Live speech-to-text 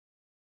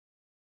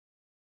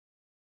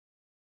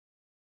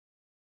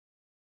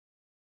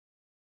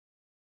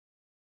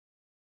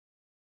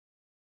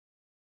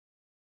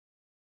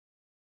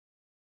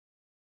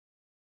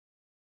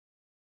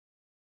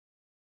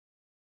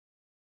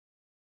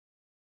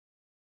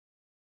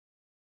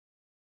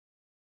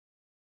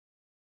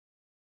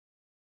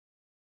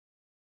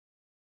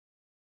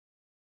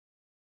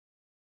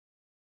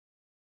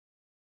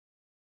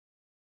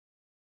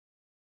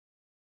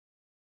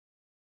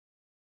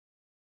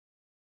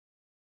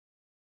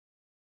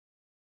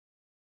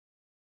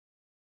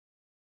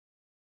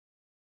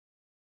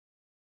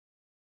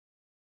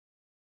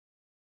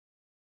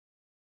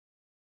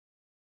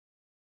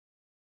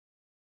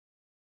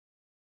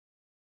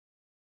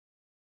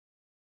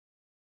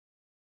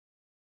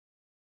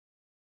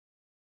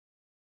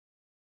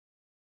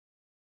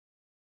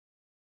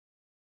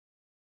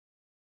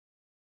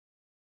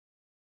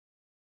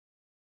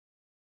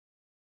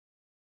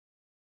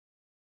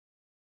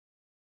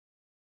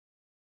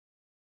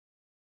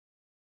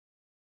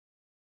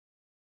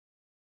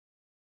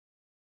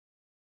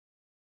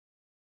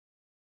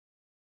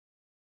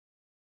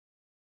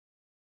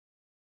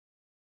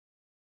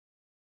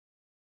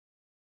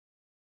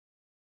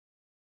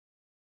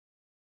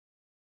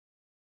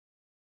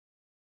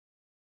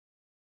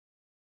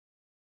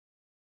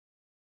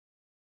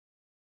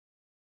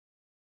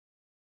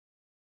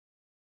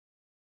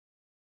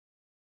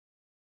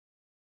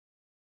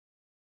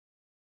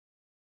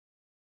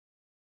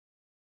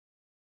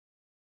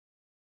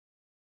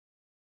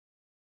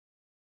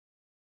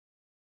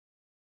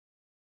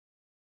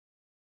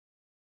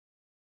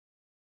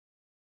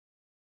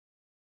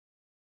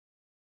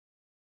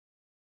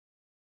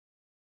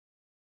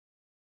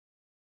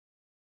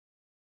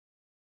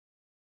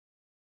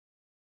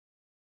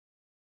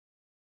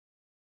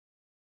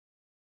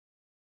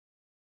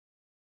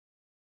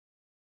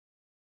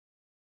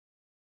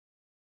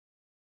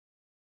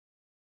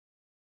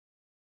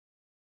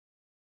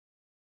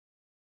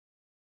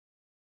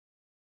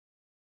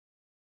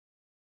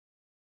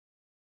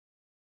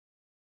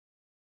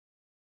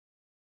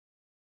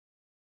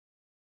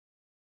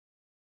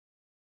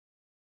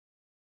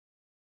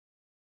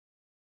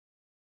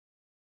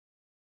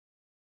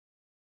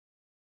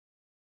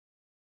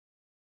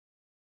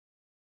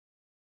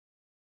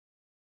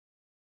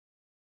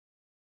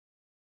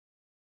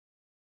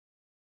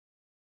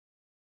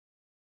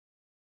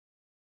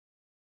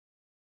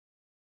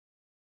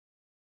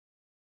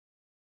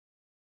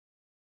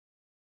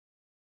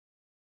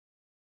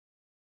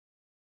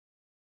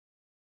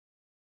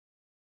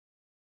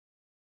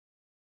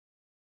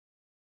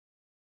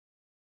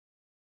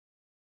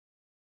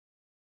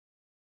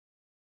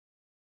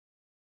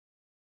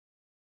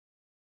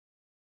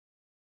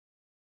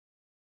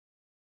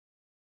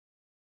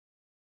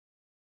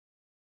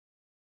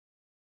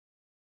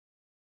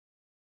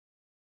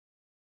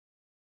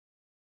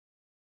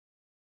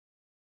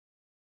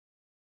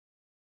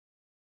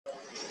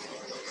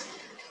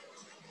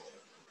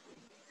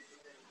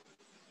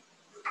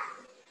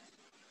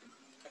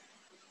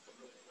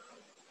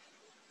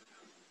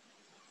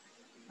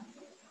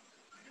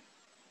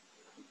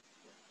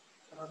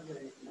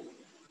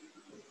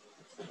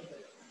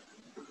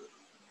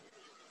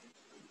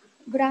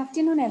Good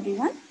afternoon,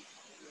 everyone.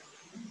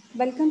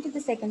 Welcome to the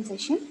second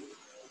session.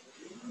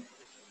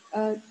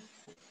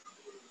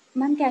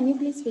 Ma'am, can you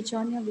please switch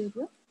on your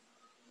video?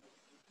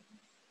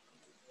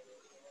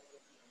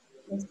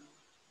 Yes.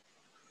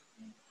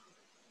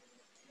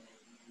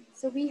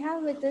 So we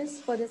have with us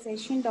for the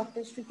session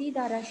Dr.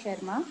 Shrutidhara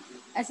Sarma,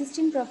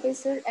 Assistant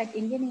Professor at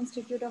Indian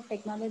Institute of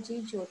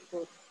Technology,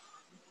 Jodhpur,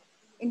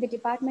 in the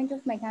Department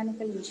of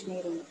Mechanical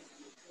Engineering.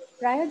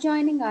 Prior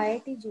joining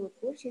IIT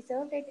Jodhpur, she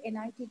served at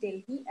NIT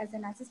Delhi as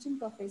an assistant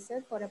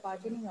professor for a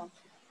bargaining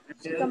office.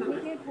 She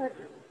completed her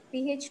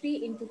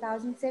PhD in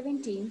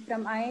 2017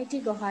 from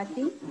IIT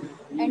Guwahati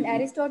and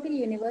Aristotle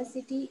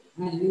University,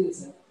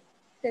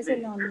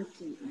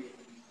 Thessaloniki,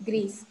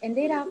 Greece, and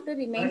thereafter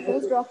remained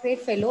postdoctorate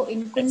fellow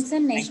in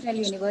Kunsan National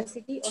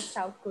University of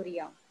South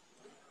Korea.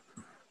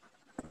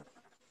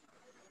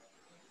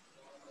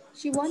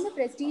 She won the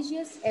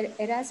prestigious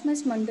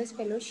Erasmus Mundus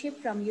Fellowship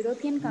from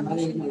European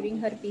Commission during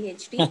her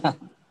PhD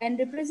and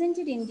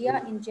represented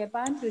India in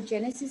Japan through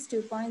Genesis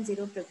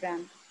 2.0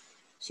 program.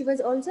 She was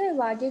also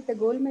awarded the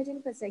gold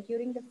medal for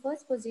securing the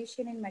first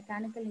position in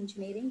mechanical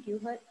engineering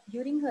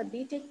during her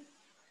BTech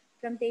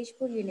from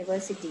Tezpur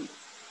University.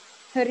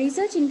 Her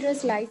research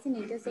interest lies in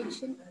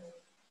intersection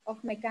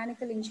of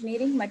mechanical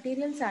engineering,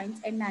 material science,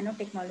 and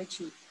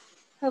nanotechnology.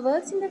 Her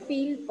works in the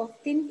field of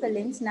thin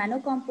films,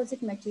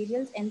 nanocomposite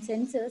materials, and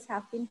sensors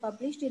have been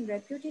published in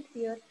reputed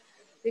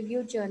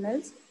peer-reviewed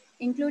journals,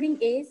 including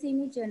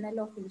ASME Journal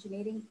of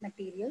Engineering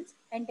Materials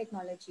and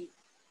Technology,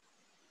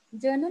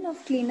 Journal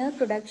of Cleaner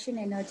Production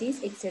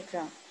Energies,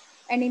 etc.,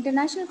 and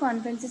international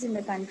conferences in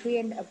the country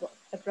and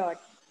abroad.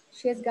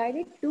 She has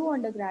guided 2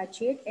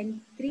 undergraduate and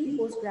 3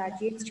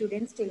 postgraduate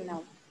students till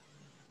now.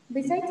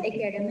 Besides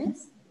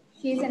academics,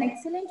 she is an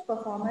excellent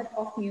performer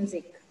of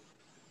music.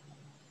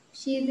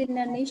 She is in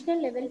a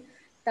national level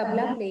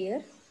tabla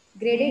player,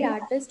 graded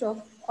artist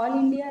of All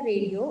India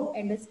Radio,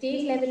 and a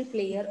state level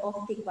player of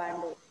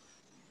Taekwondo.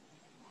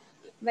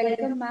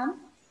 Welcome, ma'am.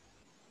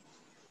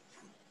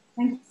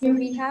 Thank So you.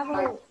 we have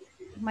a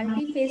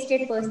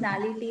multifaceted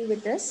personality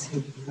with us,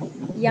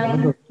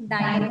 young,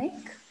 dynamic.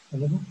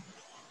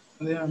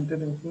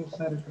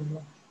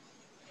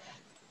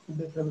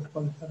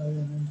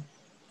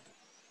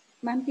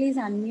 Ma'am, please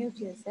unmute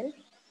yourself.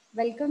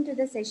 Welcome to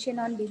the session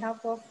on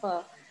behalf of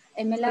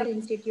MLR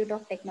Institute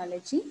of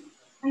Technology.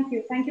 Thank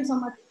you. Thank you so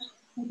much.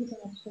 Thank you so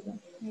much for that.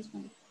 Yes,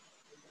 ma'am.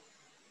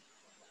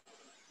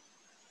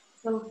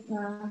 So,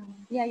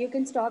 Yeah, you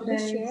can stop the there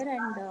is, share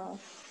and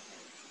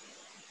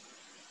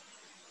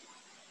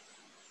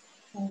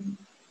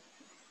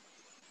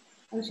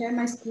I'll share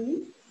my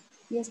screen.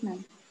 yes,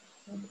 ma'am.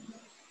 Okay.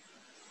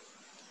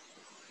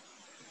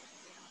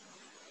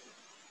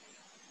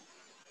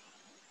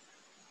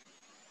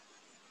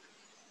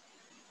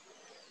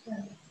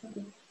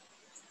 Okay.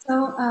 So,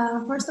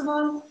 first of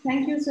all,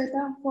 thank you,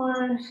 Sweta,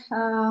 for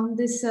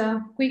this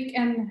quick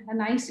and a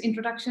nice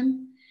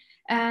introduction.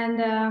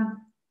 And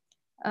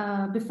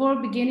before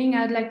beginning,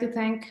 I'd like to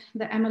thank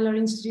the MLR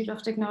Institute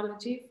of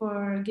Technology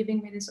for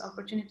giving me this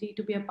opportunity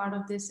to be a part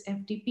of this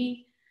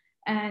FDP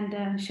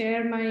and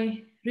share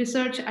my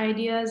research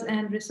ideas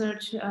and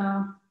research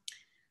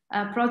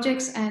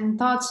projects and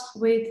thoughts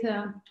with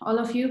all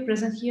of you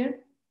present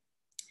here.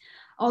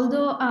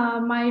 Although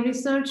my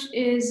research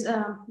is,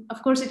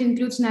 of course, it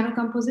includes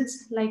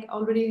nanocomposites, like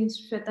already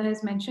Shweta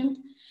has mentioned,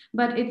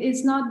 but it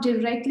is not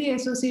directly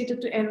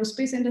associated to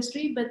aerospace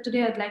industry. But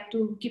today I'd like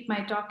to keep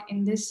my talk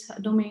in this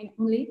domain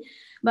only.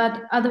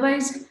 But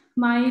otherwise,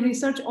 my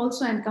research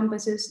also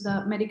encompasses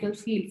the medical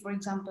field, for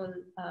example,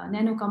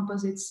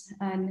 nanocomposites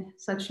and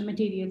such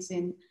materials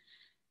in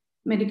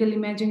medical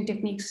imaging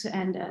techniques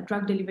and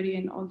drug delivery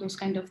and all those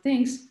kind of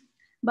things.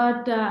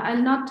 But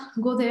I'll not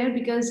go there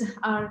because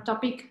our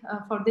topic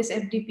for this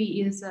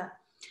FDP is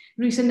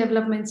recent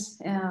developments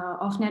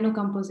of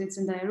nanocomposites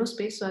in the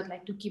aerospace. So I'd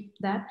like to keep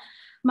that.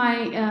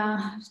 My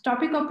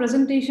topic of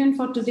presentation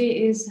for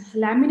today is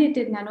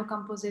laminated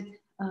nanocomposite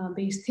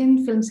based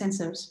thin film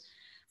sensors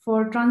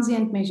for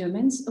transient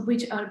measurements,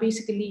 which are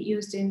basically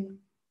used in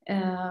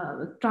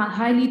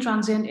highly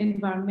transient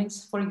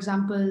environments, for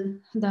example,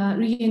 the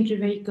re-entry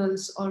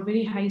vehicles or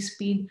very high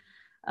speed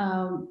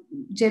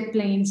jet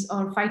planes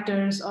or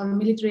fighters or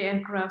military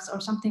aircrafts or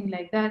something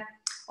like that.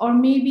 Or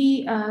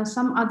maybe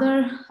some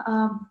other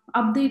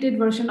updated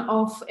version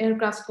of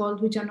aircrafts called,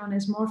 which are known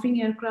as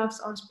morphing aircrafts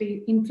or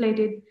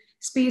inflated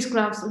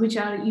spacecrafts, which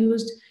are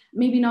used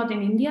maybe not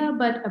in India,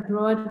 but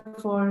abroad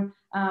for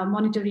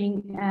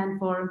monitoring and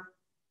for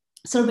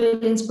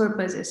surveillance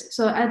purposes.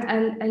 So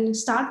I'll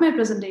start my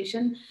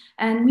presentation.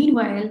 And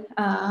meanwhile,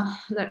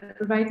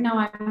 right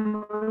now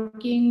I'm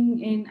working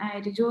in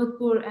IIT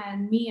Jodhpur,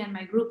 and me and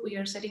my group, we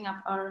are setting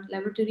up our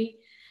laboratory.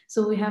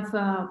 So we have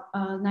a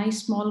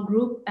nice small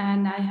group,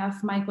 and I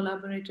have my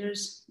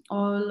collaborators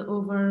all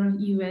over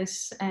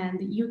US and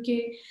the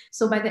UK.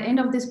 So by the end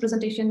of this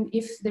presentation,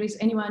 if there is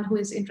anyone who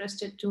is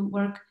interested to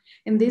work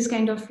in this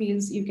kind of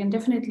fields, you can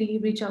definitely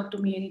reach out to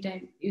me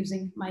anytime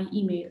using my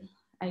email.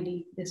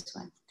 ID, this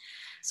one.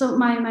 So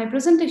my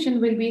presentation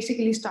will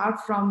basically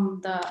start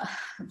from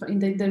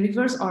the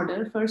reverse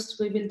order. First,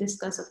 we will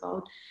discuss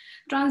about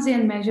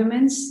transient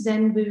measurements.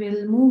 Then we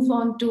will move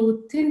on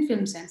to thin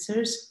film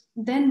sensors.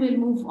 Then we'll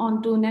move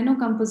on to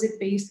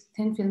nanocomposite-based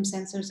thin film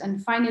sensors,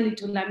 and finally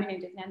to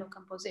laminated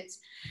nanocomposites.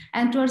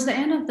 And towards the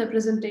end of the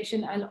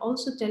presentation, I'll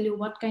also tell you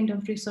what kind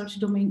of research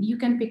domain you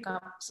can pick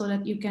up so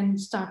that you can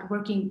start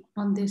working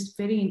on this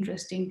very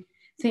interesting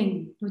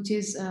thing, which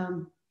is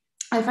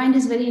I find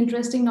this very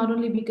interesting, not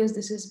only because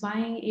this is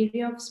my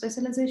area of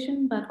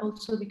specialization, but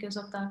also because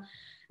of the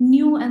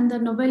new and the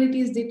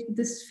novelties that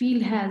this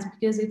field has,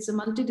 because it's a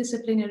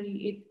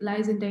multidisciplinary, it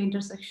lies in the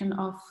intersection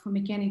of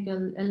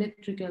mechanical,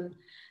 electrical,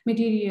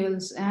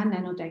 materials, and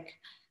nanotech.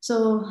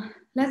 So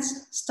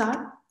let's start.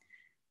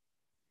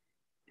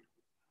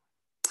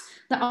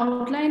 The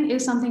outline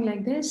is something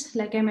like this.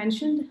 Like I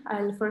mentioned,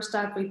 I'll first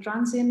start with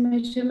transient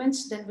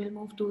measurements, then we'll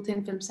move to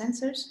thin film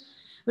sensors.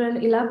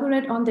 We'll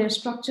elaborate on their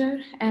structure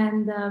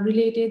and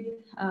related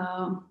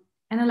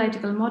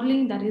analytical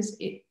modeling that is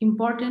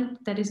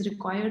important, that is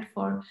required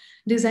for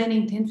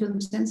designing thin film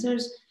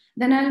sensors.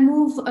 Then I'll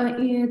move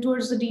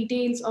towards the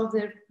details of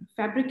their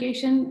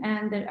fabrication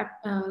and their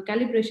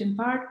calibration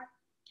part.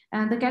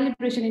 And the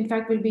calibration, in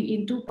fact, will be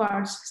in two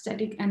parts,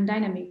 static and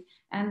dynamic.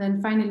 And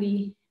then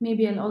finally,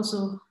 maybe I'll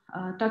also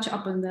touch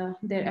upon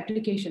their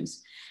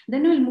applications.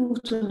 Then we'll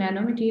move to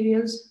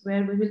nanomaterials,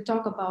 where we will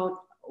talk about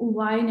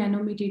why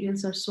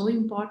nanomaterials are so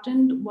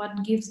important,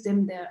 what gives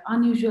them their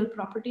unusual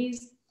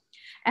properties,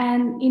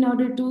 and in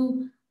order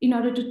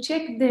to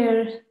check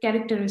their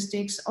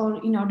characteristics,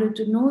 or in order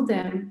to know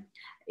them,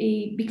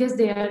 because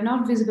they are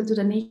not visible to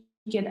the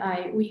naked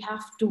eye,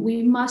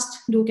 we must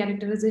do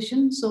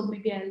characterization. So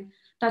maybe I'll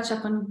touch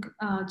upon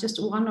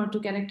just one or two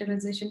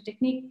characterization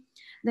technique.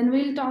 Then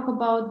we'll talk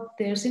about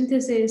their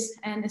synthesis,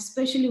 and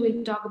especially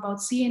we'll talk about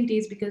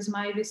CNTs, because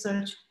my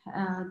research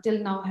till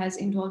now has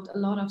involved a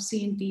lot of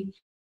CNT.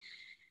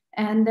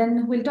 And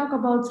then we'll talk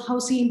about how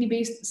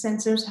CNT-based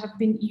sensors have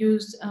been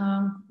used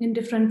in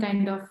different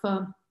kind of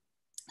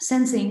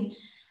sensing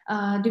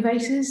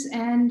devices.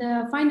 And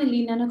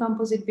finally,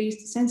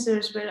 nanocomposite-based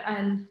sensors, where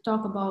I'll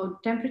talk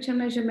about temperature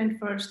measurement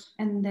first,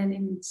 and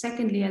then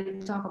secondly,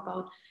 I'll talk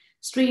about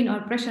strain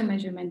or pressure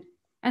measurement.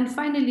 And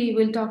finally,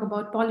 we'll talk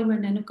about polymer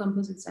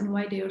nanocomposites and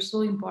why they are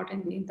so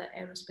important in the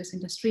aerospace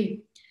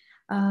industry.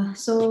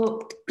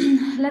 So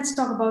let's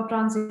talk about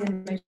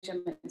transient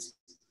measurements.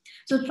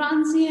 So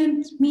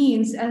transient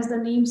means, as the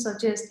name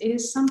suggests, it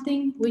is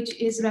something which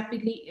is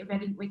rapidly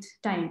varying with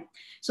time.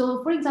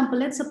 So for example,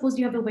 let's suppose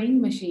you have a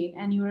weighing machine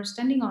and you are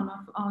standing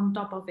on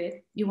top of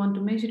it. You want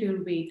to measure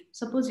your weight.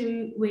 Suppose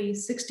you weigh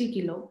 60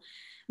 kilo.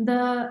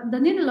 The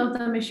needle of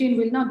the machine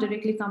will not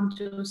directly come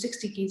to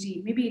 60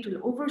 kg. Maybe it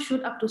will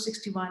overshoot up to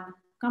 61,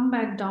 come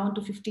back down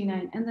to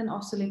 59, and then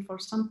oscillate for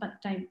some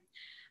time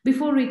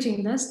before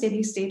reaching the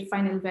steady state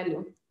final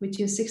value, which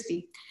is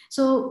 60.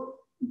 So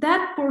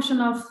that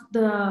portion of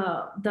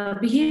the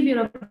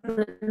behavior of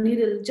the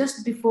needle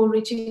just before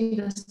reaching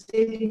the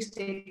steady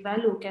state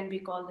value can be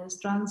called as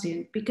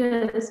transient,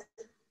 because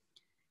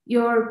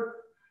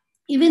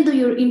even though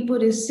your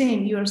input is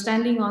same, you are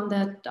standing on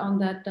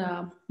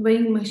that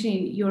weighing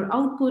machine, your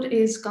output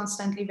is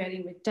constantly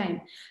varying with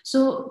time.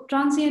 So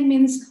transient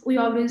means we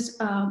always,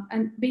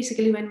 and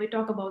basically when we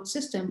talk about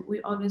system, we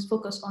always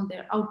focus on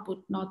their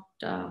output, not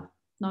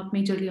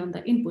majorly on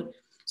the input.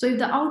 So if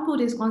the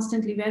output is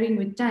constantly varying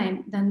with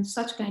time, then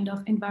such kind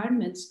of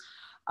environments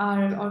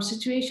or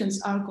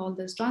situations are called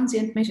as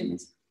transient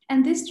measurements.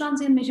 And these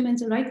transient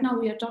measurements right now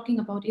we are talking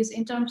about is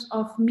in terms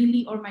of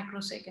milli or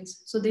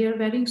microseconds. So they are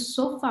varying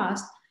so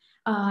fast,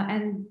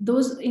 and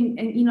those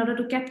in order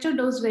to capture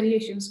those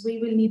variations, we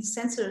will need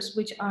sensors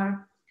which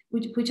are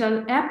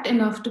apt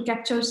enough to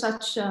capture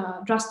such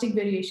drastic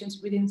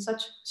variations within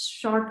such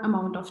short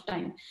amount of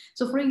time.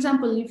 So for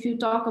example, if you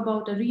talk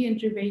about a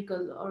re-entry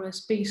vehicle or a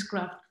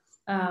spacecraft,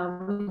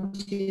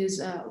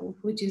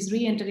 which is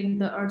re-entering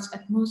the Earth's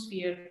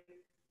atmosphere,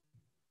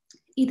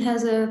 it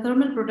has a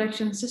thermal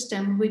protection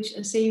system which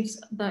saves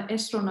the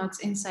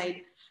astronauts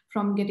inside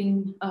from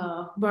getting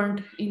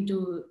burnt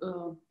into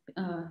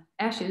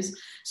ashes.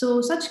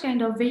 So such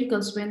kind of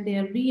vehicles, when they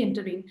are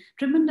re-entering,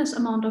 tremendous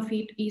amount of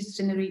heat is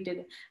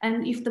generated.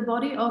 And if the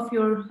body of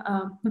your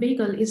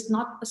vehicle is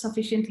not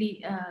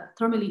sufficiently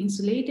thermally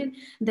insulated,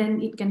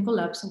 then it can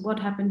collapse. What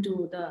happened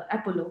to the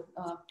Apollo,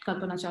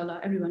 Kalpana Chawla,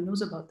 everyone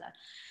knows about that.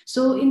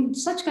 So in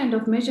such kind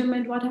of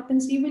measurement, what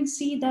happens, you will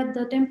see that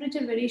the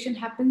temperature variation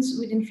happens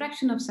within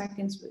fraction of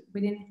seconds,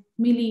 within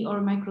milli or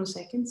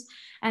microseconds.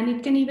 And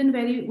it can even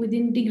vary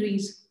within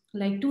degrees,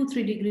 like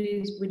 2-3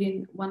 degrees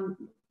within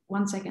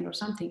one second or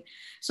something.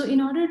 So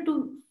in order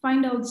to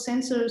find out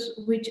sensors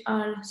which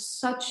are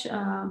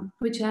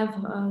which have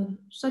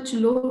such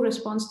low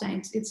response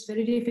times, it's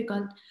very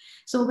difficult.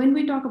 So when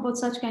we talk about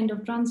such kind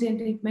of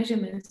transient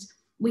measurements,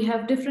 we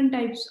have different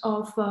types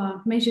of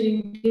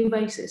measuring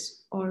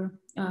devices or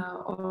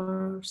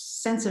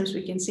sensors,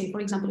 we can say.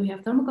 For example, we have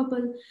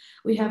thermocouple,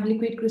 we have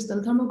liquid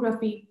crystal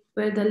thermography,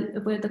 where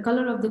the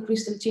color of the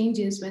crystal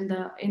changes when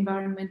the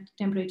environment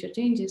temperature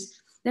changes.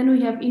 Then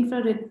we have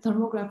infrared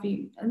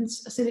thermography and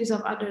a series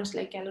of others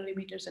like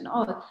calorimeters and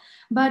all.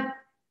 But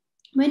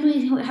when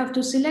we have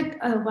to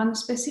select one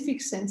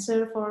specific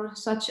sensor for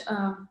such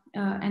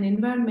an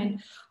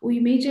environment, we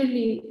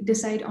majorly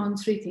decide on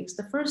three things.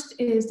 The first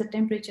is the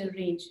temperature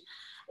range.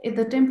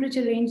 The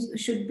temperature range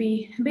should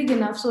be big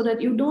enough so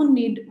that you don't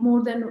need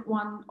more than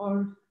one,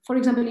 or for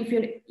example, if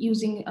you're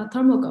using a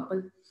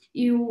thermocouple,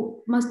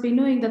 you must be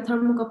knowing that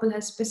thermocouple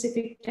has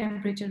specific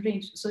temperature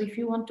range. So if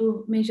you want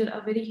to measure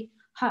a very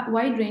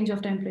wide range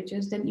of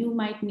temperatures, then you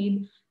might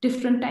need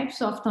different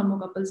types of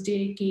thermocouples,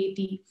 J, K,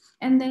 T,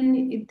 and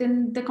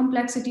then the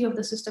complexity of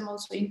the system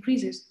also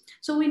increases.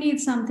 So we need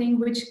something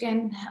which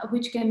can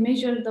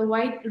measure the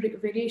wide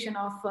variation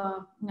of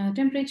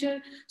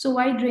temperature. So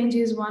wide range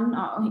is one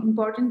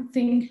important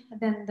thing.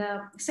 Then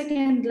the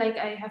second, like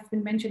I have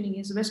been mentioning,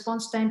 is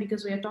response time,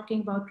 because we are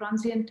talking about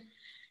transient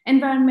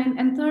environment.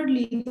 And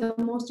thirdly, the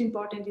most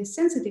important is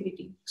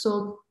sensitivity.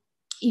 So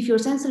if your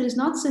sensor is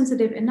not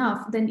sensitive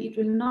enough, then it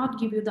will not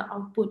give you the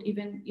output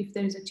even if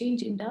there is a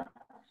change in the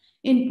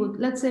input.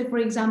 Let's say, for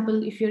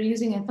example, if you're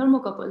using a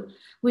thermocouple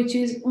which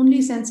is only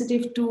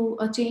sensitive to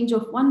a change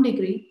of 1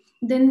 degree,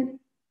 then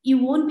you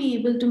won't be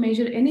able to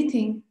measure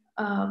anything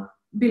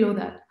below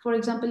that. For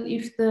example,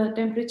 if the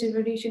temperature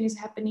variation is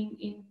happening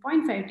in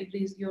zero 0.5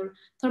 degrees, your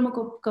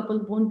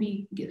thermocouple won't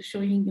be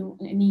showing you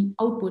any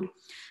output.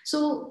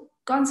 So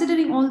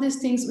considering all these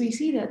things, we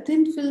see that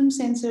thin film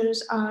sensors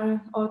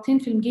or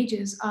thin film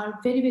gauges are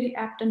very, very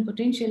apt and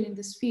potential in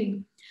this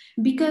field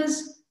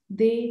because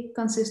they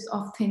consist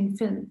of thin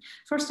film.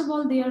 First of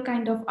all, they are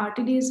kind of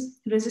RTDs,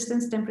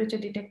 resistance temperature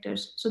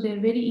detectors, so they're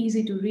very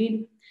easy to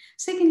read.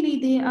 Secondly,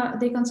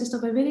 they consist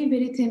of a very,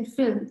 very thin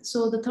film,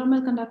 so the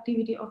thermal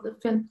conductivity of the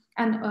film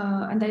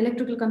and the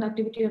electrical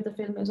conductivity of the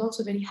film is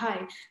also very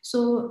high.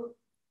 So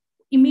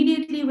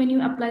immediately when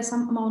you apply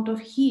some amount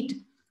of heat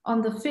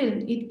on the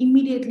film, it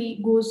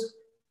immediately goes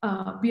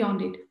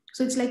beyond it.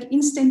 So it's like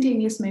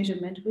instantaneous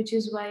measurement, which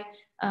is why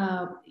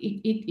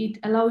it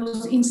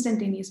allows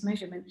instantaneous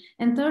measurement.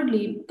 And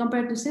thirdly,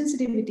 compared to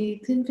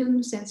sensitivity, thin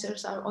film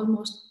sensors are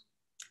almost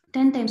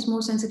 10 times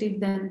more sensitive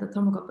than the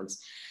thermocouples.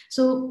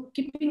 So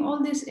keeping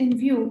all this in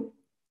view,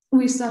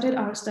 we started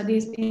our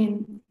studies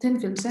in thin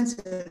film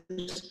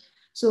sensors.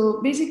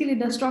 So basically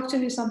the structure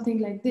is something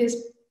like this.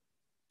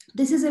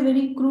 This is a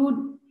very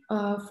crude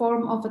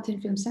form of a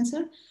thin film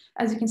sensor.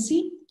 As you can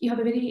see, you have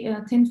a very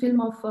thin film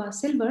of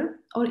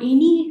silver or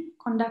any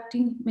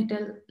conducting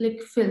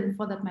metallic film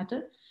for that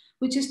matter,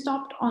 which is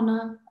topped on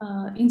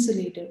a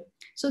insulator.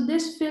 So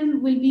this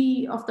film will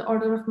be of the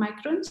order of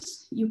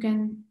microns.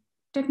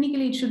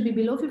 Technically it should be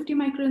below 50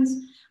 microns,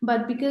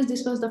 but because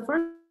this was the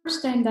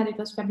first time that it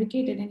was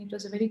fabricated and it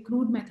was a very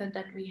crude method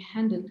that we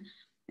handled,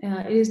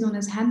 it is known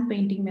as hand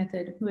painting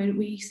method, where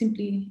we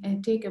simply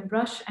take a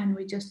brush and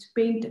we just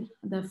paint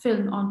the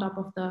film on top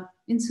of the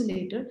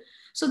insulator.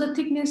 So the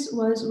thickness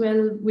was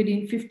well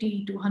within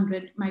 50 to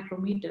 100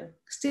 micrometer.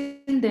 Still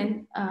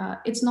then,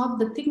 it's not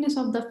the thickness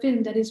of the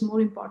film that is more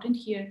important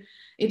here.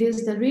 It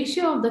is the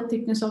ratio of the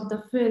thickness of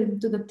the film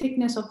to the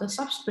thickness of the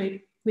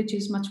substrate, which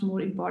is much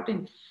more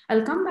important.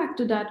 I'll come back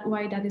to that,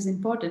 why that is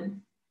important.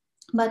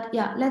 But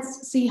yeah,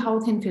 let's see how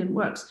thin film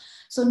works.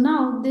 So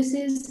now this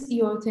is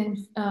your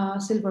thin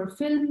silver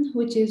film,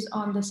 which is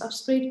on the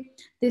substrate.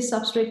 This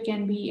substrate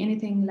can be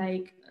anything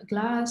like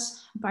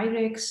glass,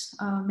 Pyrex,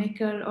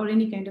 Maker, or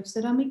any kind of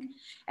ceramic.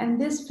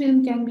 And this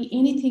film can be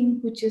anything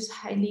which is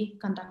highly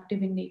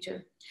conductive in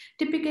nature.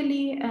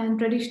 Typically and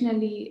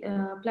traditionally,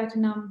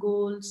 platinum,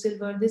 gold,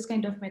 silver, this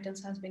kind of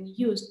metals has been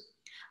used.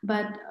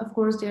 But of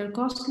course, they are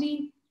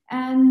costly.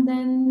 And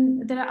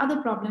then there are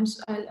other problems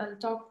I'll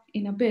talk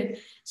in a bit.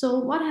 So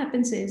what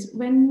happens is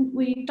when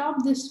we top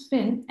this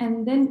film,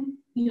 and then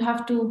you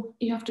have to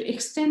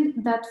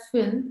extend that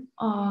film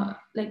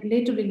like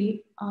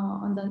laterally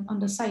on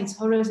the sides,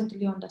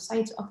 horizontally on the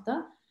sides of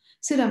the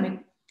ceramic.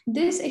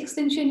 This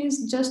extension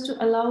is just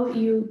to allow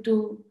you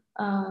to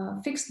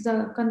fix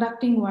the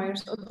conducting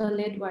wires or the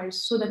lead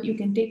wires so that you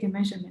can take a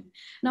measurement.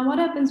 Now what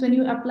happens when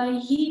you apply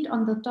heat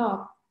on the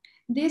top?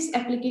 This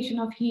application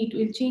of heat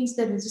will change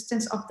the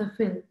resistance of the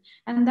film,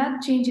 and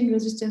that change in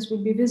resistance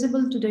will be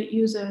visible to the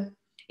user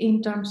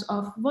in terms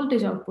of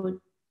voltage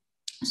output.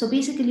 So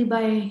basically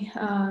by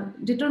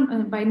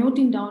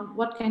noting down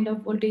what kind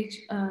of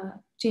voltage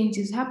change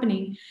is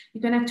happening,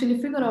 you can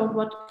actually figure out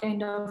what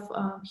kind of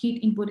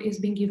heat input is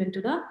being given to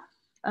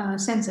the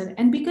sensor.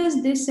 And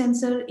because this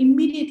sensor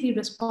immediately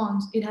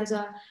responds, it has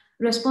a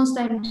response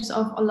times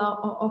of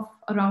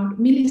around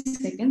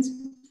milliseconds.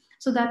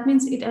 So that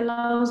means it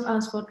allows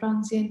us for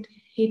transient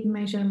heat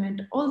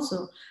measurement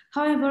also.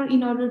 However,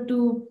 in order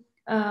to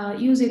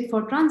use it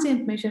for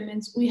transient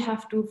measurements, we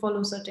have to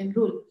follow certain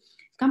rule.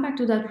 Come back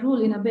to that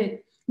rule in a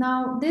bit.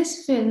 Now,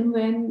 this film,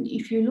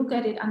 if you look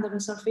at it under the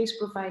surface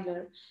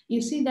profiler,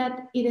 you see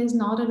that it is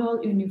not at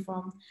all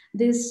uniform.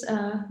 This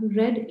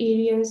red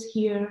areas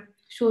here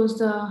shows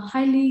the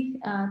highly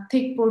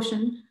thick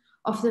portion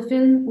of the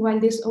film, while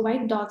this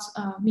white dots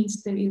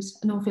means there is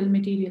no film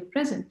material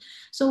present.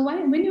 So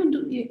when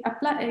you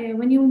apply,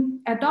 when you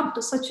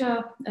adopt such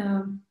a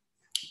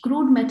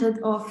crude method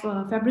of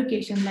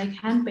fabrication like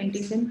hand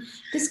painting, then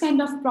this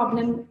kind of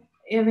problem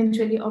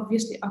eventually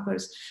obviously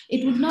occurs.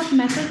 It would not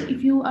matter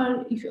if you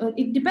are, if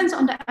it depends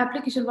on the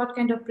application, what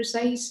kind of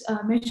precise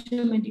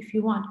measurement if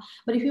you want.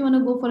 But if you want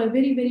to go for a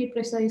very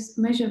precise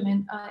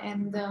measurement,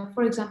 and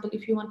for example,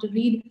 if you want to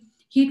read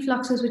heat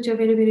fluxes which are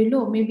very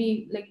low,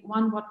 maybe like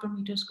 1 watt per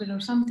meter square or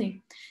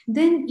something,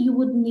 then you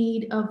would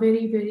need a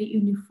very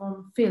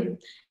uniform film.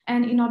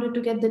 And in order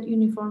to get that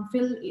uniform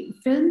film,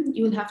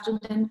 you will have to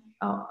then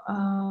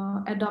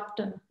adopt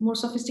more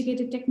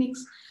sophisticated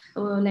techniques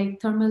like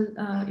thermal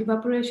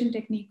evaporation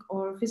technique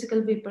or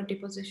physical vapor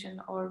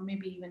deposition or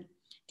maybe even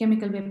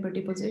chemical vapor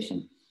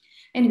deposition.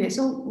 Anyway,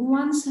 so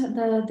once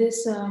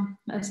this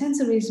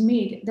sensor is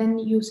made, then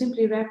you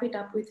simply wrap it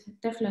up with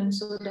Teflon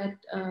so that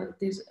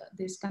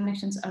these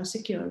connections are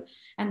secure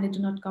and they do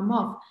not come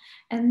off.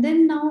 And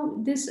then now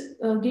this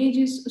gauge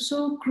is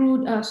so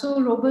crude,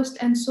 so robust,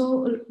 and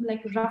so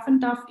like rough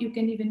and tough, you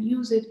can even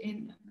use it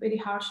in very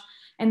harsh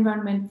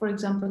environment, for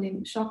example,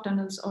 in shock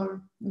tunnels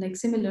or like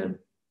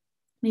similar,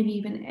 maybe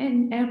even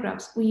in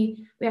aircrafts.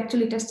 We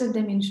actually tested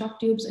them in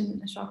shock tubes,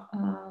 in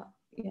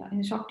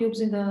shock tubes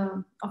in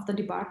the of the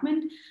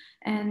department.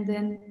 And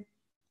then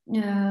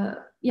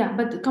yeah,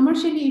 but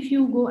commercially, if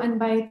you go and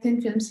buy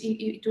thin films,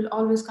 it will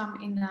always come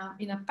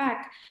in a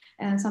pack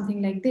and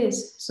something like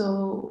this,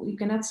 so you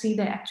cannot see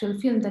the actual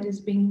film that is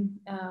being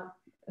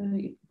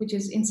which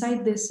is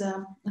inside this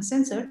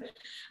sensor.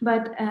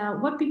 But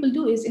what people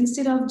do is,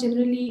 instead of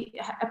generally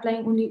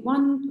applying only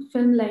one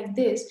film like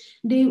this,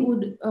 they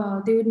would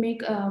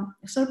make a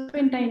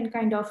serpentine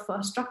kind of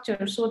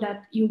structure so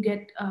that you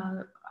get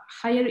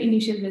higher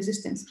initial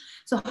resistance.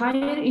 So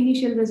higher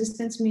initial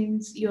resistance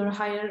means your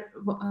higher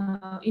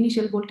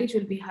initial voltage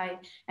will be high.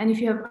 And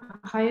if you have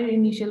higher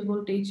initial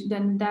voltage,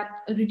 then that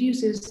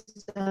reduces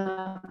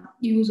the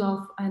use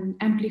of an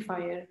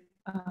amplifier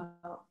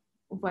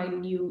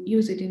while you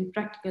use it in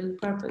practical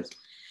purpose.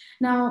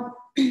 Now,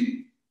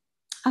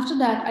 after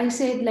that, I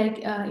said, like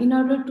in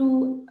order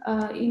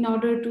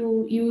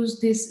to use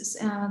these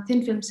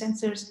thin film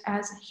sensors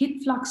as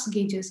heat flux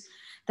gauges,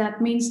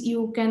 that means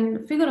you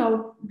can figure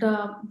out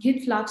the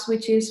heat flux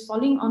which is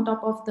falling on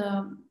top of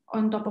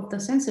the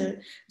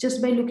sensor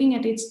just by looking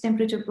at its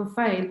temperature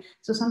profile.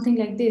 So something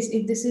like this: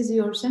 if this is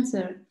your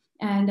sensor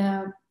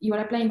and you are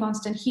applying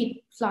constant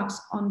heat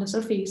flux on the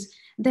surface,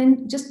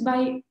 then just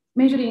by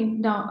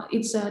measuring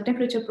its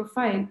temperature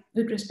profile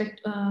with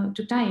respect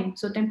to time,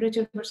 so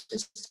temperature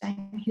versus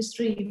time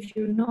history, if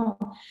you know,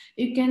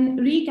 you can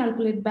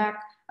recalculate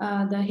back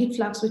the heat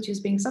flux which is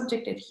being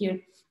subjected here.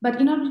 But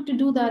in order to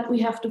do that, we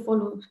have to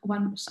follow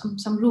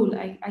some rule,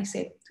 I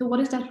say. So what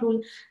is that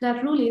rule?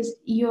 That rule is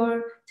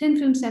your thin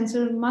film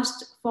sensor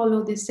must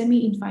follow this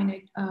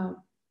semi-infinite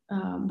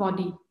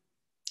body.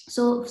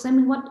 So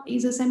what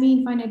is a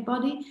semi-infinite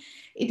body?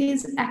 It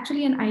is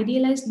actually an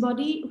idealized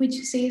body which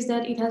says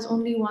that it has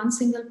only one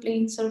single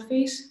plane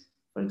surface,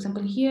 for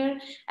example here,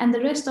 and the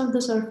rest of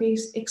the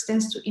surface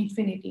extends to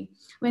infinity.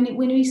 When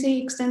we say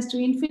extends to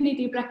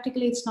infinity,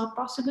 practically it's not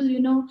possible, you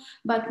know,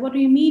 but what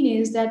we mean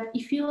is that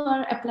if you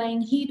are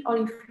applying heat or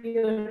if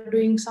you're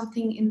doing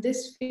something in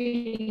this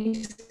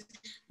phase,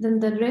 then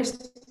the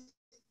rest,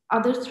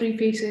 other three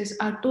phases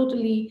are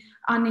totally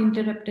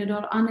uninterrupted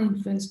or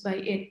uninfluenced by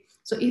it.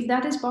 So if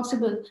that is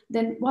possible,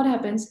 then what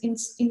happens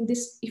in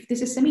this, if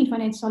this is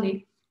semi-infinite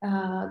solid,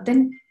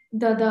 then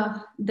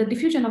the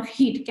diffusion of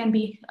heat can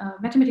be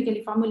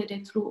mathematically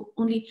formulated through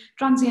only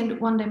transient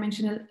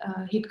one-dimensional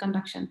heat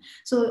conduction.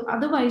 So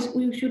otherwise,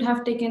 we should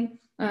have taken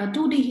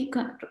 2D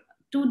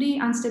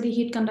unsteady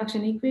heat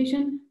conduction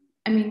equation,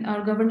 I mean,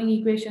 our governing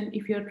equation,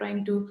 if you're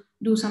trying to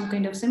do some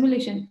kind of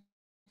simulation.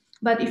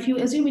 But if you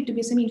assume it to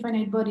be a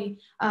semi-infinite body,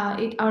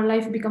 our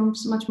life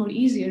becomes much more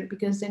easier,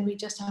 because then we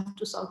just have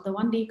to solve the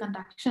 1D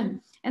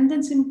conduction. And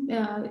then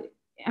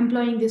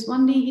employing this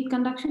 1D heat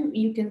conduction,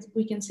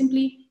 we can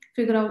simply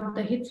figure out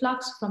the heat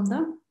flux from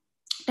the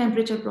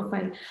temperature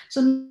profile.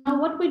 So now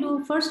what we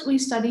do, first we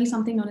study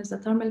something known as the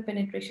thermal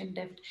penetration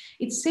depth.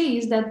 It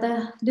says that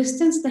the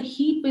distance the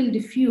heat will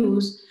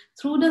diffuse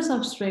through the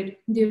substrate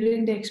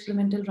during the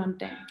experimental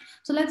runtime.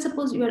 So let's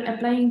suppose you are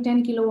applying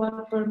 10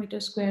 kilowatt per meter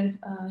square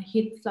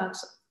heat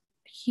flux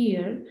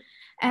here,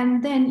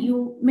 and then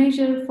you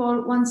measure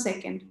for 1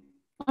 second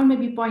or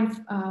maybe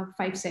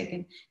 0.5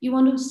 second. You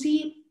want to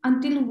see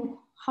until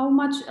how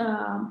much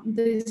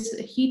this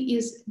heat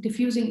is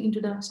diffusing into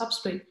the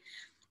substrate.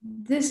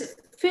 This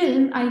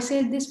film, I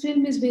said this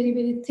film is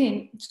very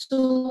thin.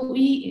 So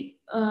we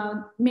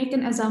make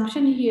an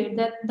assumption here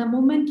that the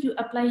moment you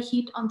apply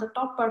heat on the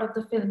top part of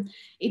the film,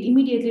 it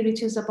immediately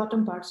reaches the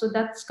bottom part. So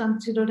that's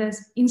considered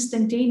as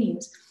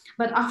instantaneous.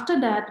 But after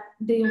that,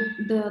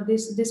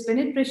 this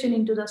penetration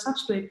into the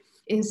substrate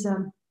is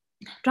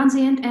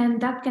transient, and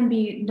that can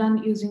be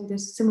done using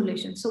this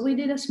simulation. So we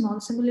did a small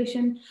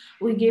simulation,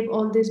 we gave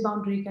all these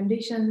boundary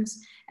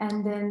conditions,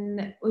 and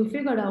then we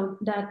figured out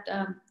that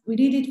we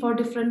did it for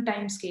different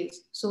time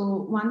scales.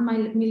 So 1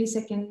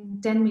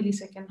 millisecond, 10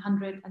 millisecond,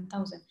 100 and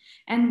 1000.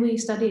 And we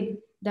studied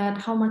that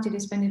how much it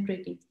is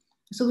penetrating.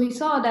 So we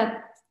saw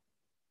that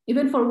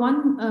even for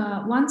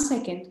 1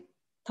 second,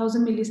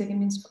 1000 millisecond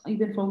means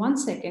even for 1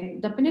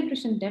 second, the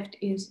penetration depth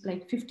is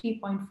like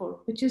 50.4,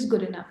 which is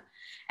good enough.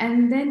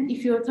 And then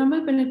if your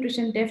thermal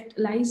penetration depth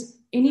lies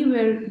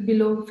anywhere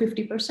below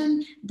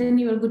 50%, then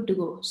you are good to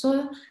go.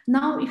 So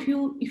now if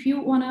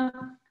you wanna,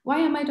 why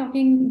am I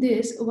talking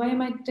this? Why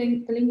am I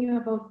telling you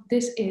about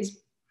this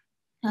is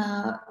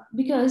uh,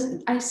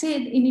 because I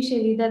said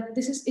initially that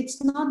this is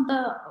it's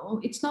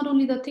not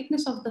only the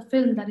thickness of the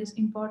film that is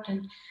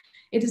important,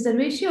 it is the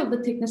ratio of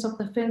the thickness of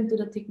the film to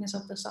the thickness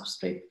of the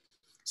substrate.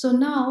 So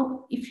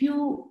now if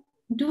you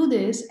do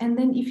this, and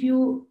then if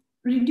you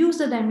reduce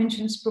the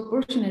dimensions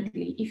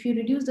proportionately, if you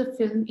reduce the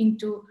film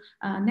into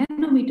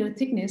nanometer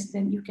thickness,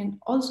 then you can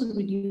also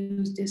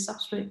reduce this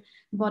substrate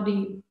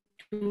body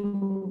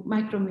to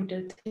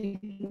micrometer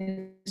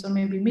thickness or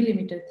maybe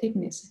millimeter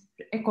thickness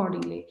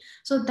accordingly.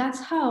 So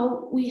that's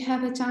how we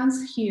have a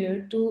chance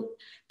here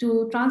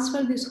to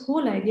transfer this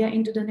whole idea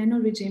into the nano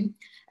regime,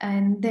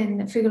 and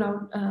then figure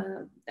out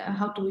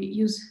how to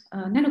use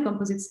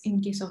nanocomposites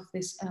in case of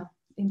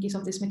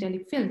this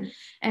metallic film.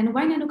 And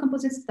why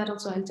nanocomposites, that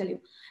also I'll tell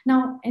you.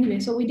 Now anyway,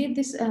 so we did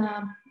this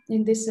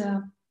in this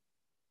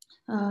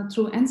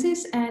through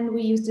ANSYS, and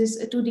we use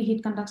this 2D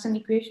heat conduction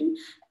equation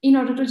in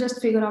order to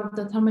just figure out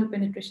the thermal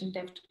penetration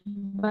depth.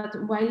 But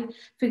while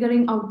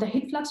figuring out the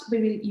heat flux, we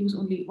will use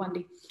only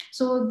 1D.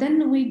 So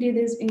then we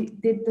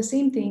did the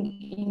same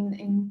thing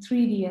in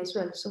 3D as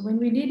well. So when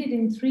we did it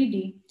in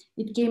 3D,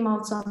 it came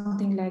out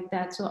something like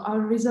that. So our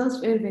results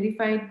were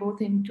verified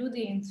both in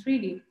 2D and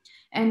 3D,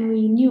 and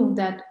we knew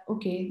that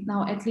okay,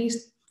 now at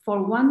least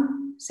for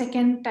 1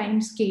 second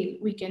time scale,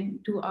 we can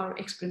do our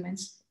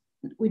experiments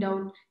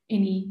without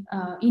any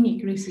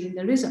inaccuracy in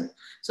the result.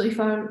 So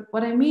if our,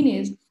 what I mean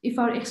is, if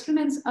our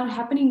experiments are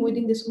happening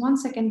within this 1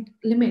 second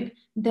limit,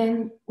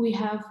 then we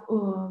have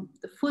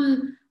the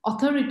full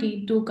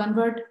authority to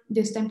convert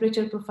this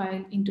temperature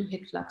profile into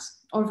heat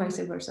flux or vice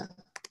versa.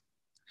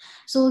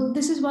 So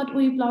this is what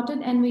we plotted,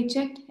 and we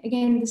checked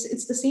again.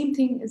 It's the same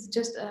thing. It's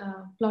just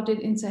plotted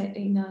inside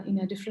in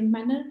a different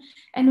manner,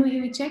 and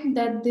we checked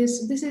that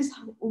this is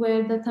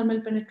where the thermal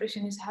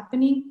penetration is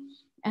happening,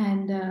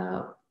 and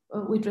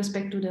with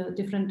respect to the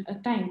different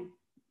time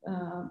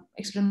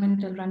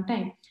experimental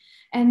runtime.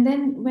 And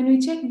then when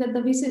we check that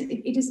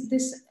it is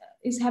this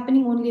is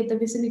happening only at the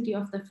vicinity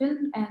of the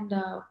film, and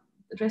the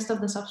rest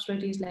of the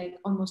substrate is like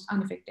almost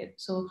unaffected.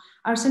 So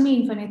our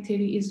semi-infinite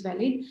theory is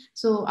valid.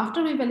 So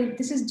after we validate,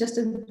 this is just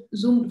a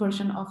zoomed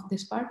version of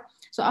this part.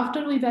 So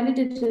after we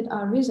validated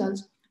our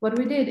results, what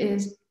we did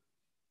is,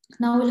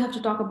 now we'll have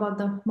to talk about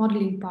the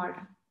modeling part.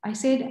 I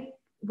said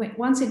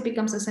once it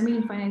becomes a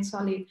semi-infinite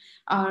solid,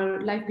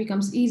 our life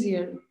becomes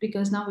easier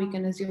because now we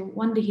can assume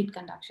 1D heat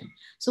conduction.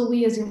 So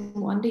we assume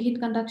 1D heat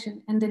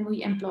conduction, and then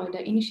we employ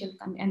the initial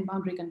and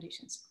boundary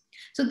conditions.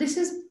 So this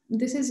is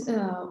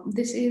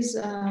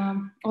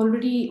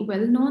already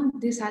well known.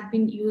 This had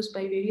been used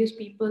by various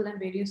people and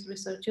various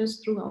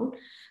researchers throughout.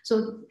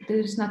 So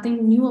there's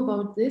nothing new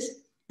about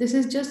this. This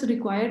is just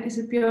required. It's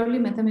a purely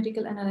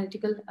mathematical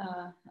analytical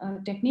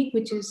technique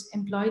which is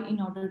employed in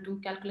order to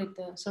calculate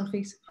the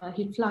surface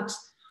heat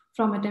flux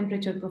from a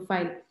temperature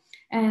profile.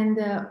 And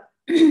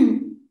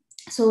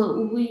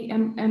so we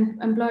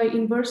employ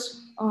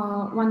inverse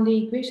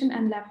 1D equation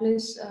and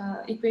Laplace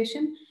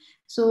equation.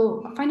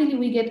 So finally,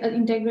 we get an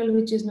integral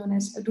which is known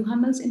as a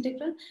Duhamel's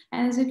integral.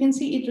 And as you can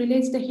see, it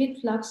relates the heat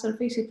flux,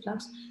 surface heat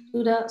flux,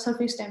 to the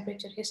surface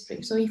temperature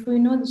history. So if we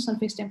know the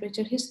surface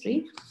temperature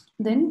history,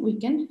 then we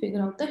can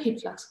figure out the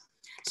heat flux.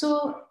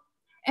 So,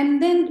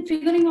 and then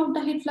figuring out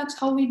the heat flux,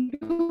 how we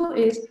do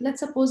is,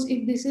 let's suppose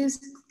if this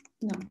is,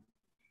 no,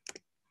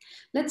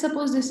 let's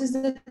suppose this is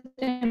the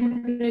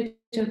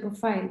temperature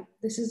profile.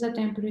 This is the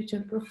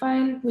temperature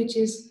profile, which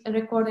is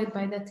recorded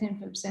by the thin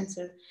film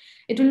sensor.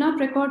 It will not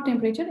record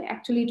temperature,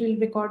 actually it will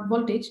record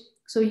voltage.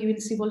 So you will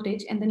see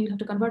voltage, and then you have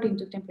to convert it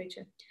into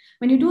temperature.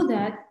 When you do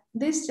that,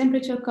 this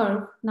temperature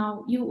curve,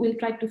 now you will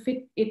try to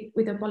fit it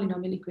with a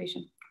polynomial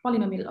equation,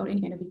 polynomial or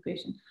any kind of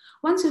equation.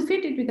 Once you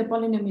fit it with a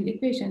polynomial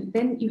equation,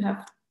 then you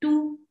have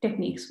two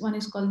techniques. One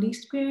is called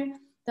least square,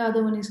 the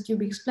other one is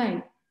cubic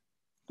spline.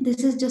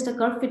 This is just a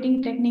curve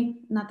fitting technique,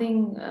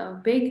 nothing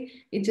big.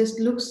 It just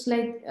looks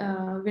like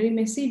very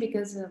messy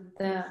because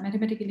the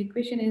mathematical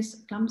equation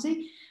is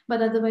clumsy,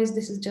 but otherwise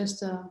this is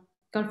just a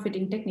curve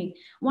fitting technique.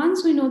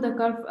 Once we know the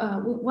curve,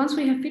 once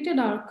we have fitted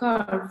our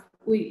curve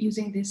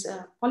using this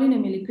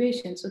polynomial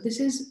equation, so this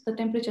is the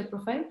temperature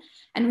profile,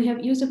 and we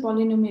have used a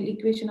polynomial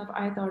equation of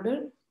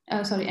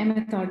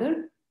mth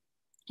order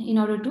in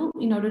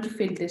order to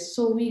fit this.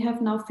 So we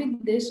have now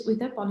fit this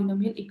with a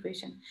polynomial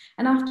equation,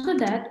 and after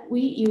that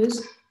we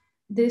use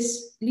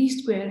this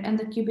least square and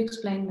the cubic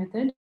spline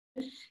method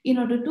in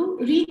order to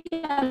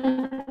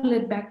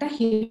recalculate back the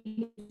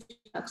heat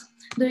flux.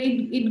 So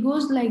it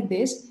goes like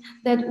this,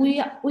 that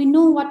we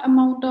know what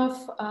amount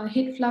of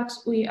heat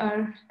flux we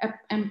are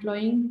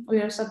employing, we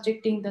are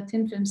subjecting the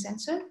thin film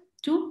sensor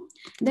to.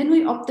 Then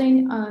we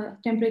obtain a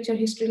temperature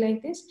history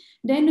like this.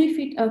 Then we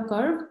fit a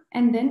curve,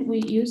 and then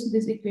we use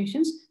these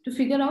equations to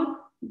figure out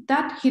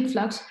that heat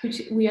flux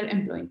which we are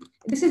employing.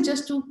 This is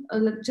just to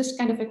just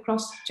kind of a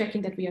cross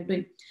checking that we are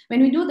doing.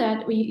 When we do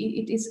that,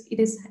 it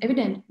is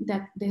evident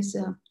that this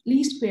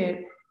least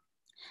square,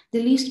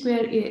 the least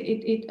square,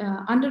 it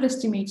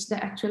underestimates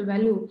the actual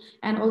value,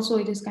 and also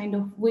it is kind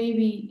of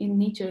wavy in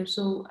nature.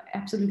 So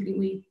absolutely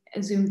we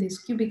assume this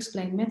cubic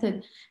spline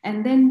method,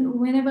 and then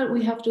whenever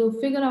we have to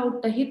figure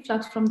out the heat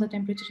flux from the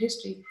temperature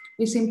history,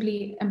 we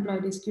simply employ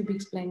this cubic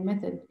spline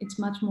method. It's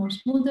much more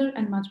smoother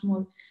and much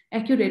more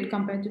accurate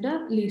compared to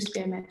the least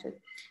square method.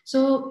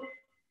 So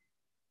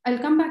I'll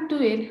come back to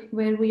it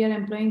where we are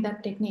employing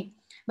that technique.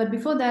 But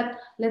before that,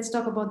 let's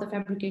talk about the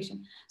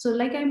fabrication. So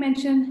like I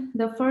mentioned,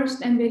 the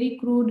first and very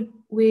crude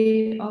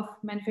way of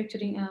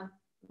manufacturing a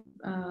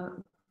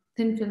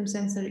thin film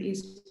sensor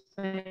is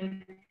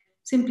by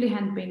simply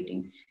hand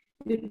painting.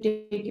 You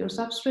take your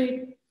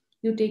substrate,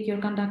 you take your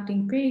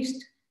conducting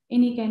paste,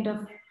 any kind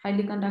of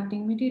highly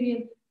conducting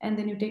material, and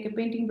then you take a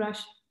painting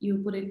brush, you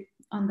put it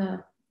on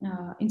the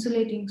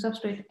insulating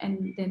substrate,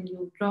 and then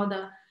you draw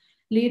the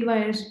lead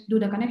wires, do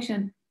the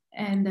connection,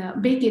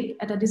 and bake it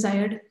at a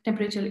desired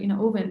temperature in an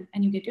oven,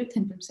 and you get your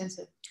thin film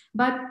sensor.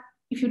 But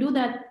if you do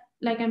that,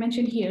 like I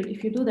mentioned here,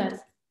 if you do that,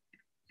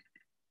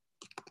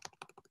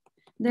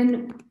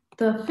 then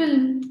the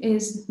film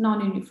is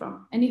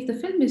non-uniform. And if the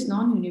film is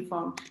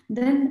non-uniform,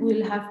 then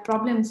we'll have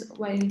problems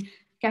while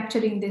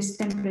capturing this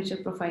temperature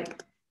profile.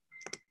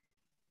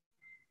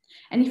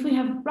 And if we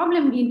have a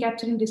problem in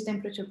capturing this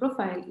temperature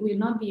profile, we will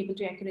not be able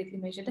to accurately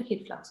measure the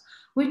heat flux,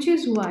 which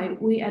is why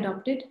we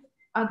adopted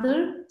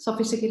other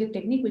sophisticated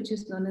technique, which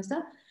is known as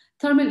the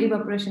thermal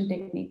evaporation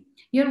technique.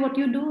 Here, what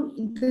you do,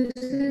 this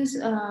is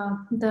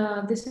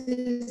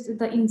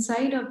the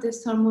inside of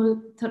this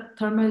thermal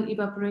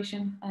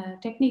evaporation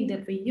technique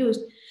that we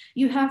used.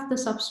 You have the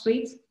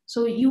substrate,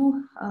 so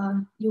you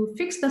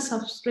fix the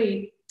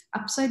substrate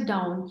upside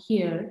down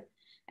here,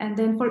 and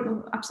then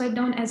for upside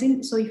down, as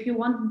in, so if you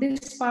want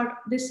this part,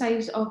 this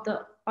size of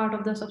the part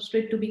of the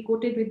substrate to be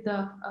coated with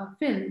the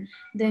film,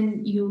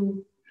 then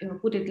you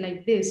put it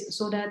like this,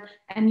 so that,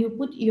 and you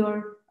put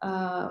your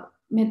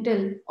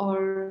metal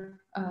or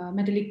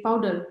metallic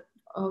powder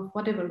of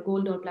whatever,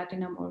 gold or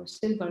platinum or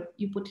silver,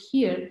 you put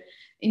here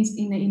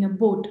in a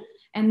boat,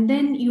 and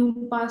then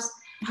you pass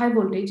high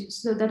voltage,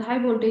 so that high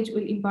voltage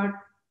will impart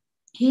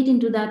heat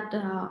into that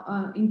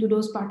into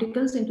those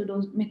particles, into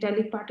those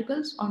metallic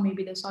particles, or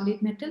maybe the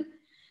solid metal.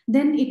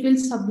 Then it will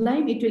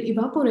sublime, it will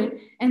evaporate,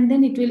 and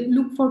then it will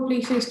look for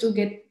places to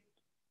get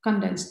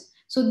condensed.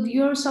 So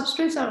your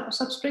substrates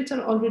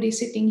are already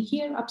sitting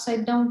here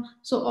upside down.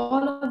 So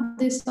all of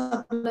these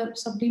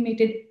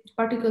sublimated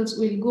particles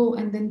will go,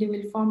 and then they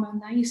will form a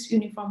nice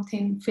uniform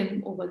thin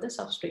film over the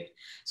substrate.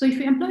 So if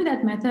you employ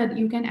that method,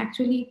 you can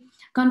actually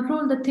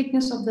control the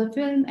thickness of the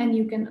film, and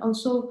you can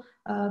also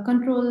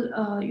control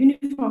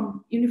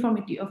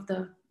uniformity of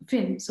the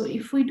film. So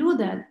if we do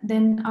that,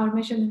 then our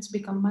measurements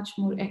become much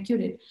more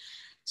accurate.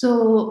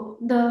 So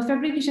the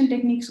fabrication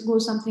techniques go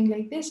something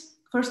like this.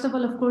 First of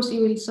all, of course,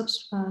 you will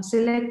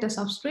select a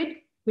substrate,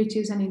 which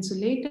is an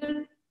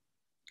insulator.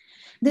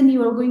 Then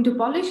you are going to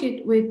polish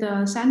it with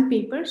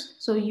sandpapers.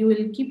 So you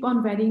will keep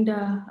on varying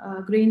the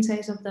grain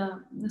size of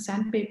the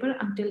sandpaper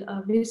until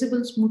a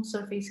visible smooth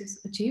surface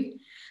is achieved.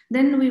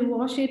 Then we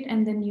wash it,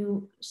 and then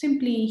you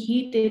simply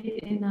heat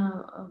it in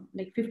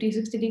like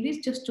 50-60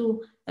 degrees, just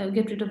to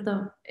get rid of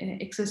the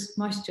excess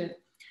moisture.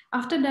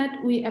 After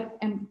that, we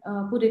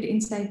put it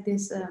inside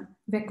this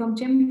vacuum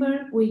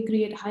chamber. We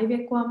create high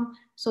vacuum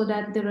so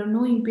that there are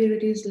no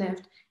impurities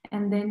left,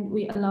 and then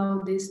we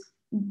allow this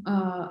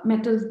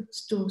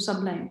metals to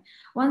sublime.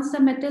 Once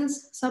the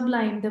metals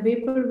sublime, the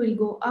vapor will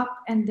go up,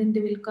 and then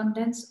they will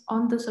condense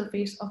on the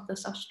surface of the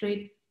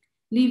substrate,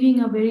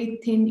 leaving a very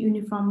thin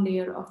uniform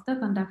layer of the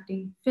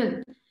conducting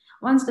film.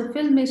 Once the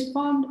film is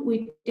formed,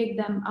 we take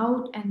them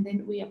out, and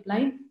then we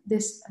apply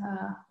this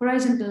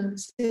horizontal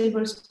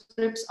silver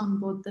strips on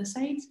both the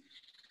sides,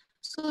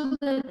 so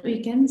that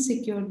we can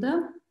secure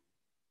the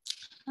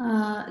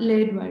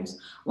lead wires.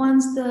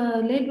 Once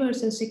the lead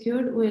wires are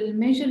secured, we'll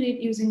measure it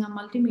using a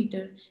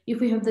multimeter. If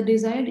we have the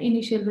desired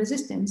initial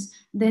resistance,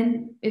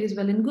 then it is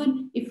well and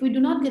good. If we do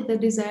not get the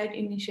desired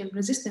initial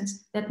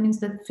resistance, that means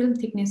the film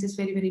thickness is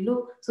very, very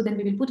low. So then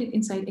we will put it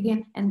inside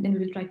again, and then we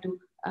will try to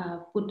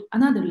put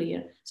another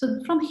layer. So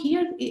from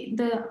here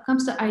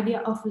comes the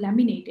idea of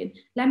laminated.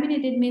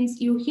 Laminated means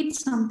you hit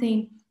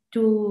something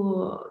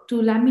to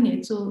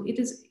laminate. So it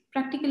is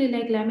practically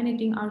like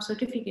laminating our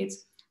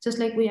certificates, just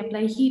like we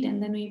apply heat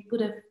and then we put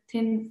a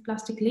thin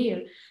plastic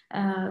layer.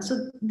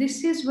 So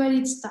this is where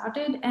it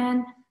started.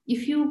 And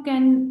if you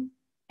can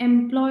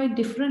employ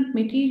different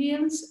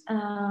materials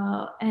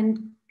and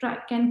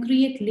can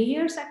create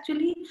layers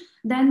actually,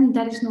 then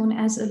that is known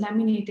as a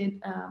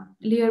laminated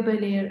layer by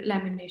layer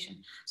lamination.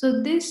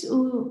 So this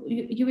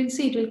you will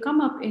see it will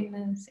come up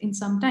in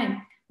some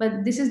time,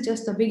 but this is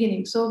just the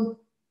beginning. So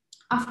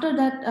after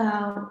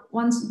that,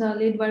 once the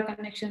lead wire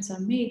connections are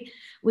made,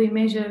 we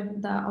measure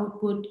the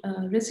output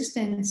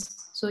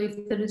resistance. So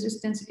if the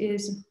resistance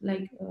is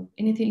like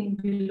anything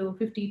below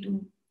 50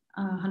 to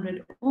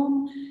 100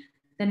 ohm,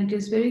 then it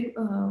is very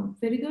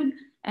good.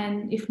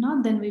 And if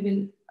not, then we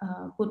will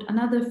put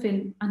another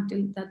film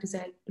until the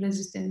desired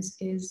resistance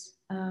is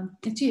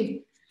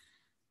achieved.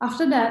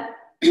 After that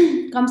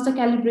comes the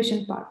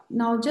calibration part.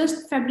 Now,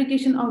 just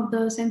fabrication of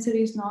the sensor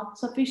is not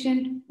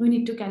sufficient. We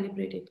need to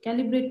calibrate it.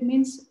 Calibrate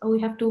means we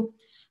have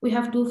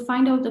to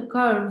find out the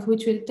curve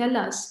which will tell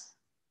us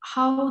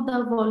how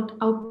the volt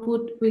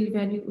output will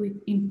vary with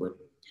input.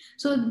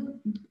 So,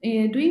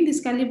 doing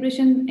this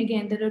calibration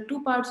again, there are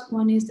two parts.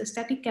 One is the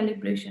static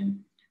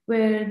calibration,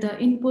 where the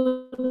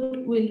input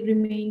will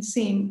remain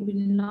same, will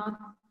not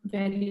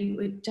vary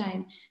with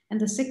time, and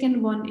the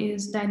second one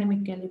is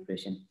dynamic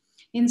calibration.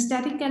 In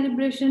static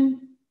calibration,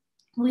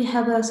 we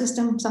have a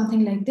system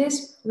something like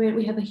this, where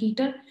we have a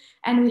heater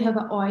and we have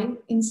an oil.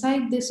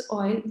 Inside this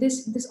oil,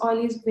 this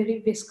oil is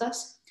very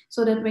viscous,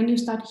 so that when you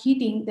start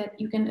heating, that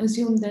you can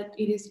assume that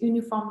it is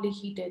uniformly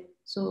heated.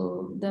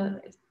 So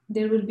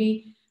there will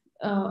be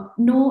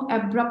no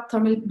abrupt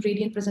thermal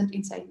gradient present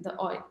inside the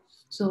oil.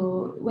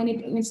 So when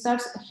it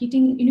starts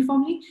heating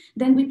uniformly,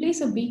 then we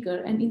place a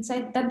beaker, and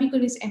inside that beaker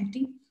is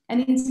empty,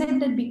 and inside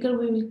that beaker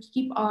we will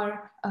keep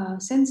our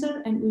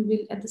sensor, and we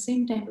will at the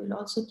same time we will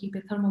also keep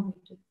a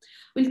thermometer.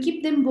 We'll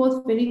keep them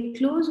both very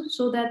close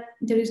so that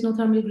there is no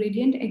thermal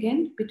gradient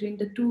again between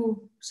the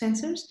two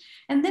sensors,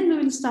 and then we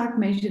will start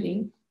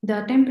measuring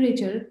the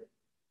temperature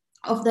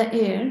of the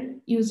air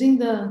using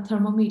the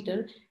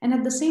thermometer, and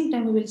at the same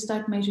time we will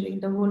start measuring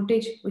the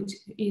voltage which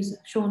is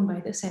shown by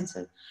the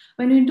sensor.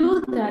 When we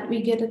do that,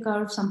 we get a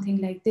curve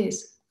something like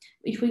this.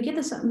 If we get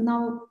a,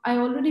 now I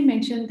already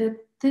mentioned that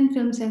thin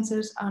film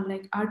sensors are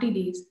like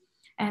RTDs,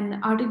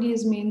 and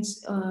RTDs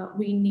means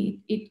we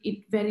need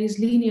it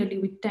varies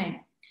linearly with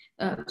time.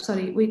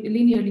 With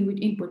linearly with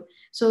input.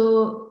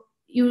 So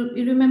you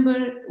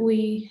remember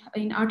we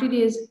in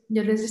RTDs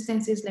the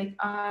resistance is like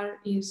R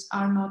is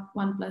R naught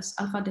 1 plus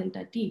alpha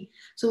delta T.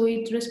 So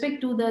with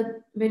respect to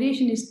the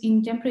variation is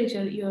in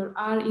temperature, your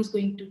R is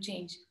going to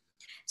change.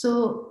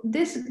 So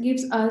this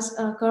gives us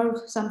a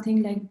curve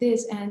something like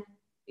this, and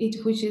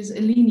it which is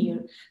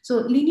linear.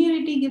 So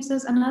linearity gives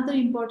us another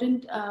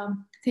important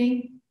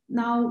thing.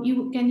 Now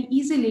you can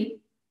easily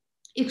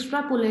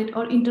extrapolate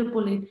or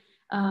interpolate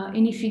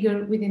any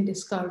figure within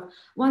this curve.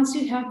 Once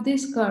you have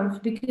this curve,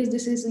 because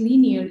this is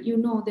linear, you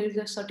know there is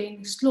a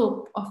certain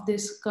slope of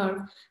this curve.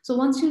 So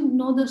once you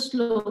know the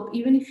slope,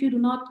 even if you do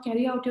not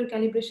carry out your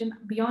calibration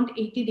beyond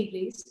 80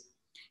 degrees,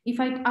 if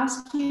I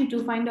ask you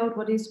to find out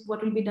what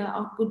will be the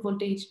output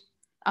voltage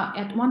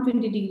at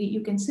 120 degree,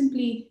 you can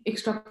simply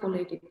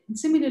extrapolate it. And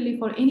similarly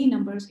for any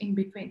numbers in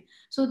between.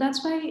 So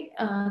that's why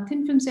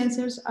thin film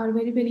sensors are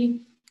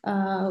very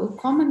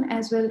common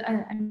as well.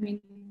 I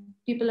mean,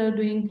 people are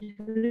doing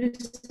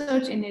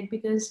research in it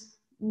because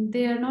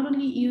they are not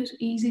only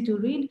easy to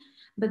read,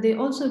 but they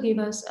also give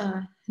us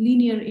a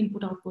linear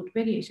input output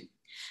variation.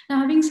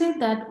 Now, having said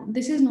that,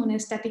 this is known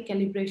as static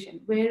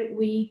calibration, where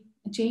we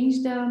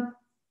change the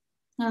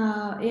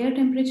air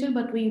temperature,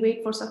 but we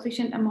wait for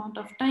sufficient amount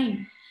of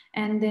time,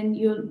 and then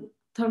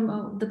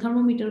the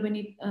thermometer, when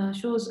it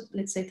shows,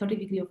 let's say 30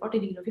 degree or 40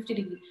 degree or 50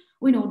 degree,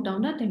 we note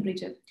down the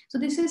temperature. So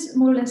this is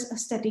more or less a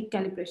static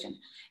calibration.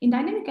 In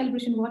dynamic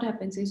calibration, what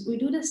happens is we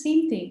do the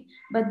same thing,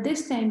 but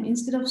this time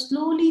instead of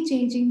slowly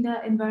changing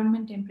the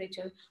environment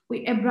temperature,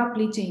 we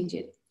abruptly change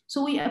it.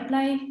 So we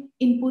apply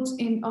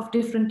inputs of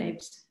different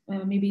types,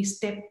 maybe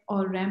step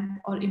or ramp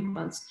or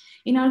impulse.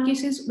 In our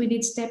cases, we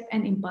did step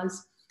and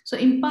impulse. So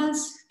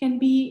impulse can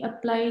be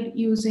applied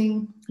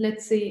using,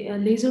 let's say, a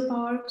laser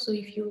power. So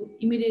if you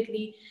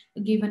immediately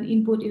give an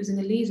input using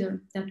a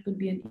laser, that could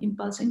be an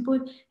impulse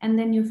input, and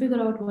then you figure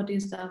out what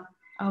is the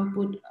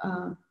output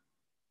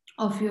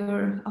of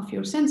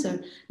your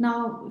sensor.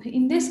 Now,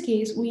 in this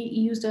case, we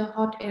used a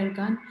hot air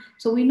gun,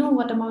 so we know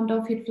what amount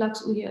of heat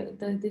flux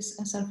this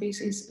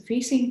surface is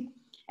facing,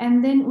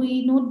 and then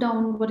we note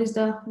down what is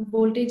the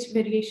voltage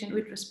variation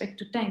with respect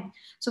to time.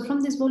 So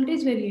from this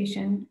voltage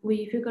variation,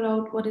 we figure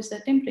out what is the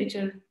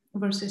temperature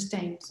versus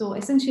time. So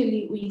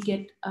essentially, we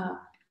get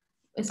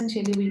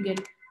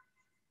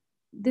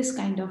this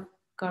kind of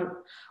curve.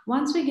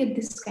 Once we get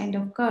this kind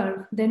of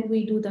curve, then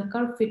we do the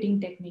curve fitting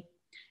technique.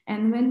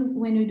 And when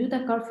we do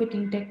the curve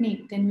fitting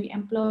technique, then we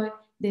employ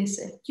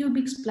this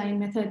cubic spline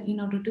method in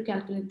order to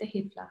calculate the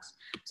heat flux.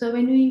 So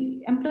when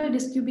we employ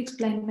this cubic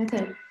spline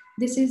method,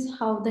 this is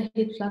how the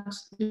heat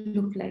flux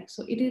look like.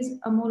 So it is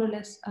a more or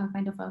less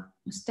kind of a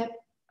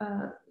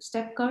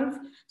step curve.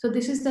 So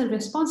this is the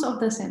response of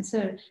the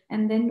sensor,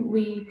 and then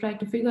we try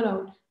to figure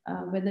out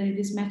whether it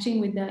is matching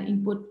with the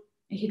input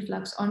heat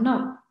flux or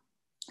not.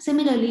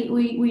 Similarly,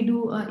 we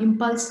do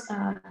impulse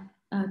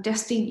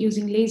testing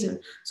using laser.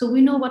 So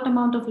we know what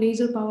amount of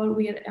laser power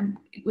we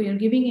are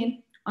giving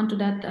in onto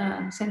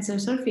that sensor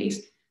surface.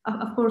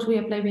 Of course, we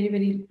apply very,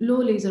 very low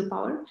laser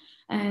power,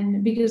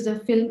 and because the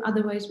film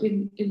otherwise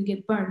will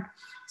get burned.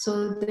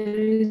 So there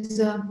is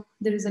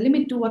a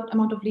limit to what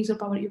amount of laser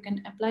power you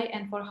can apply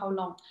and for how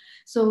long.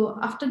 So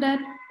after that,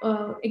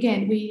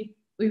 again, we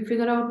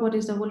figure out what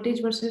is the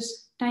voltage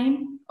versus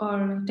time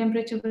or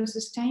temperature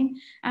versus time,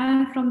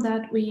 and from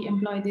that we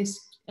employ this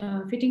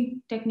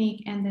fitting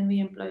technique, and then we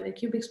employ the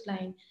cubic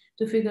spline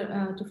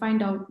to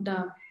find out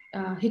the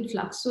heat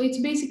flux. So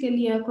it's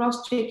basically a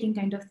cross-checking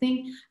kind of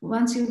thing.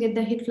 Once you get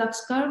the heat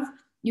flux curve,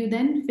 you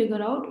then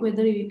figure out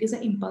whether it is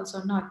an impulse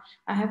or not.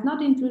 I have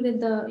not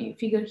included the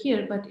figure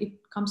here, but it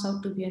comes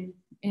out to be an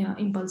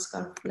impulse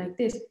curve like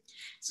this.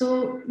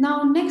 So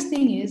now next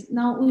thing is,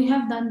 now we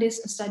have done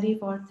this study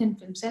for thin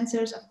film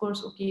sensors. Of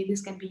course, okay,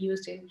 this can be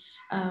used in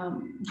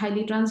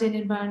highly transient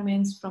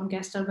environments, from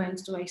gas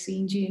turbines to IC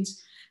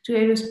engines to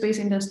aerospace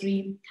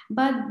industry.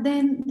 But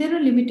then there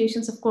are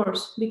limitations, of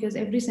course, because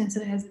every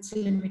sensor has its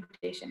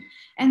limitation.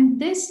 And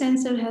this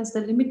sensor has the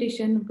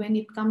limitation when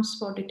it comes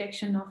for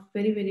detection of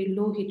very, very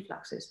low heat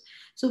fluxes.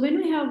 So when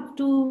we have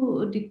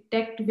to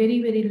detect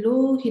very, very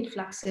low heat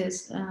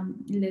fluxes,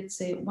 let's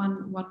say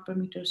 1 watt per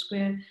meter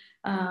square,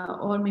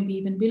 or maybe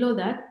even below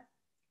that,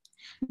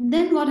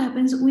 then what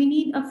happens, we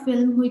need a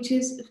film which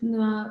is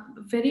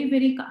very,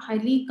 very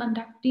highly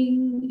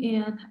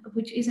conducting,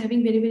 which is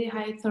having very, very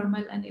high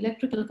thermal and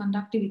electrical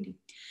conductivity.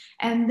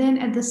 And then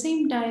at the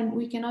same time,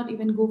 we cannot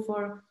even go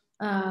for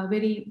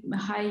very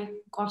high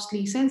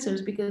costly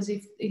sensors, because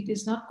if it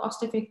is not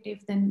cost effective,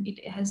 then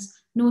it has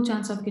no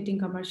chance of getting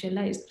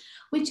commercialized,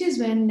 which is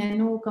when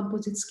nano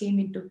composites came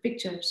into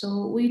picture.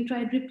 So we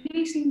tried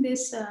replacing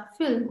this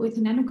film with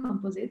nano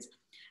composites.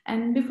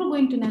 And before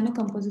going to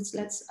nanocomposites,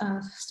 let's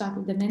start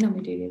with the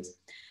nanomaterials.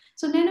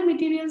 So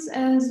nanomaterials,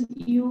 as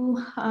you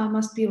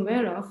must be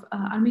aware of,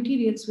 are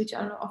materials which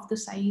are of the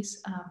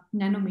size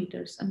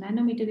nanometers. A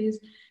nanometer is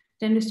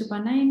 10 raised to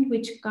power 9,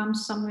 which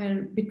comes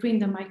somewhere between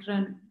the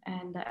micron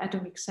and the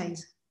atomic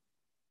size.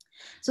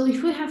 So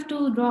if we have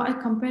to draw a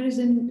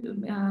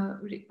comparison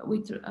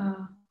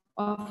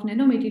of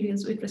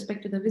nanomaterials with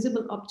respect to the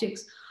visible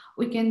objects,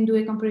 we can do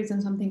a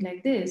comparison something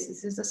like this.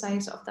 This is the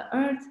size of the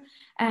Earth.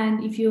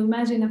 And if you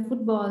imagine a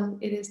football,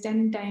 it is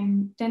 10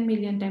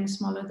 million times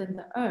smaller than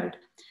the Earth.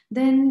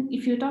 Then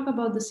if you talk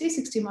about the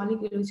C60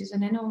 molecule, which is a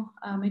nano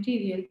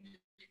material,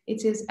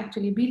 it is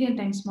actually billion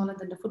times smaller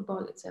than the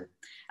football itself.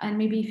 And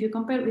maybe if you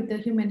compare with the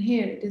human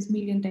hair, it is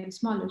million times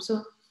smaller.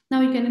 So now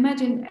you can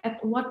imagine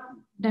at what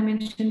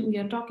dimension we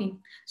are talking.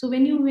 So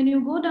when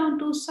you go down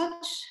to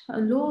such a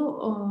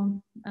low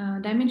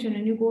dimension,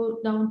 and you go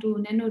down to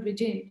nano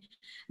region,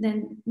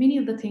 then many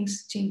of the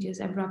things changes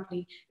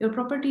abruptly. Your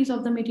properties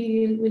of the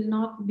material will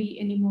not be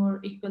anymore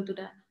equal to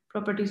the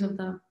properties of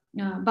the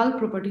bulk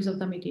properties of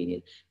the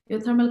material. Your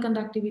thermal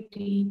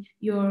conductivity,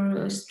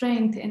 your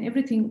strength, and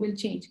everything will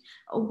change.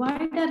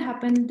 Why that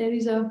happened?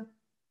 There's a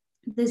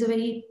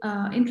very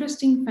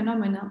interesting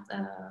phenomena.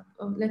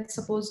 Let's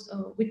suppose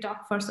we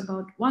talk first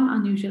about one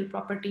unusual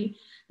property,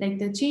 like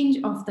the change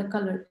of the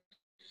color.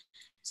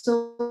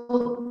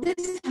 So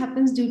this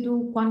happens due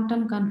to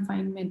quantum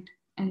confinement.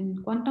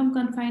 And quantum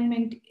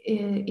confinement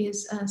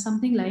is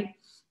something like,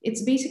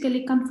 it's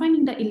basically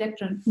confining the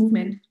electron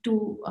movement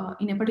to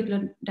in a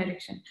particular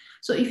direction.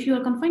 So if you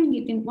are confining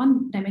it in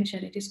one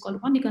dimension, it is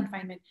called 1D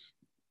confinement.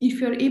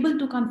 If you're able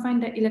to confine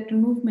the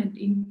electron movement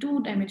in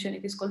 2 dimension,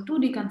 it is called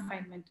 2D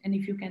confinement. And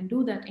if you can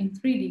do that in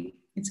 3D,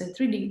 it's a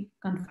 3D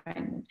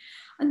confinement.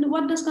 And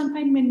what does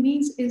confinement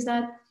means is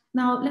that,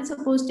 now let's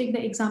suppose take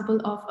the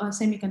example of a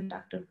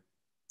semiconductor.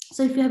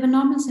 So if you have a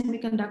normal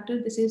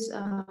semiconductor, this is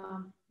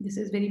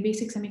very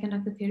basic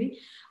semiconductor theory.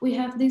 We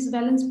have this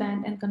valence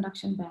band and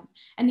conduction band.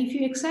 And if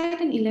you excite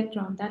an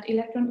electron, that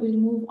electron will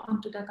move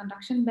onto the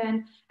conduction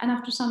band. And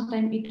after some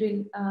time it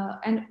will,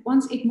 and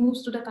once it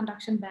moves to the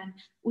conduction band,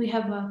 we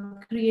have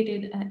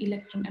created an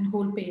electron and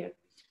hole pair.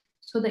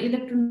 So the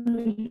electron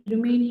will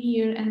remain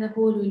here and the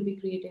hole will be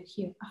created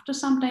here. After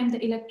some time,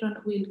 the electron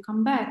will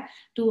come back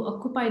to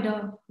occupy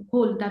the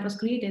hole that was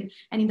created.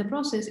 And in the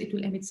process, it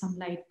will emit some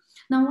light.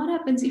 Now, what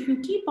happens if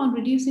you keep on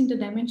reducing the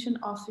dimension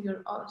of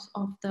the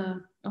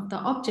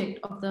object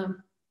of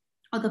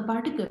the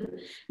particle?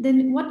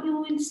 Then what you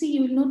will see,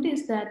 you will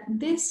notice that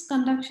this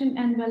conduction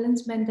and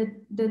valence band,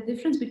 the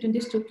difference between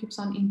these two keeps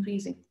on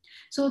increasing.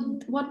 So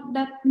what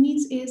that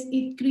means is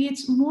it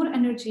creates more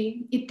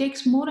energy. It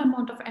takes more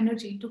amount of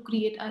energy to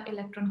create an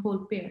electron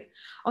hole pair.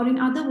 Or in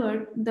other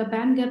words, the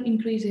band gap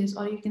increases,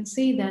 or you can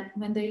say that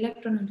when the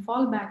electron will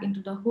fall back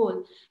into the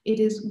hole, it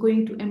is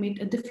going to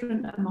emit a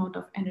different amount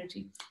of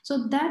energy.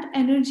 So that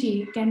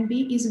energy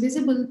is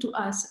visible to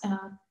us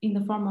in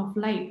the form of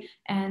light.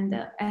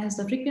 And as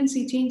the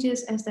frequency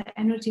changes, as the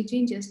energy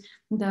changes,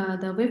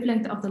 the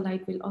wavelength of the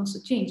light will also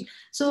change.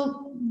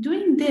 So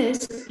doing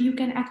this, you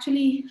can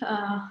actually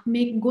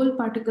make gold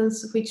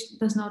particles which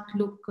does not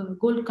look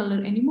gold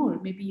color anymore.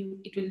 Maybe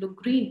it will look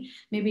green,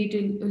 maybe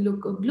it will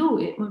look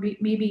blue,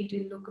 maybe it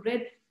will look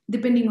red,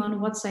 depending on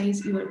what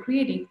size you are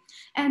creating.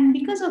 And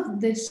because of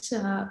this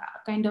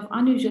kind of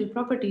unusual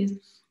properties,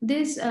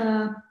 this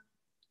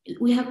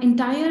we have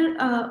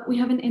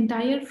an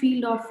entire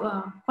field of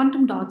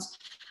quantum dots,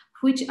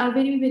 which are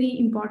very, very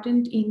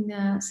important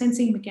in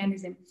sensing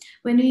mechanism.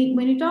 When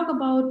we talk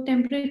about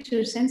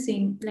temperature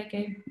sensing, like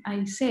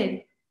I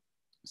said,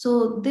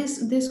 so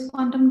this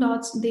quantum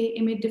dots, they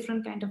emit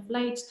different kind of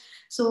lights,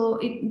 so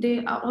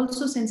they are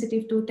also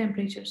sensitive to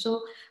temperature.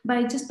 So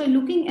by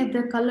looking at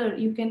the color,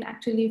 you can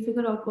actually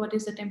figure out what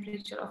is the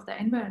temperature of the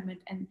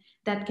environment, and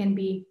that can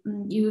be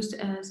used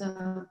as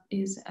a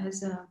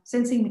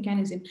sensing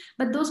mechanism.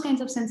 But those kinds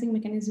of sensing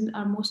mechanisms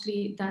are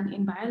mostly done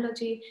in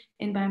biology,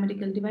 in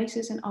biomedical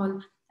devices and all,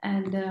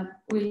 and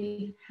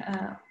will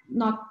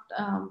not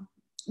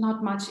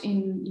not much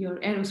in your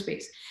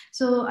aerospace.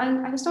 So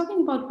I was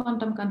talking about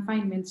quantum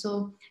confinement.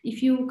 So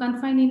if you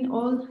confine in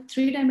all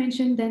 3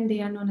 dimensions, then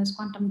they are known as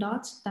quantum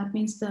dots. That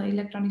means the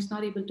electron is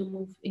not able to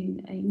move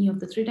in any of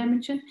the 3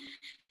 dimensions.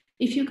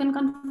 If you can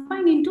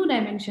confine in 2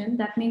 dimensions,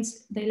 that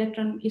means the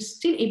electron is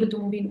still able to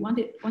move in one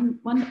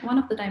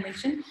of the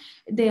dimension.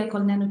 They are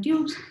called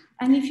nanotubes.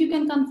 And if you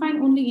can confine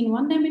only in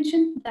 1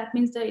 dimension, that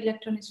means the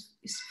electron is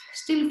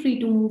still free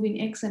to move in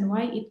X and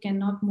Y. It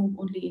cannot move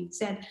only in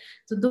Z.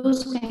 So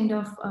those kind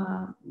of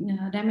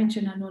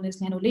dimension are known as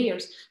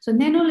nanolayers. So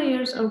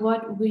nanolayers are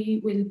what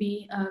we will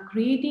be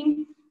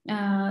creating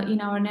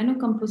in our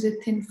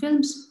nanocomposite thin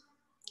films,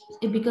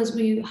 because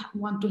we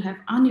want to have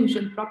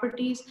unusual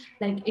properties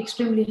like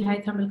extremely high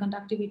thermal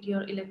conductivity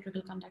or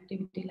electrical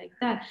conductivity, like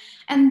that.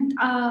 And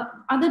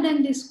other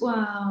than this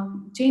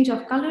change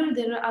of color,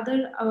 there are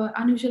other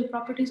unusual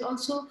properties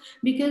also,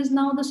 because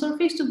now the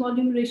surface to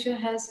volume ratio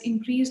has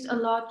increased a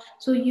lot.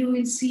 So you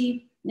will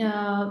see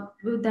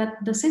that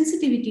the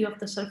sensitivity of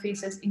the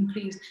surface has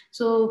increased.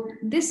 So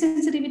this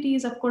sensitivity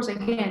is, of course,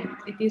 again,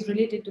 it is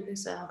related to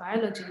this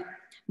biology,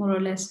 more or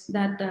less,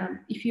 that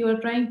if you are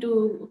trying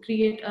to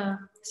create a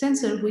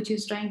sensor which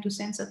is trying to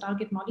sense a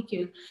target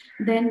molecule,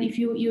 then if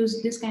you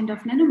use this kind of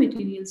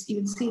nanomaterials, you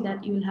will see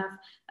that you will have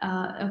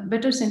a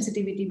better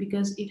sensitivity,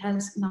 because it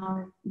has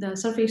now the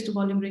surface to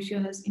volume ratio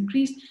has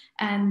increased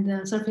and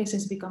the surface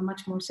has become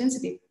much more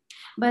sensitive.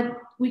 But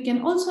we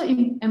can also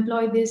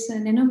employ these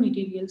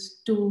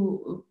nanomaterials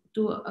to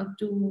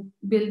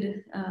build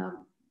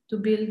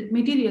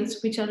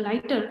materials which are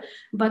lighter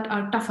but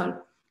are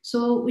tougher.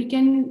 So we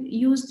can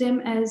use them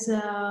as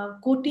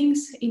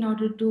coatings in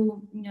order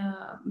to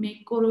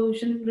make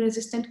corrosion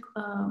resistant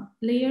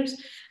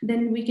layers.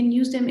 Then we can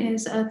use them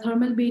as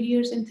thermal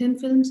barriers in thin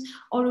films,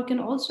 or we can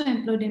also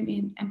employ them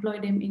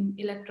in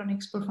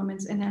electronics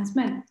performance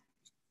enhancement.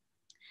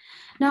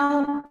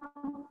 Now,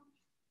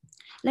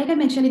 like I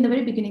mentioned in the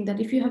very beginning, that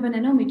if you have a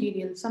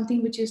nanomaterial,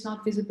 something which is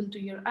not visible to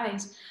your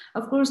eyes,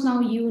 of course now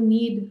you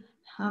need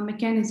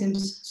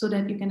mechanisms so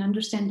that you can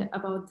understand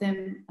about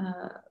them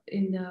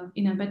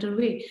in a better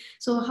way.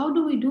 So how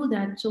do we do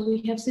that? So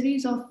we have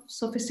series of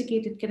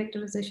sophisticated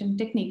characterization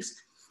techniques,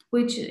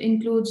 which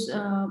includes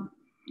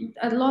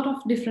a lot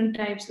of different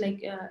types,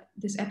 like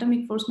this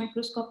atomic force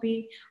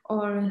microscopy,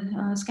 or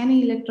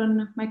scanning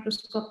electron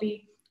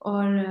microscopy,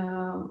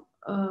 or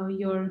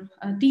your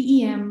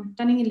TEM,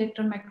 tunning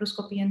electron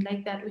microscopy, and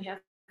like that. We have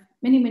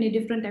many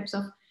different types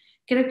of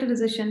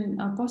characterization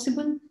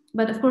possible.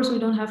 But of course, we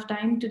don't have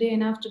time today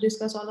enough to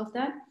discuss all of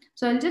that.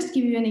 So I'll just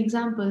give you an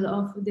example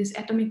of this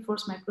atomic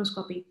force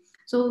microscopy.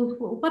 So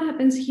what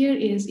happens here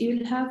is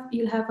you'll have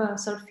a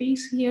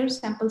surface here,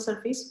 sample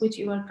surface, which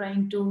you are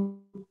trying to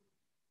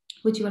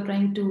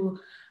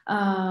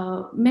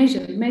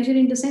measure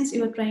in the sense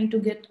you are trying to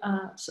get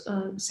a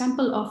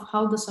sample of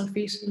how the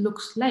surface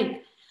looks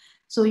like.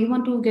 So you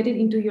want to get it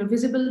into your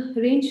visible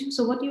range.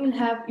 So what you will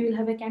have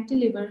a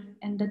cantilever,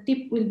 and the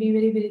tip will be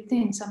very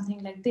thin,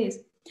 something like this.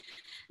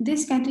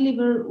 This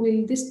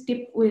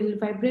tip will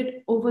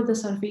vibrate over the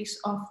surface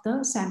of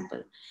the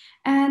sample.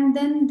 And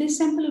then this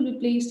sample will be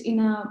placed in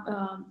a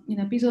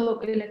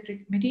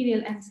piezoelectric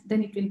material, and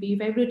then it will be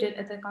vibrated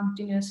at a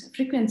continuous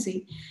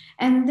frequency.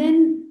 And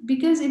then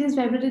because it is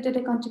vibrated at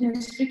a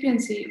continuous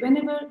frequency,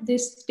 whenever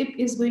this tip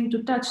is going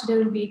to touch, there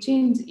will be a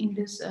change in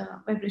this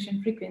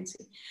vibration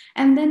frequency.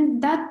 And then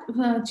that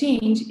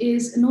change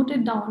is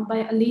noted down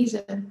by a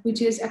laser,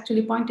 which is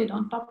actually pointed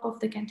on top of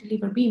the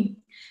cantilever beam.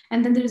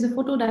 And then there is a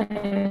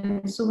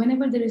photodiode. So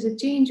whenever there is a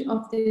change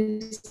of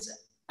this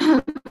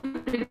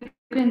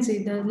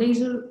frequency, the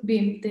laser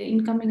beam, the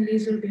incoming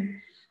laser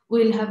beam,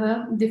 will have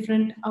a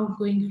different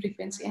outgoing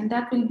frequency, and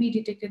that will be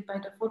detected by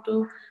the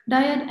photodiode,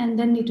 and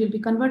then it will be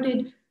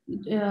converted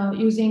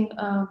using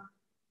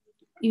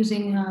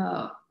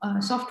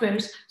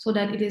softwares, so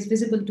that it is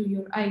visible to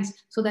your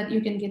eyes, so that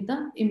you can get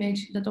the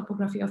image, the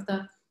topography of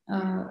the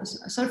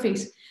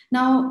surface.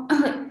 Now,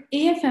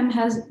 AFM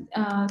has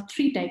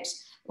 3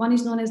 types. One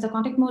is known as the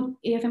contact mode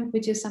AFM,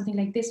 which is something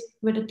like this,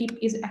 where the tip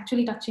is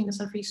actually touching the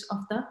surface of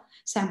the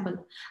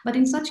sample. But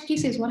in such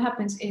cases, what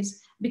happens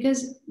is,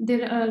 because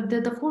there are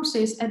the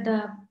forces at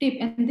the tip,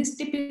 and this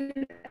tip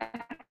is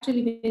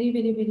actually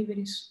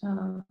very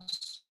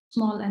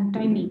small and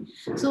tiny.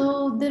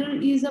 So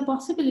there is a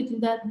possibility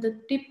that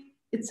the tip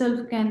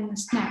itself can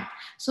snap.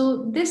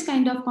 So this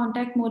kind of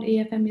contact mode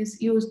AFM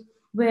is used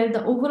where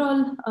the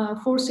overall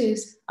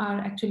forces are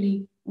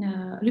actually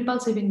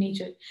repulsive in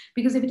nature.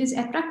 Because if it is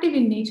attractive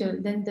in nature,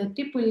 then the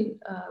tip will,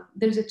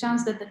 there's a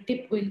chance that the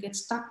tip will get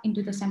stuck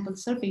into the sample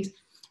surface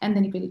and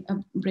then it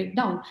will break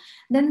down.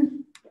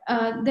 Then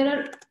there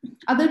are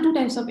other two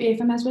types of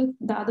AFM as well.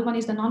 The other one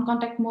is the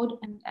non-contact mode,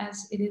 and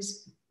as it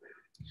is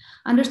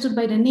understood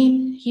by the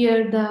name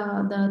here,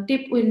 the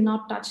tip will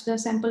not touch the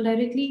sample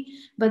directly,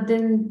 but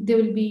then there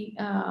will be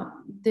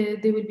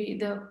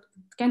the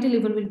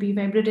cantilever will be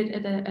vibrated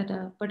at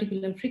a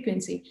particular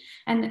frequency,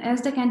 and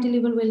as the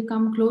cantilever will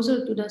come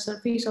closer to the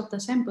surface of the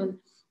sample,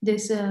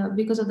 this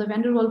because of the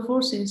van der Waals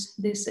forces,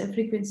 this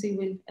frequency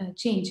will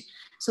change.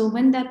 So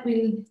when that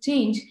will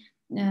change,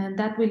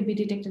 that will be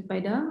detected by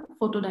the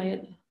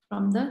photodiode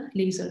from the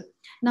laser.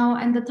 Now,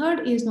 and the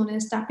third is known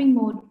as tapping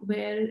mode,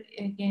 where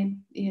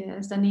again,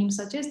 as the name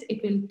suggests,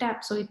 it will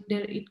tap. So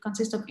it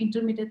consists of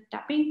intermittent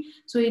tapping.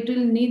 So it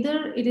will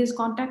neither, it is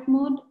contact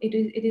mode,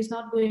 it is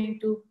not going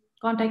to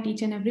contact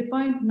each and every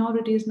point, nor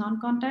it is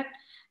non-contact,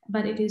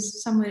 but it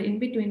is somewhere in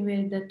between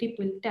where the tip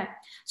will tap.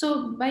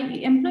 So by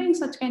employing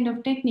such kind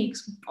of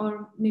techniques,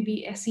 or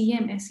maybe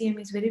SEM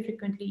is very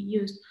frequently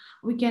used,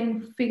 we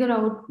can figure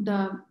out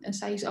the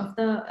size of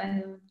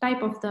the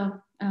type of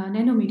the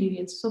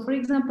nanomaterials. So for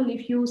example,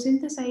 if you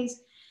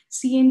synthesize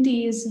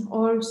CNTs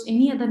or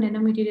any other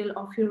nanomaterial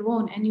of your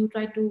own, and you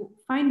try to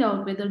find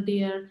out whether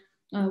they are,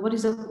 what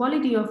is the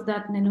quality of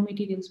that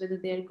nanomaterials, whether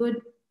they are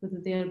good,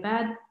 whether they are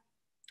bad,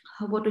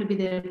 what will be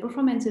their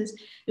performances,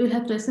 you will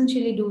have to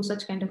essentially do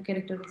such kind of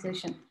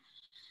characterization.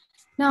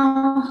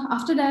 Now,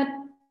 after that,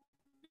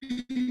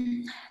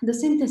 the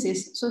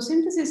synthesis. So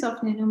synthesis of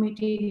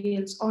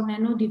nanomaterials or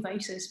nano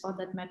devices for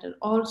that matter,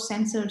 or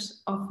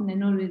sensors of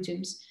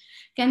nanoregimes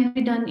can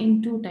be done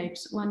in two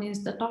types. One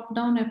is the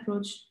top-down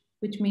approach,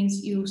 which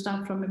means you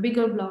start from a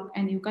bigger block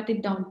and you cut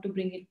it down to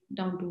bring it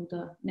down to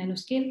the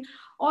nanoscale,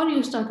 or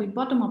you start with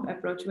bottom-up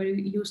approach, where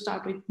you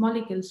start with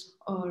molecules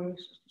or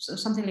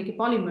something like a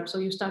polymer. So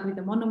you start with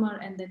a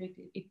monomer and then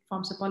it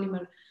forms a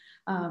polymer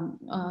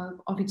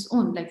of its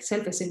own, like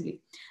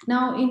self-assembly.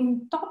 Now,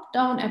 in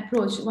top-down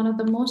approach, one of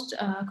the most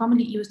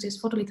commonly used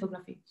is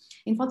photolithography.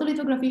 In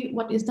photolithography,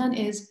 what is done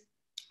is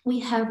we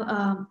have,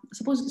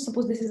 suppose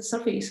this is a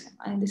surface,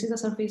 and this is a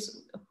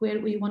surface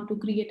where we want to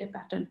create a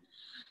pattern.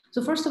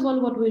 So first of all,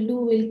 what we'll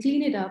do, we'll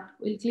clean it up.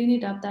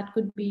 That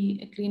could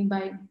be cleaned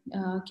by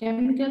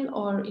chemical,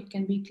 or it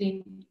can be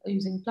cleaned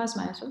using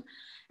plasma as well.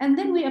 And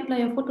then we apply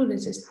a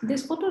photoresist.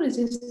 This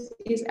photoresist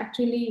is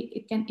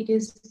actually, it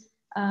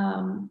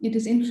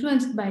is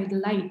influenced by the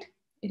light.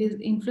 It is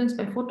influenced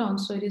by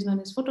photons, so it is known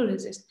as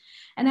photoresist.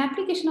 An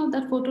application of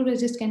that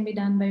photoresist can be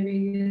done by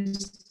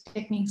various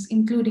techniques,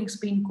 including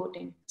spin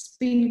coating.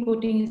 Spin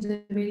coating is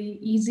a very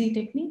easy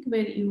technique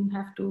where you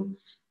have to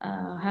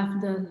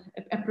have the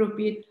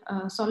appropriate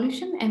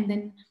solution, and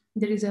then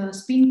there is a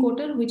spin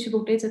coater which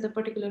rotates at a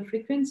particular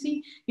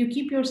frequency. You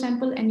keep your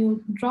sample and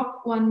you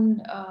drop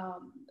one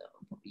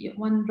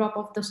drop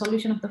of the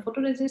solution of the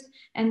photoresist,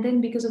 and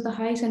then because of the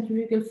high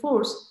centrifugal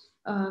force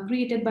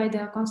created by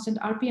the constant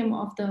RPM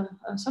of the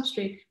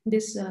substrate,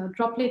 this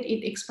droplet,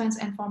 it expands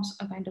and forms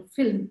a kind of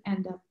film,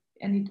 and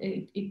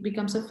it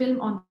becomes a film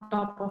on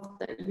top of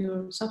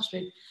your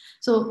substrate.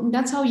 So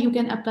that's how you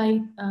can apply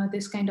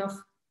this kind of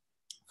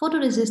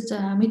photoresist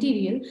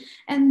material,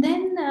 and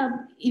then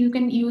you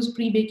can use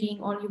pre-baking,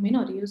 or you may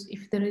not use.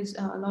 If there is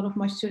a lot of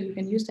moisture, you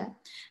can use that.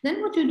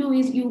 Then what you do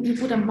is you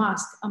put a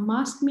mask. A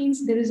mask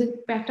means there is a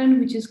pattern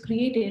which is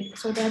created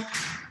so that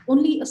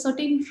only a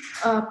certain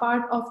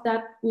part of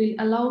that will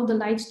allow the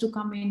lights to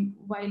come in,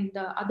 while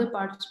the other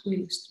parts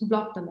will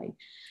block the light.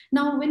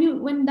 Now,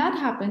 when that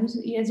happens,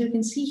 as you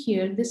can see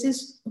here, this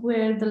is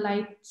where the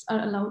lights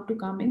are allowed to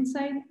come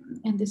inside,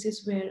 and this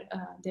is where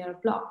they are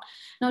blocked.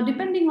 Now,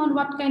 depending on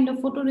what kind of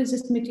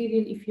photoresist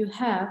material, if you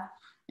have,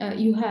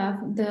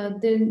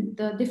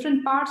 the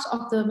different parts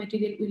of the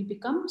material will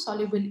become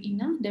soluble in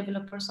a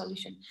developer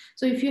solution.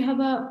 So if you have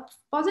a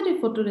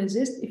positive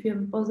photoresist,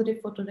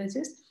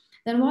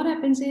 then what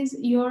happens is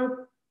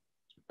your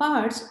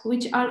parts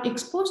which are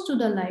exposed to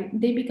the light,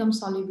 they become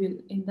soluble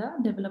in the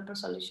developer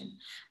solution.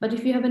 But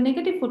if you have a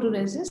negative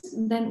photoresist,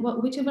 then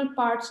whichever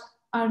parts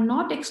are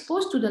not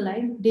exposed to the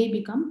light, they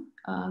become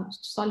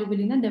soluble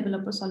in a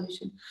developer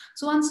solution.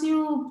 So once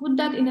you put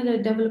that in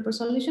a developer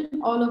solution,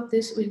 all of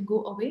this will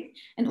go away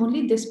and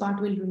only this part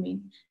will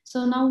remain.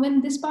 So now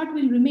when this part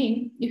will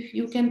remain, if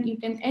you can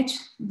etch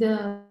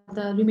the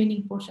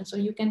remaining portion. So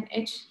you can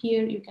etch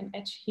here, you can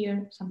etch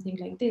here, something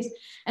like this.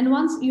 And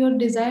once your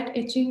desired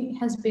etching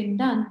has been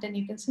done, then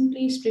you can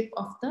simply strip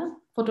off the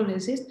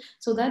photoresist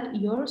so that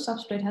your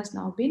substrate has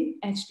now been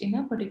etched in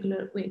a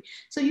particular way.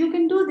 So you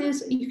can do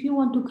this if you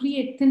want to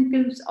create thin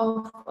films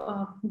of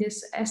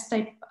this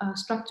S-type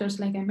structures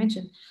like I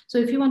mentioned. So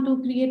if you want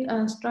to create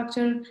a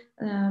structure,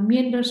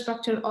 meander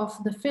structure of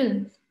the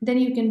film, then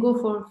you can go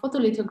for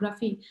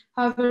photolithography.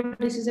 However,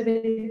 this is a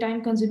very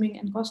time-consuming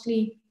and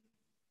costly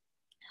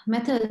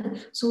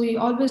method. So we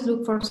always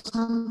look for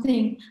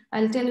something.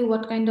 I'll tell you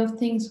what kind of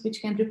things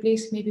which can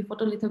replace maybe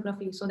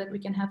photolithography so that we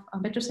can have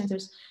better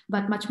sensors,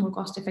 but much more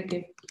cost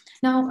effective.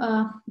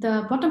 Now,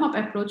 the bottom-up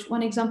approach,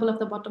 one example of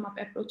the bottom-up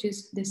approach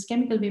is this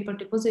chemical vapor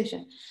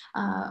deposition.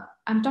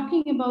 I'm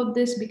talking about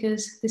this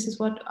because this is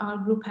what our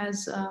group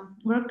has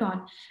worked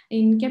on.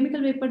 In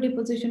chemical vapor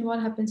deposition, what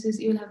happens is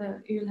you'll have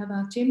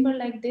a chamber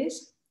like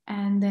this,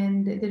 and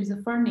then there is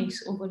a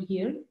furnace over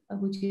here,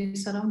 which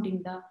is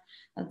surrounding the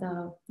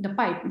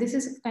pipe. This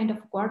is a kind of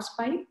quartz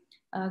pipe,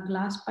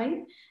 glass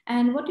pipe.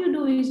 And what you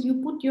do is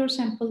you put your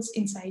samples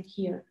inside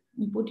here.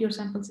 You put your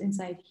samples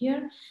inside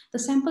here. The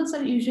samples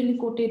are usually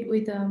coated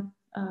with a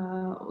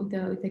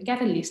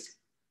catalyst.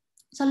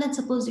 So let's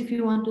suppose if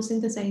you want to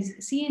synthesize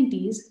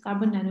CNTs,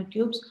 carbon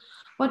nanotubes,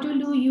 what you'll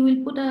do, you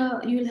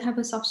will have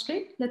a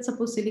substrate, let's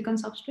suppose silicon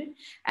substrate,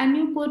 and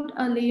you put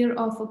a layer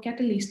of a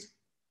catalyst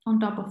on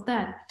top of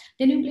that.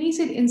 Then you place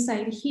it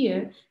inside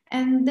here,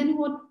 and then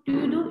what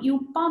do?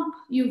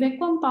 You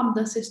vacuum pump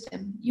the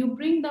system. You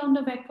bring down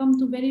the vacuum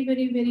to very,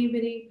 very, very,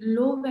 very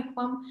low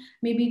vacuum,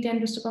 maybe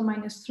 10 to the power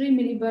minus 3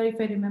 millibar, if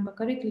I remember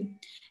correctly.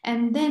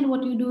 And then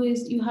what you do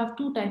is you have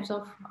two types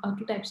of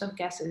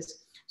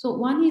gases. So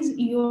one is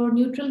your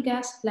neutral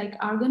gas like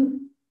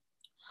argon,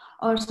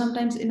 or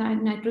sometimes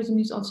nitrogen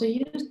is also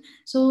used.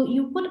 So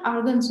you put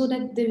argon so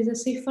that there is a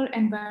safer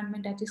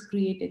environment that is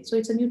created. So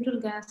it's a neutral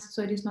gas,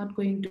 so it is not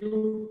going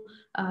to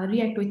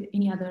react with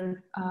any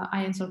other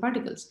ions or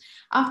particles.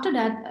 After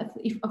that,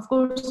 if of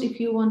course, if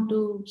you want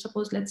to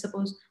let's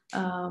suppose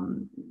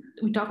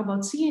we talk about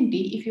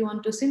CNT. If you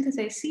want to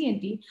synthesize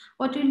CNT,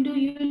 what you'll do,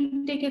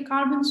 you'll take a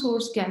carbon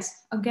source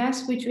gas, a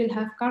gas which will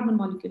have carbon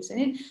molecules in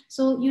it.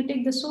 So you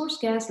take the source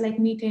gas like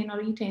methane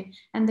or ethane,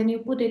 and then you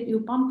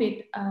pump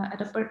it at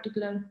a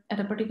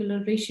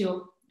particular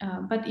ratio.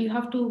 But you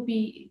have to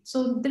be,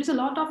 so there's a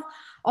lot of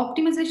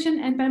optimization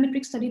and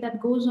parametric study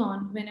that goes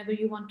on whenever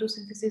you want to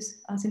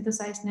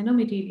synthesize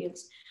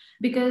nanomaterials,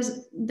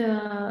 because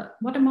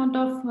what amount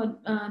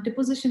of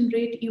deposition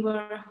rate you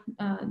are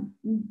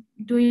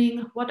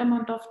doing, what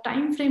amount of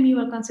time frame you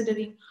are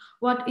considering,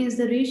 what is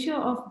the ratio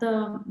of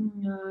the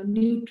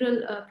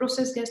neutral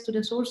process gas to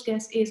the source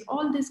gas is,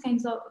 all these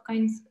kinds of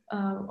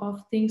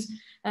things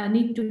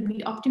need to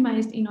be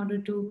optimized in order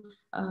to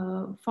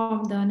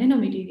form the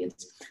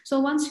nanomaterials. So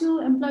once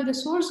you employ the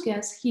source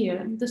gas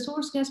here, the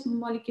source gas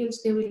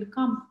molecules, they will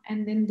come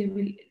and then they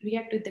will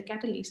react with the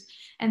catalyst,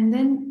 and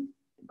then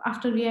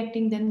after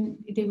reacting, then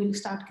they will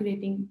start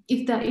creating,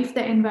 if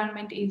the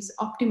environment is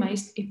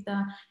optimized, if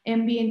the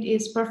ambient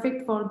is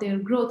perfect for their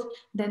growth,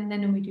 then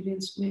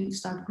nanomaterials will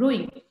start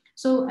growing.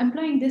 So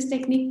employing this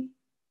technique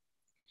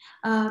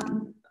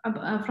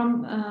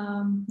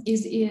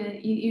is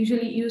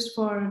usually used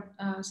for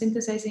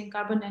synthesizing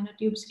carbon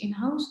nanotubes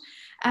in-house.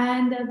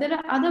 And there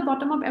are other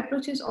bottom-up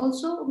approaches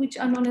also, which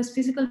are known as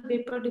physical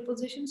vapor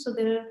deposition. So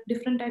there are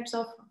different types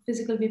of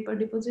physical vapor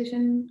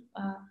deposition,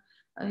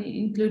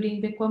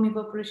 including vacuum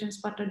evaporation,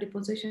 sputter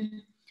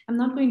deposition. I'm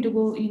not going to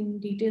go in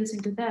details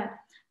into that,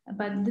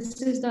 but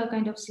this is the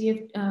kind of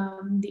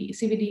the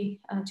CVD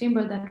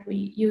chamber that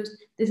we use.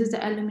 This is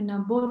the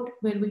aluminum board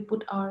where we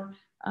put our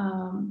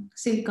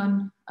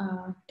silicon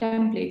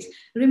templates.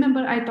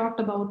 Remember, I talked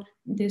about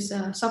this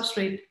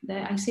substrate.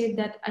 That I said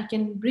that I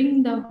can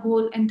bring the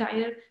whole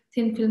entire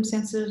thin film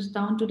sensors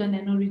down to the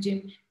nano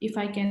regime if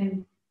I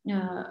can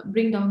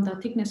bring down the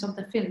thickness of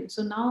the film.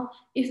 So now,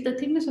 if the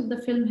thickness of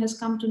the film has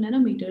come to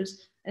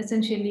nanometers,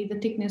 essentially the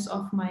thickness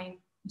of my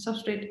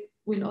substrate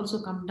will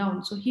also come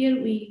down. So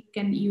here we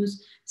can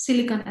use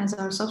silicon as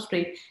our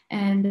substrate,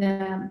 and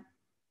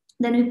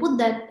then we put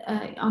that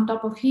on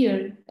top of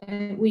here.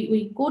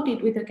 We coat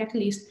it with a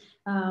catalyst.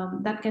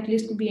 That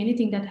catalyst could be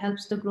anything that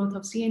helps the growth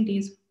of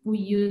CNTs. We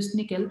use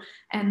nickel,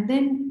 and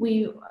then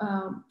we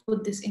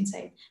put this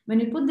inside. When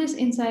we put this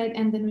inside,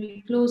 and then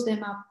we close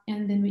them up,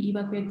 and then we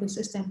evacuate the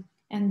system,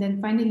 and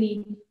then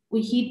finally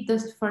we heat the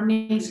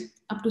furnace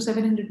up to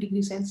 700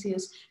 degrees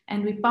Celsius,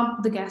 and we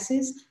pump the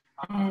gases,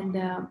 and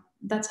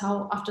that's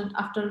how,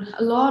 after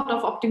a lot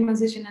of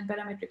optimization and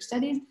parametric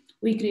studies,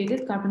 we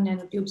created carbon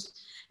nanotubes.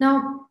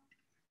 Now,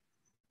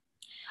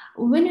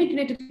 when we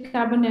created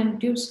carbon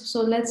nanotubes, so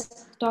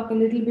let's talk a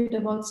little bit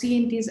about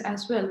CNTs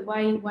as well.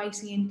 Why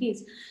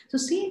CNTs? So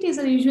CNTs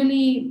are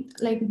usually,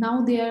 like,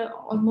 now they are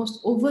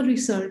almost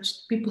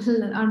over-researched. People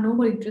are no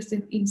more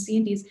interested in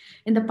CNTs.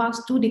 In the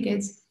past 2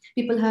 decades,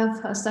 people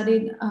have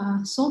studied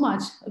so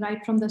much,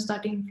 right from the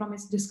starting from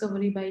its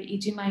discovery by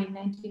EGMI in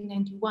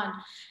 1991.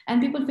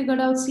 And people figured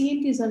out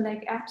CNTs are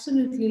like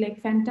absolutely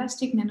like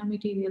fantastic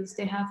nanomaterials.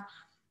 They have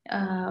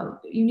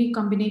unique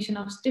combination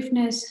of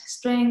stiffness,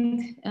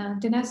 strength,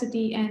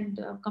 tenacity, and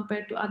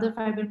compared to other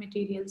fiber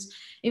materials,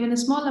 even a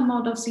small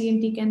amount of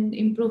CNT can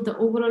improve the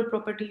overall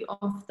property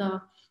of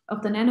the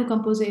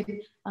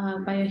nanocomposite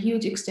by a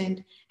huge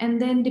extent. And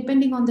then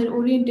depending on their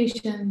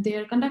orientation,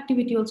 their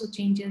conductivity also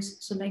changes.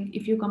 So like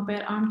if you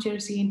compare armchair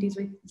CNTs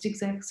with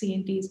zigzag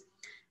CNTs,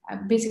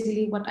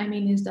 basically what I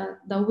mean is that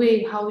the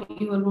way how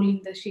you are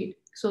rolling the sheet.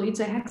 So it's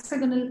a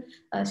hexagonal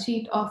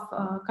sheet of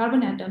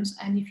carbon atoms,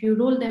 and if you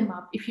roll them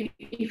up, if it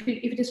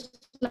is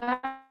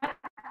flat,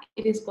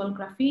 it is called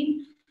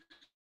graphene.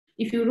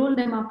 If you roll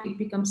them up, it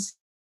becomes CNT.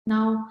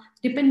 Now,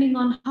 depending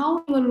on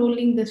how you are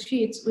rolling the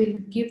sheets, will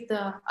give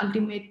the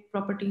ultimate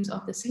properties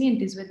of the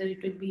CNTs, whether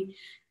it will be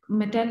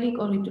metallic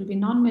or it will be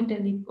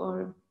non-metallic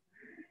or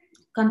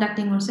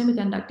conducting or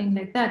semiconducting,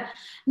 like that.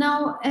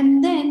 Now,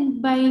 and then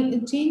by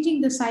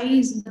changing the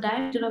size, the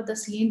diameter of the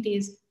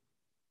CNTs,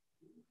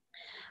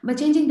 by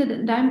changing the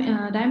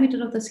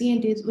diameter of the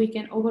CNTs, we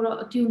can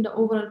overall tune the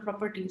overall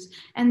properties.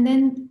 And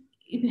then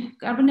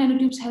carbon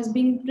nanotubes has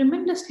been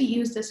tremendously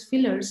used as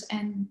fillers,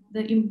 and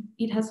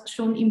it has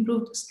shown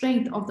improved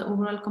strength of the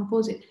overall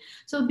composite.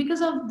 So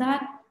because of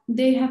that,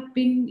 they have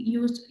been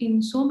used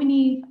in so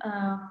many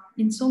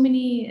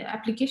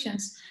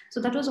applications.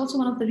 So that was also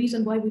one of the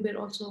reasons why we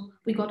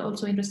got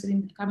also interested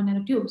in carbon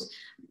nanotubes.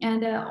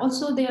 And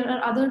also there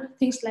are other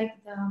things like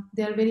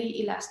they are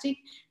very elastic,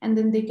 and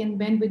then they can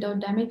bend without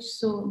damage,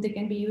 so they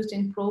can be used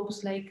in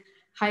probes like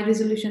high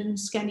resolution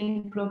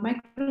scanning probe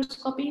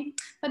microscopy.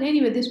 But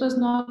anyway, this was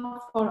not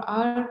for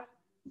our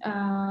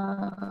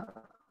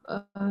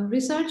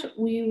research.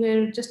 We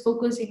were just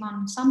focusing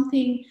on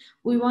something.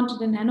 We wanted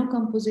a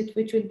nanocomposite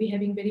which will be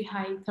having very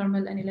high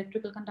thermal and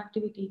electrical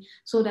conductivity,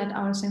 so that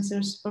our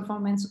sensors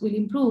performance will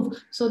improve,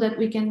 so that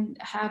we can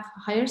have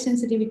higher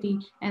sensitivity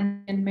and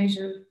we can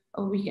measure,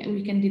 or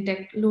we can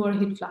detect lower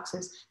heat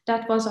fluxes.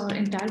 That was our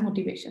entire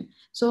motivation.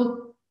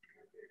 So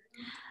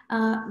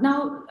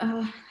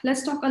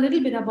let's talk a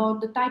little bit about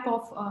the type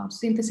of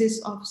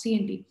synthesis of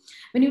CNT.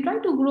 When you try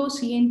to grow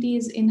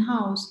CNTs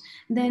in-house,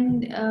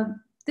 then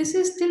this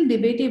is still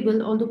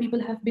debatable, although people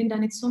have been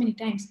done it so many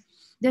times.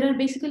 There are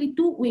basically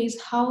two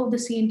ways how the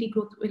CNT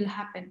growth will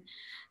happen.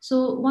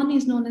 So one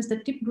is known as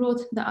the tip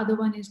growth, the other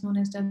one is known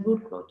as the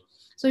root growth.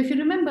 So if you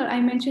remember,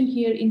 I mentioned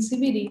here in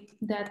CVD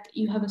that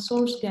you have a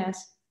source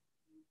gas,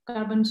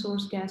 carbon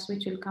source gas,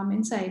 which will come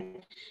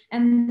inside,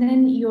 and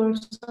then your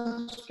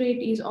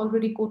substrate is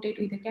already coated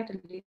with a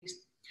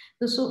catalyst.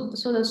 So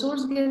the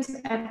source gas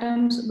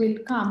atoms will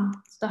come,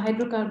 the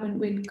hydrocarbon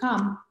will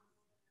come,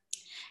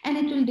 and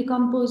it will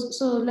decompose.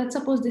 So let's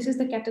suppose this is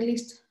the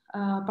catalyst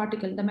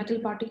particle, the metal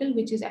particle,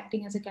 which is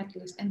acting as a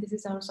catalyst, and this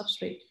is our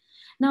substrate.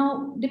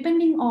 Now,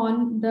 depending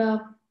on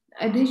the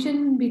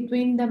addition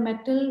between the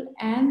metal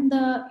and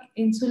the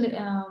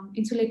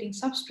insulating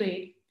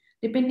substrate,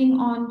 depending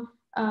on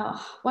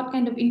what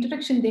kind of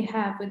interaction they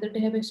have, whether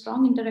they have a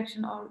strong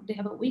interaction or they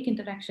have a weak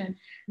interaction,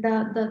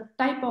 the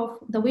type of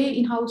the way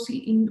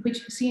in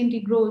which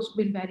CNT grows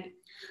will vary.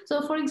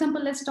 So for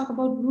example, let's talk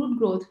about root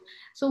growth.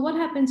 So what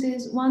happens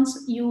is,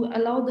 once you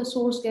allow the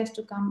source gas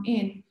to come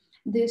in,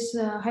 this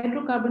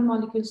hydrocarbon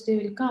molecules, they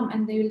will come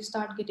and they will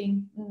start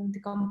getting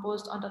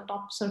decomposed on the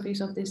top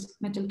surface of this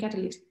metal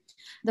catalyst.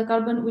 The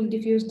carbon will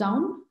diffuse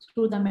down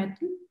through the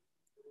metal.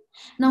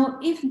 Now,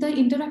 if the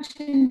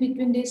interaction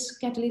between this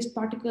catalyst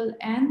particle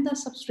and the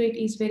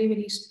substrate is very,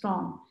 very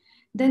strong,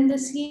 then the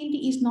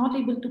CNT is not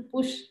able to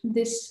push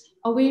this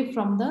away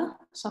from the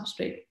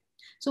substrate.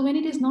 So when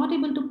it is not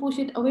able to push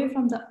it away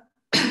from the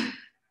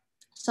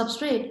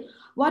substrate,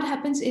 what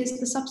happens is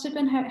the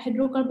subsequent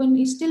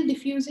hydrocarbon is still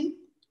diffusing.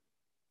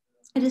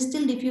 It is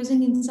still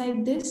diffusing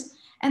inside this,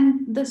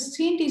 and the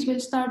CNTs will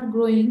start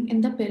growing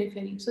in the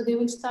periphery. So they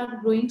will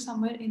start growing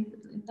somewhere in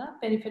the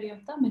periphery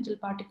of the metal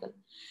particle.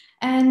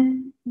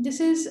 And this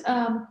is,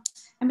 I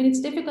mean,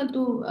 it's difficult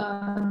to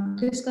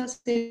discuss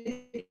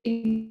it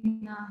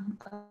in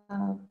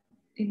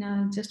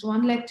just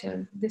one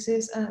lecture. This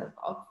is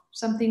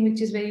something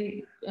which is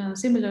very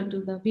similar to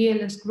the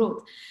VLS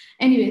growth.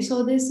 Anyway,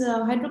 so this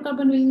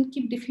hydrocarbon will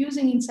keep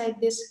diffusing inside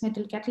this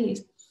metal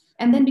catalyst.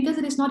 And then because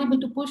it is not able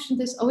to push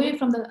this away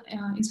from the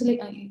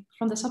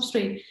from the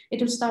substrate, it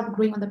will start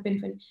growing on the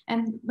periphery.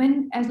 And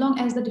as long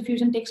as the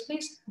diffusion takes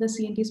place, the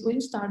CNTs will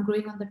start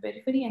growing on the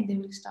periphery and they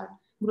will start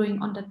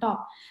growing on the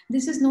top.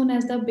 This is known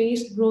as the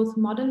base growth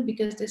model,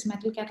 because this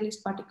metal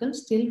catalyst particle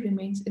still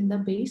remains in the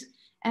base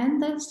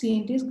and the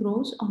CNTs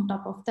grows on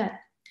top of that.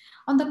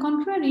 On the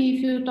contrary,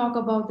 if you talk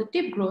about the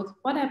tip growth,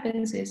 what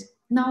happens is,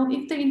 now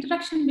if the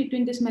interaction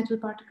between this metal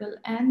particle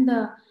and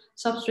the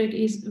substrate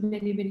is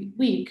very, very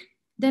weak,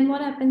 then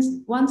what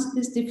happens once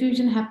this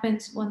diffusion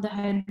happens, when the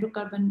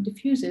hydrocarbon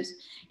diffuses,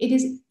 it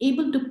is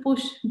able to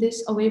push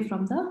this away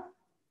from the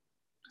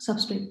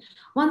substrate.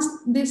 Once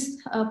this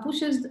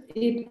pushes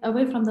it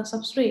away from the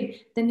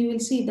substrate, then you will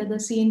see that the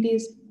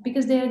CNTs,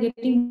 because they are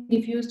getting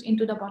diffused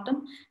into the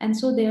bottom, and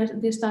so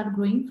they start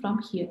growing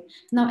from here.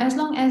 Now, as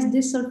long as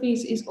this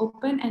surface is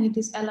open and it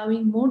is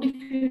allowing more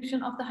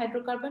diffusion of the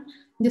hydrocarbon,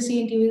 the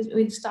CNT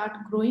will start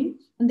growing,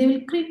 and they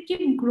will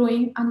keep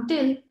growing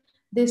until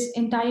this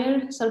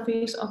entire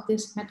surface of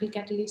this metal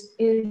catalyst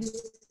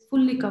is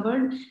fully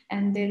covered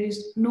and there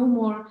is no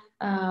more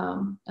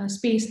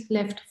space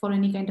left for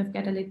any kind of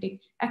catalytic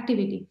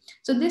activity.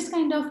 So this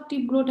kind of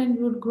tip growth and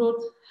root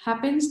growth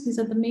happens. These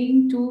are the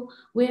main two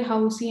way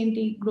how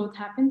CNT growth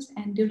happens.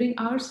 And during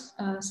our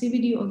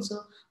CVD also,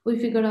 we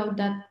figured out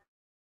that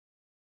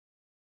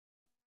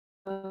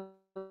this is the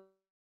way how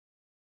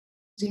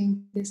CNT growth happens.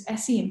 using this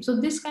SEM. So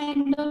this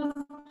kind of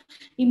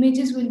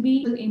images will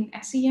be in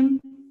SEM.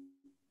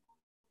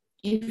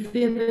 If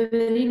you have a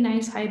very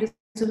nice high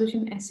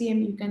resolution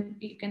SEM,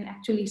 you can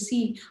actually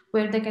see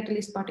where the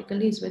catalyst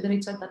particle is, whether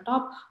it's at the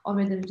top or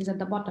whether it is at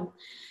the bottom.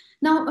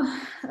 Now,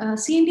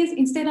 CNTs,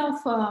 instead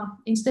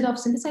of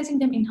synthesizing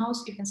them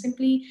in-house, you can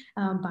simply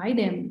buy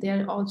them. They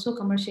are also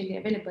commercially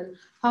available.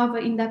 However,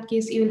 in that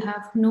case, you will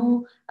have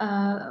no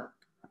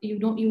you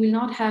will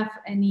not have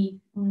any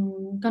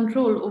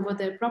control over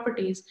their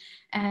properties.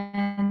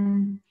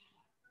 And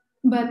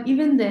but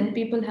even then,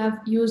 people have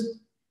used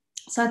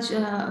such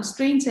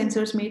strain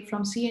sensors made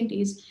from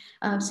CNTs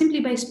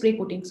simply by spray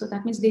coating. So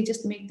that means they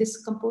just make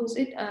this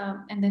composite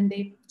and then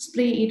they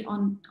spray it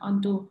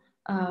onto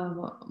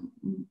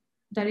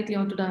directly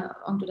onto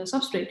the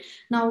substrate.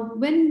 Now,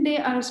 when they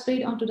are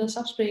sprayed onto the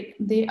substrate,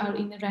 they are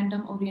in a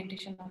random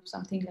orientation of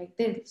something like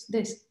this.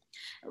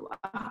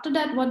 After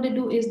that, what they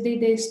do is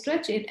they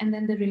stretch it and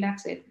then they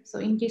relax it. So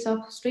in case of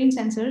strain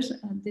sensors,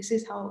 this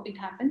is how it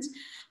happens.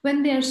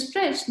 When they are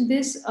stretched,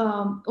 this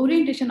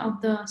orientation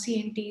of the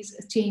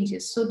CNTs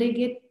changes. So they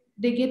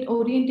get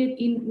oriented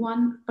in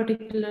one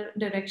particular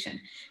direction,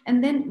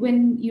 and then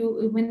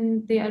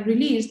when they are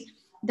released,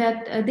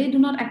 that they do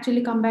not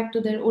actually come back to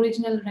their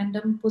original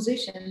random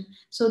position.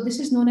 So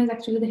this is known as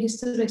actually the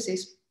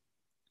hysteresis.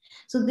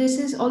 So this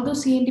is, although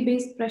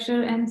CNT-based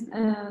pressure and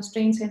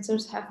strain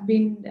sensors have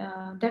been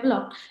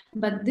developed,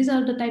 but these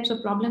are the types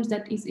of problems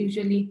that is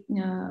usually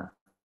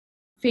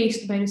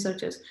faced by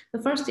researchers.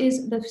 The first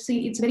is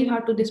it's very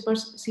hard to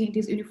disperse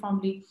CNTs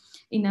uniformly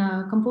in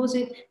a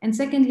composite. And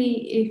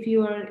secondly, if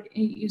you are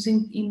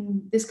using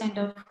in this kind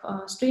of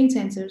strain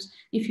sensors,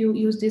 if you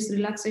use this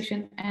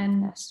relaxation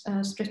and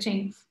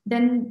stretching,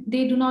 then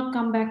they do not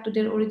come back to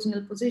their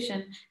original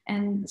position,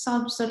 and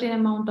some certain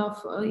amount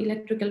of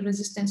electrical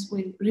resistance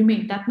will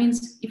remain. That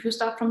means if you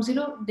start from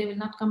zero, they will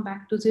not come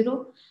back to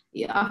zero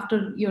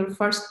after your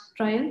first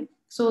trial.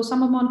 So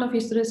some amount of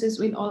hysteresis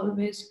will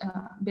always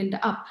build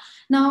up.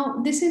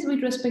 Now, this is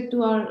with respect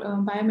to our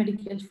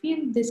biomedical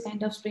field. This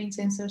kind of strain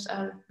sensors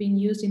are being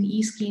used in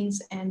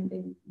e-screens and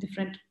in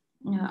different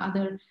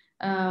other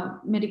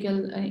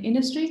medical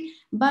industry.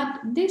 But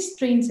these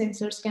strain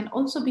sensors can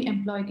also be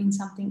employed in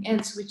something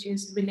else which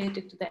is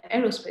related to the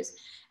aerospace,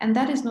 and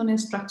that is known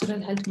as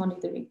structural health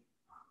monitoring.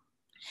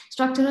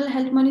 Structural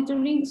health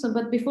monitoring. So,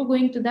 but before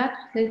going to that,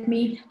 let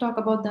me talk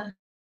about the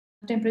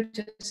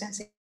temperature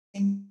sensing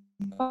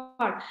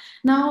part.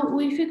 Now,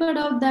 we figured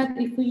out that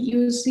if we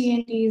use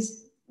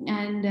CNTs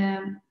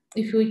and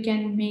if we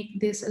can make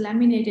this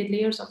laminated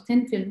layers of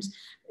thin films,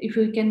 if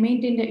we can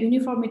maintain the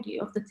uniformity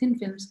of the thin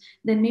films,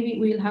 then maybe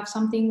we'll have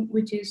something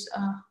which is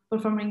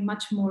performing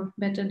much more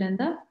better than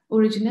the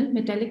original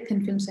metallic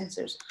thin film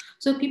sensors.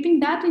 So keeping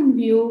that in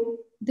view,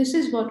 this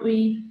is what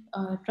we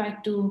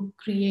tried to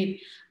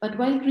create. But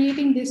while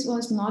creating this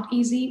was not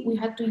easy, we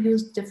had to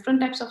use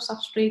different types of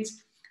substrates,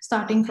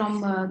 starting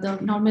from the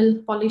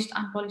normal polished,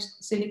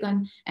 unpolished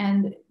silicon,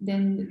 and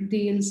then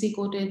DLC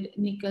coated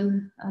nickel,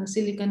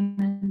 silicon,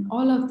 and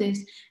all of this.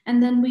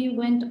 And then we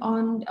went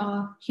on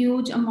a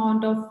huge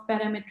amount of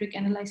parametric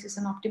analysis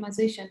and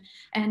optimization.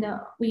 And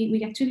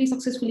we actually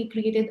successfully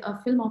created a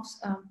film of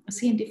a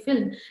CNT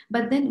film.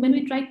 But then when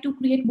we tried to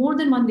create more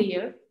than one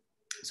layer,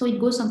 so it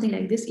goes something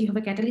like this. You have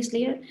a catalyst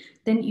layer,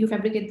 then you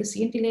fabricate the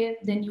CNT layer,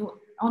 then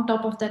you, on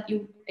top of that,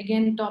 you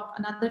again top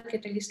another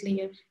catalyst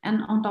layer,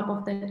 and on top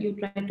of that, you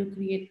try to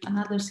create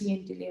another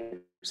CNT layer,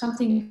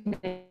 something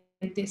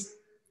like this.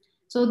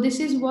 So this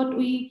is what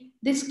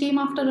this came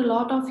after a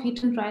lot of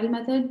hit and trial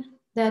method,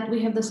 that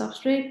we have the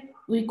substrate,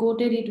 we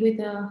coated it with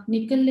a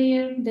nickel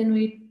layer, then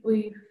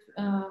we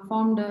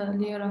formed a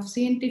layer of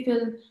CNT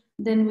film,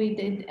 then we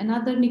did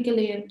another nickel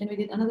layer, then we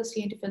did another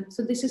CNT film.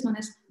 So this is known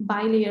as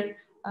bilayer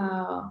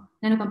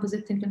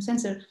nanocomposite thin film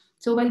sensor.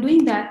 So while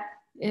doing that,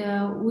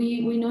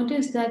 we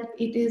noticed that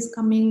it is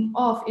coming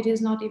off. It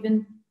is not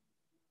even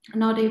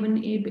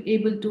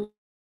able to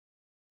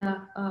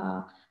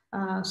pass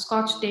the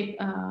Scotch tape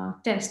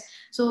test.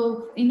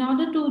 So in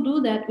order to do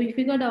that, we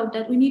figured out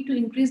that we need to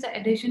increase the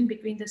adhesion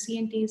between the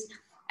CNTs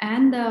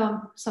and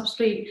the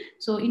substrate.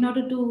 So in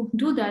order to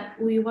do that,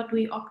 what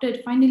we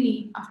opted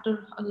finally,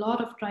 after a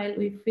lot of trial,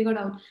 we figured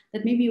out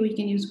that maybe we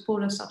can use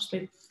porous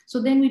substrate.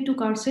 So then we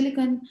took our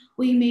silicon,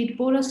 we made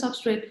porous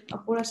substrate. A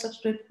porous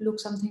substrate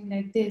looks something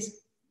like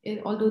this,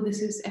 although this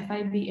is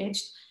FIB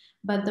etched.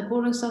 But the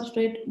porous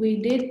substrate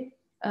we did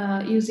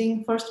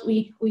using, first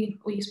we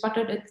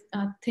sputtered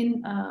a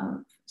thin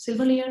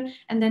silver layer,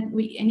 and then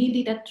we annealed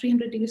it at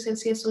 300 degrees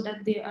Celsius so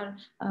that they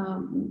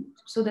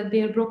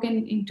are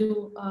broken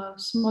into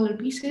smaller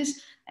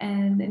pieces,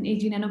 and then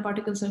Ag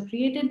nanoparticles are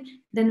created.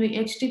 Then we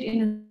etched it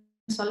in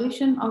a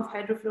solution of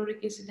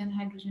hydrofluoric acid and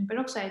hydrogen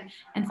peroxide,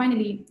 and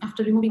finally,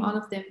 after removing all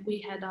of them, we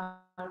had our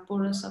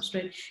porous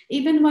substrate.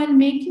 Even while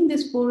making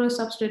this porous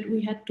substrate,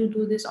 we had to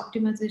do this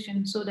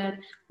optimization so that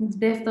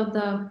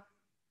the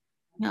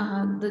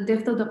the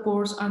depth of the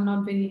pores are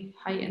not very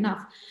high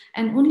enough,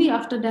 and only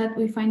after that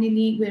we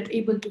finally were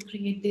able to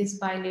create this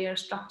bilayer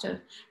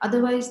structure.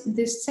 Otherwise,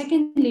 this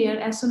second layer,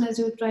 as soon as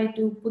you try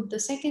to put the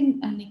second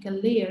nickel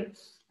layer,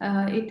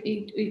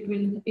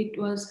 it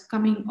was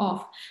coming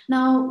off.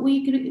 Now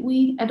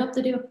we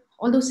adopted a,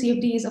 although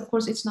CFD is, of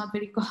course, it's not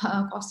very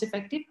cost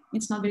effective,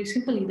 it's not very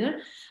simple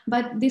either,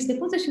 but this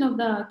deposition of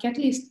the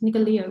catalyst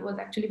nickel layer was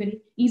actually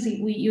very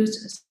easy. We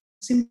used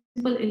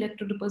simple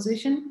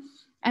electrodeposition,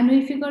 and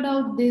we figured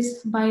out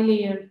this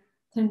bilayer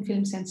thin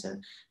film sensor.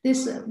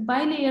 This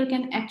bilayer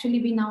can actually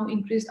be now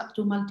increased up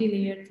to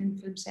multi-layer thin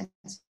film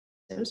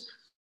sensors,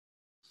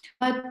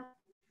 but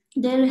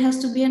there has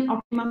to be an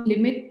optimum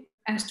limit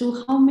as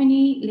to how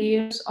many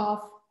layers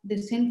of the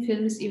thin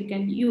films you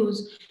can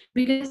use,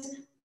 because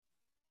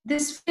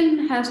this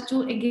film has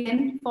to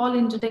again fall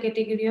into the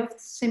category of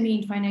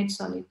semi-infinite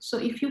solid. So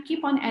if you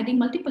keep on adding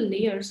multiple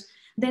layers,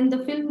 then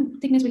the film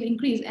thickness will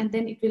increase, and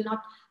then it will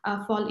not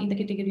fall in the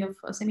category of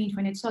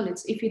semi-infinite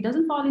solids. If it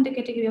doesn't fall in the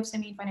category of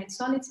semi-infinite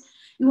solids,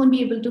 you won't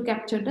be able to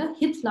capture the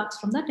heat flux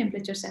from the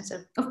temperature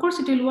sensor. Of course,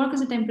 it will work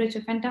as a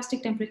temperature,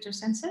 fantastic temperature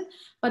sensor,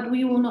 but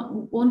we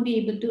won't be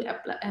able to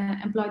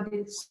employ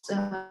this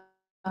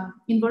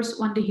inverse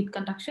 1D heat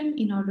conduction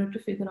in order to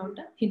figure out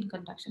the heat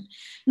conduction.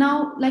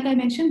 Now, like I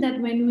mentioned, that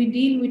when we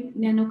deal with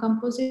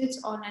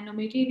nanocomposites or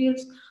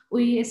nanomaterials,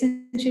 we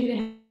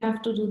essentially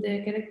have to do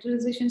the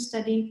characterization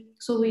study.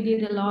 So we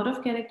did a lot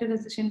of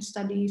characterization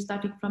studies,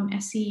 starting from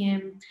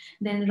SEM,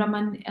 then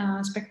Raman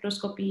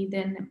spectroscopy,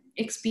 then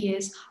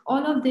XPS.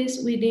 All of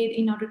this we did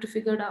in order to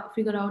figure out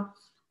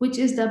which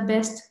is the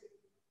best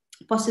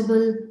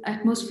possible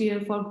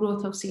atmosphere for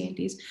growth of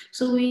CNTs.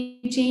 So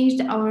we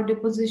changed our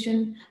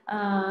deposition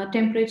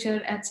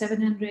temperature at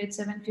 700,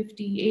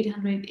 750,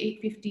 800,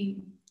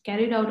 850,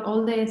 carried out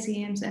all the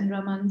SEMs and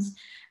Ramans,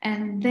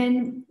 and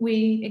then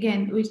we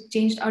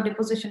changed our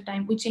deposition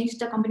time. We changed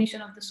the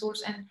combination of the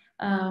source and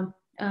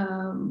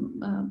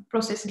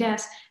process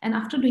gas. And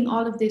after doing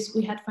all of this,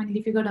 we had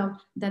finally figured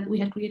out that we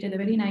had created a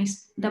very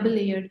nice double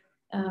layered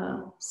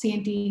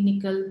CNT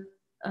nickel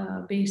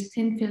based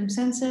thin film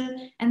sensor.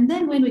 And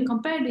then when we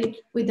compared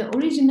it with the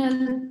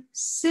original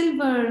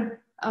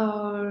silver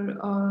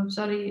original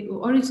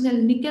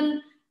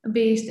nickel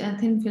based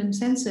thin film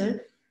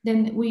sensor,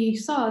 then we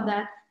saw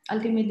that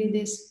ultimately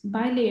this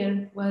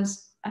bilayer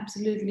was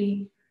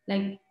absolutely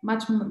like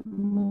much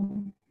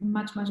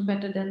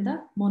better than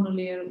the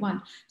monolayer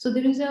one. So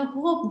there is a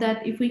hope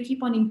that if we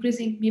keep on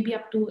increasing, maybe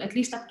up to at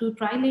least up to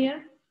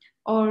tri-layer,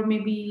 or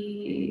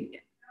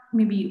maybe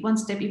one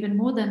step even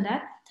more than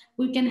that,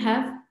 we can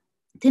have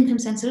thin film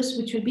sensors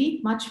which will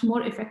be much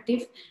more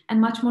effective and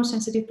much more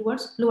sensitive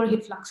towards lower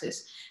heat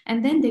fluxes,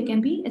 and then they can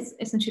be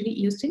essentially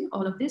used in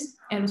all of these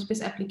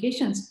aerospace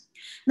applications.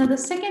 Now the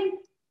second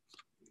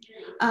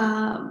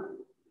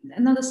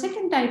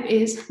type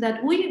is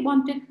that we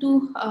wanted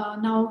to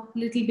now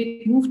little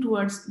bit move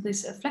towards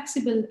this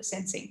flexible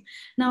sensing.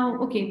 Now,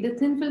 okay, the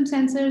thin film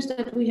sensors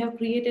that we have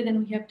created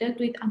and we have dealt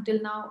with until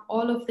now,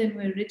 all of them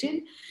were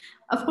rigid.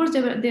 Of course,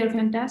 they are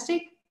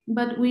fantastic,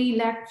 but we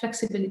lack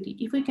flexibility.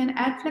 If we can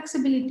add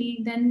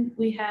flexibility, then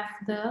we have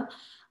the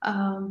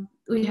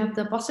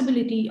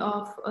possibility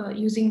of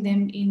using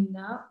them in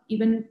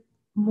even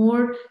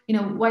more,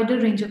 wider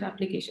range of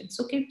applications.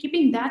 So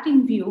keeping that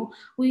in view,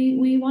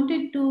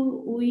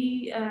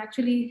 we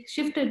actually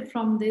shifted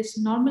from this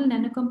normal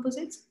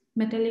nanocomposites,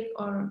 metallic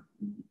or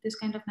this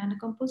kind of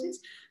nanocomposites,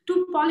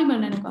 to polymer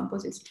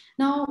nanocomposites.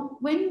 Now,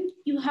 when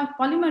you have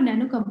polymer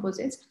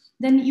nanocomposites,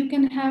 then you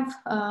can have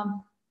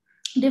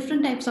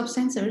different types of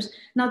sensors.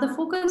 Now the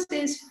focus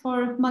is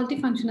for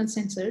multifunctional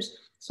sensors.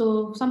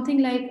 So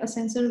something like a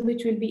sensor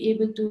which will be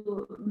able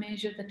to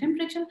measure the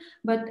temperature,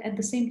 but at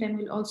the same time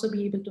will also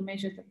be able to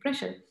measure the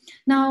pressure.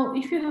 Now,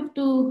 if you have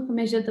to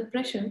measure the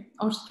pressure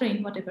or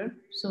strain, whatever,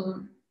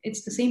 so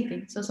it's the same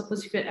thing. So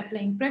suppose if you're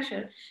applying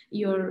pressure,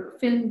 your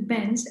film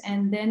bends,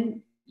 and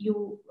then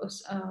you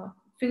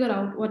figure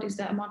out what is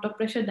the amount of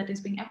pressure that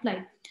is being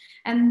applied.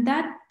 And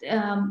that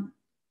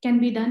can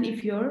be done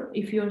if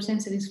your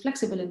sensor is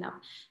flexible enough.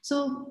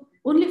 So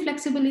only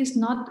flexible is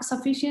not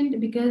sufficient,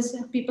 because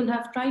people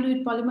have tried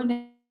with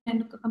polymer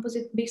and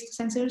composite based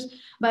sensors,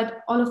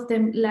 but all of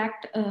them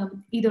lacked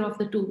either of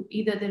the two.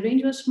 Either the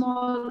range was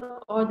small,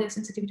 or their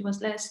sensitivity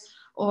was less,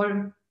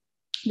 or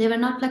they were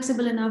not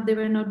flexible enough, they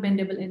were not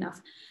bendable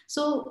enough.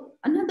 So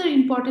another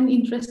important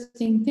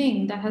interesting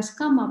thing that has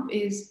come up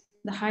is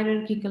the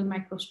hierarchical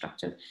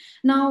microstructure.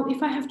 Now,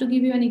 if I have to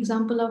give you an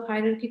example of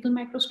hierarchical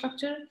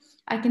microstructure,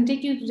 I can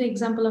take you to the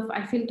example of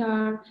Eiffel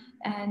Tower.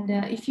 And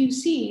if you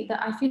see the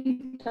Eiffel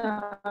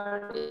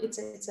Tower,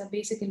 it's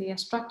basically a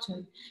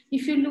structure.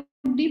 If you look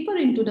deeper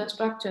into the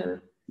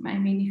structure, I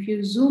mean, if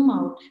you zoom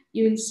out,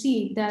 you will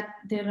see that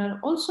there are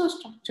also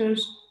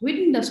structures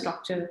within the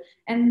structure.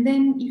 And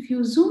then if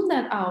you zoom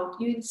that out,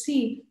 you will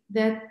see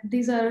that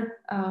these are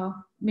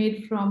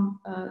made from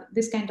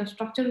this kind of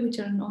structure, which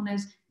are known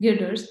as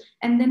girders.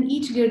 And then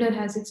each girder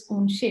has its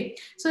own shape.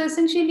 So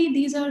essentially,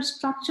 these are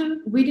structure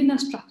within a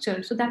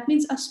structure. So that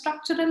means a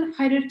structural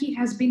hierarchy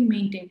has been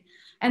maintained.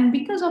 And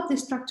because of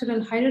this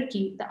structural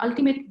hierarchy, the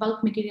ultimate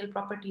bulk material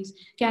properties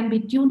can be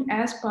tuned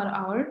as per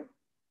our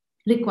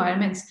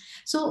requirements.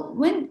 So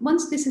when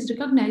once this is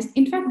recognized,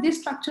 in fact,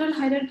 this structural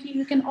hierarchy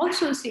you can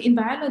also see in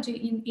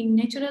biology, in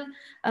natural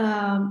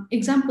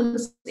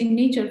examples in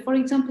nature. For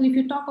example, if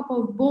you talk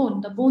about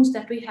bone, the bones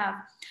that we have,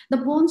 the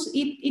bones,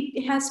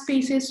 it has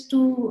spaces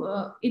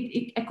to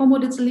it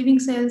accommodates living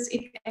cells,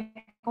 it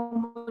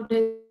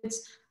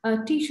accommodates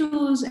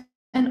tissues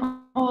and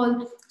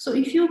all. So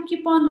if you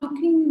keep on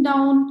looking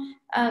down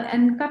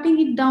and cutting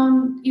it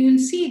down, you will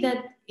see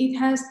that it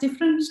has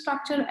different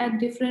structure at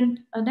different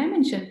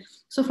dimension.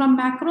 So from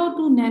macro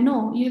to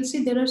nano, you'll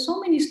see there are so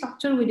many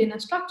structure within a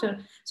structure.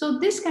 So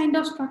this kind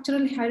of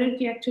structural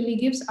hierarchy actually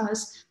gives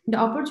us the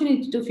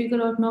opportunity to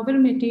figure out novel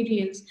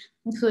materials.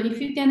 So if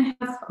you can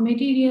have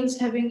materials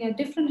having a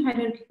different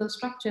hierarchical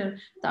structure,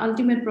 the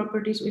ultimate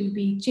properties will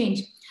be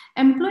changed.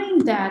 Employing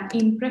that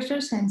in pressure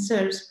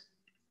sensors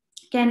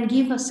can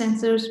give us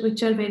sensors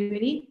which are very,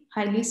 very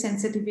highly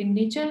sensitive in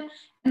nature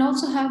and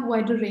also have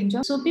wider range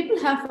of. So people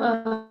have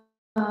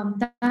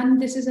done,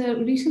 this is a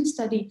recent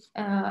study,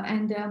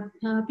 and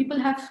people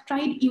have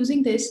tried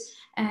using this,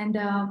 and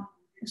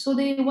so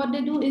what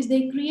they do is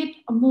they create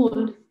a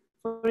mold,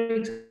 for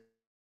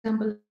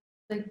example,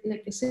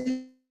 like a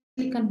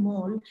silicon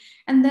mold,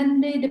 and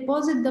then they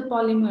deposit the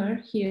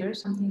polymer here,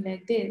 something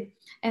like this,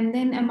 and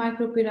then a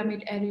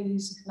micropyramid array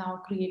is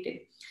now created.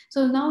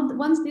 So now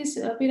once this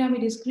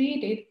pyramid is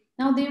created,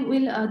 now they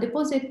will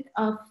deposit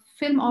a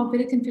film of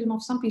very thin film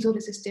of some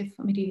piezoresistive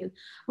material.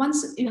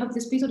 Once you have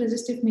this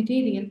piezoresistive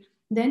material,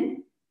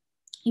 then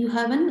you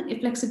have an a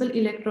flexible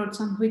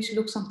electrodes on which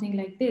look something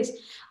like this.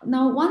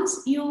 Now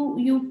once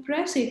you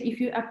press it, if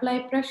you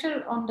apply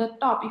pressure on the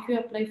top, if you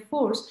apply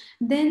force,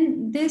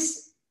 then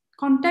this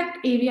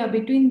contact area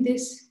between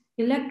this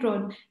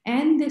electrode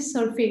and this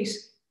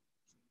surface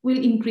will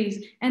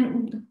increase,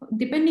 and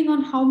depending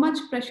on how much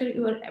pressure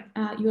you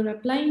are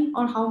applying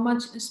or how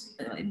much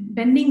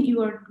bending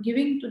you are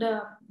giving to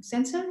the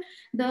sensor,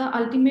 the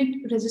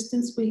ultimate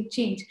resistance will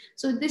change.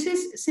 So this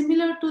is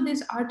similar to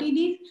this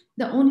RTD.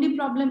 The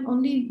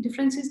only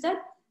difference is that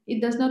it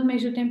does not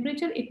measure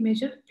temperature, it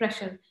measures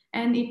pressure,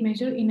 and it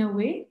measure in a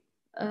way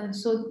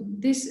so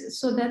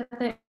that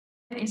the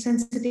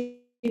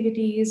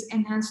sensitivity is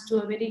enhanced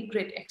to a very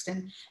great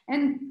extent.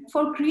 And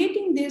for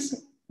creating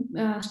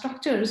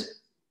structures,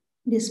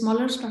 these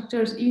smaller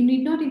structures, you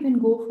need not even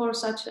go for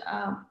such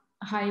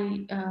high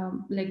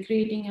like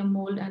creating a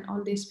mold and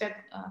all this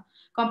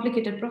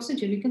complicated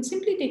procedure. You can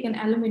simply take an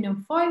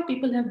aluminum foil.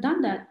 People have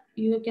done that.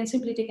 You can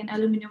simply take an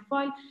aluminum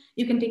foil,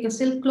 you can take a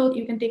silk cloth,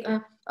 you can take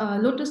a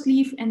lotus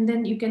leaf, and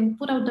then you can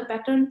put out the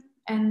pattern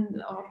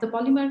and of the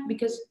polymer,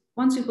 because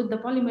once you put the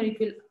polymer, it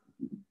will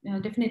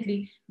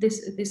definitely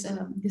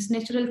this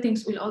natural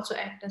things will also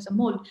act as a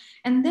mold.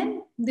 And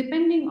then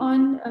depending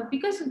on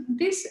because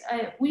this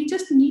we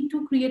just need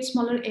to create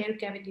smaller air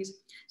cavities.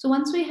 So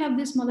once we have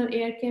these smaller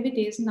air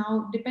cavities,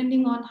 now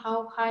depending on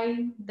how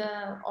high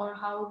the or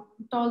how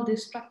tall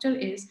this structure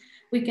is,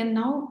 we can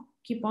now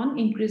keep on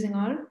increasing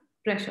our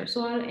pressure.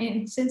 So our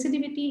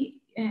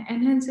sensitivity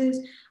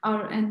enhances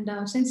our, and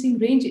sensing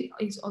range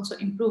is also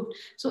improved.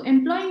 So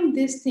employing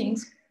these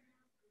things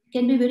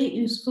can be very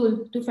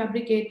useful to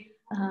fabricate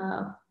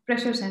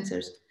pressure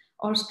sensors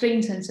or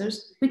strain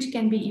sensors, which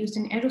can be used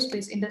in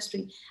aerospace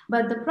industry.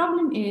 But the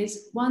problem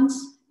is,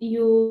 once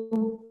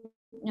you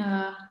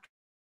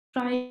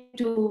try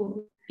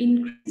to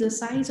increase the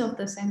size of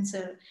the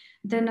sensor,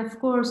 then of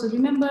course,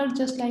 remember,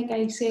 just like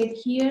I said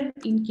here,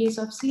 in case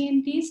of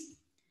CNTs,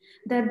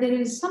 that there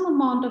is some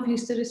amount of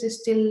hysteresis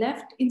still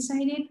left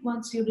inside it.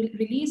 Once you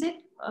release it,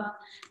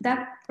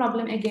 that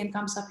problem again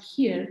comes up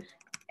here.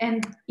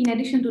 And in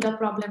addition to the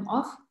problem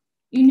of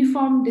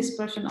uniform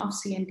dispersion of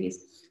CNTs.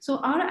 So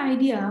our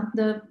idea,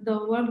 the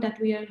work that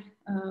we are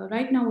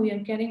right now we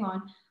are carrying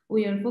on,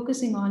 we are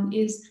focusing on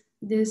is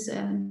this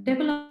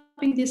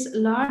developing this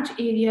large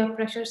area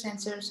pressure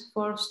sensors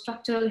for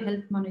structural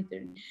health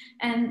monitoring.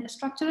 And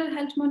structural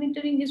health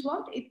monitoring is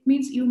what? It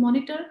means you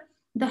monitor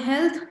the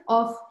health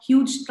of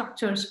huge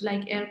structures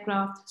like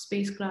aircraft,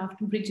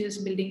 spacecraft, bridges,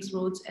 buildings,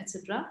 roads,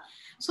 etc.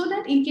 So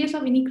that in case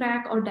of any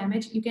crack or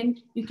damage, you can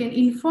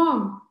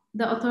inform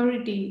the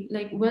authority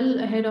like well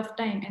ahead of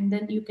time, and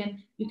then you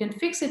can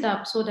fix it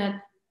up so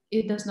that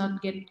it does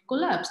not get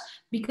collapsed.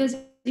 Because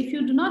if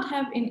you do not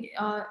have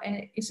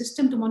a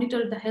system to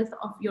monitor the health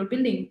of your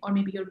building or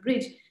maybe your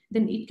bridge,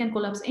 then it can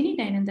collapse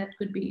anytime, and that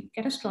could be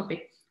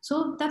catastrophic.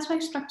 So that's why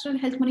structural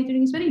health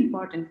monitoring is very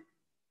important.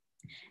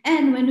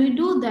 And when we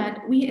do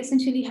that, we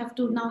essentially have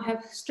to now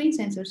have strain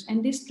sensors.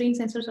 And these strain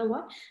sensors are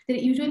what? They're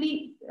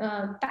usually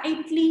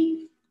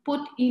tightly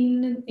put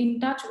in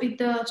touch with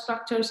the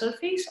structure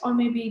surface, or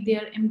maybe they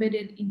are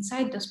embedded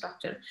inside the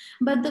structure.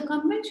 But the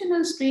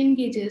conventional strain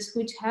gauges,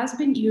 which has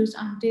been used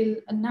until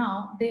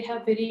now, they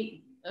have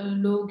very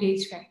low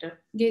gauge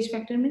factor. Gauge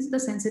factor means the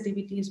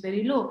sensitivity is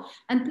very low,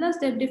 and plus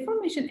their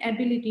deformation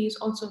ability is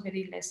also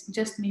very less,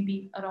 just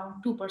maybe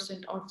around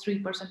 2% or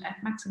 3%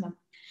 at maximum.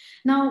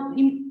 Now,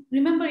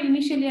 remember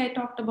initially I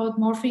talked about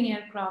morphing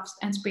aircrafts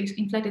and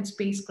inflated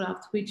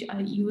spacecraft, which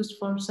are used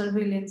for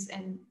surveillance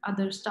and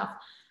other stuff.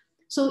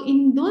 So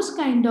in those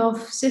kind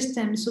of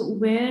systems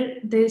where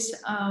this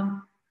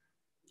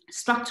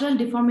structural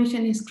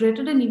deformation is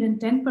greater than even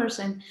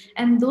 10%,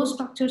 and those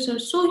structures are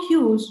so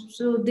huge,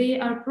 so they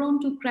are prone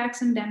to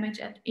cracks and damage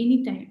at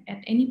any time,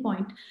 at any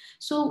point.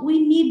 So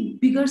we need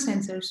bigger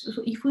sensors.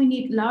 So if we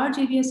need large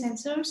area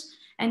sensors,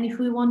 and if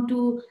we want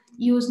to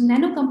use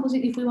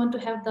nanocomposite, if we want to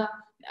have the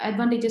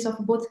advantages of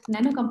both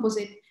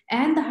nanocomposite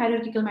and the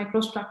hierarchical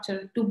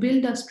microstructure to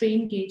build a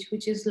strain gauge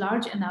which is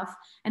large enough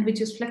and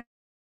which is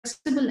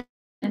flexible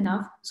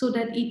enough so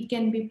that it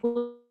can be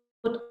put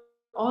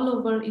all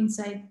over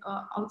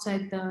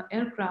outside the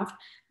aircraft,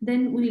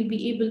 then we'll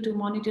be able to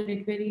monitor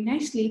it very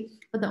nicely.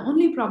 But the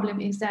only problem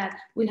is that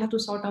we'll have to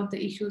sort out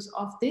the issues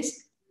of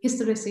this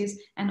hysteresis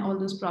and all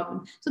those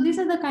problems. So these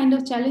are the kind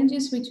of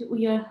challenges which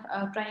we are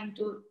trying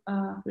to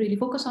really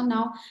focus on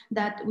now,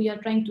 that we are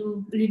trying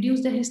to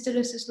reduce the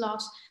hysteresis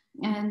loss.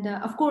 And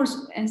of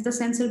course, as the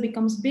sensor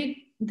becomes big,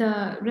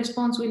 the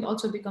response will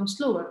also become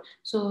slower.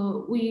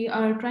 So we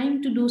are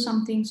trying to do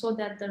something so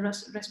that the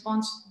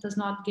response does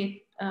not get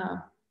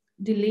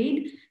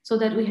delayed, so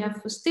that we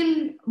have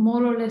still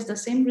more or less the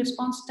same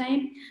response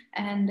time,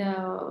 and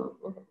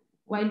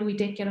while we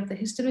take care of the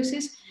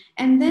hysteresis.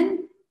 And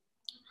then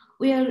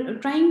we are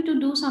trying to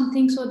do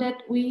something so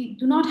that we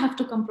do not have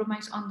to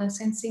compromise on the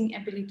sensing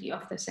ability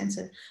of the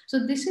sensor.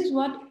 So this is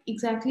what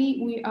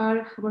exactly we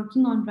are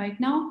working on right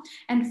now.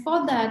 And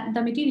for that,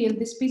 the material,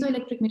 this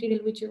piezoelectric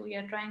material which we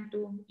are trying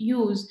to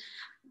use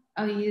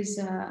is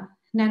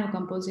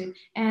nanocomposite.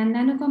 And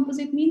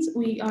nanocomposite means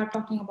we are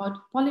talking about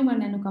polymer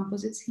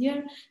nanocomposites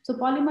here. So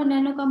polymer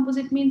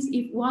nanocomposite means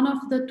if one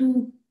of the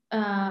two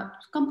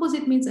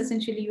composite means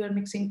essentially you are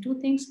mixing two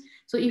things.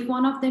 So if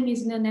one of them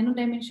is in a nano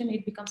dimension,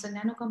 it becomes a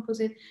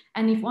nanocomposite.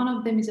 And if one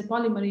of them is a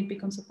polymer, it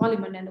becomes a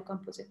polymer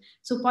nanocomposite.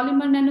 So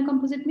polymer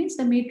nanocomposite means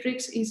the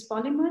matrix is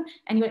polymer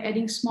and you're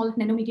adding small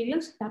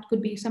nanomaterials. That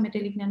could be some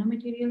metallic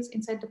nanomaterials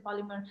inside the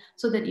polymer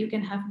so that you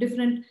can have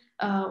different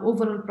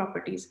overall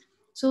properties.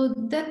 So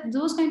that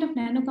those kind of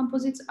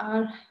nanocomposites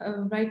are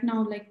right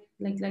now like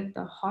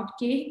the hot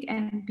cake,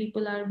 and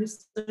people are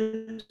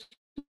researching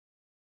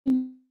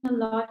a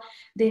lot.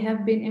 They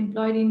have been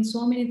employed in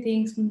so many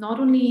things, not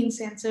only in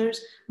sensors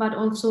but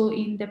also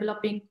in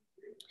developing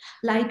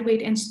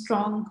lightweight and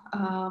strong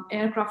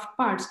aircraft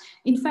parts.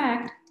 In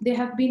fact, they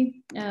have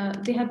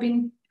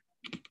been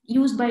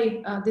used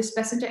by this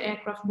passenger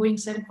aircraft Boeing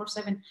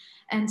 747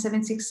 and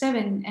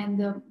 767,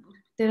 and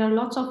there are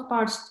lots of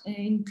parts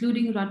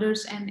including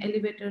rudders and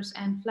elevators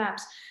and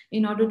flaps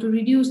in order to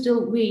reduce the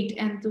weight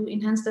and to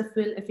enhance the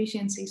fuel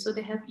efficiency. So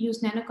they have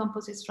used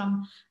nanocomposites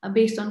from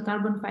based on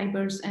carbon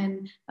fibers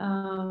and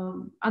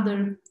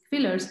other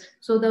fillers.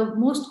 So the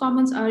most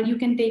commons are, you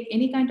can take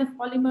any kind of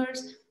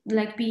polymers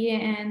like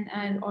PAN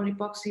and or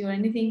epoxy or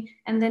anything,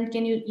 and then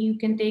you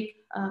can take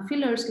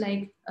fillers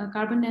like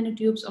carbon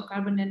nanotubes or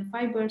carbon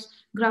nanofibers,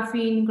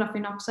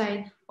 graphene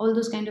oxide, all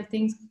those kind of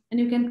things, and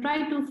you can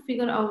try to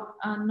figure out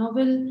a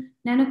novel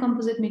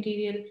nanocomposite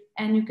material,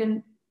 and you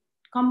can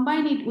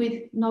combine it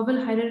with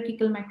novel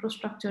hierarchical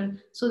microstructure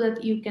so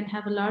that you can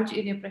have a large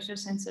area pressure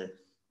sensor,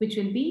 which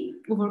will be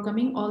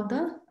overcoming all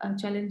the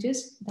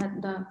challenges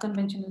that the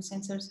conventional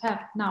sensors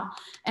have now.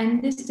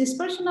 And this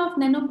dispersion of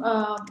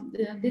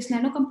this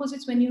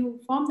nanocomposites, when you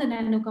form the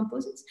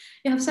nanocomposites,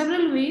 you have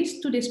several ways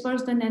to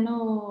disperse the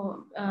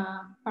nano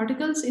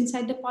particles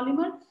inside the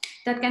polymer.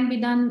 That can be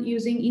done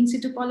using in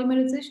situ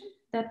polymerization.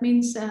 That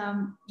means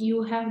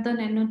you have the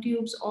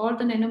nanotubes or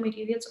the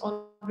nanomaterials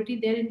already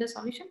there in the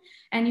solution,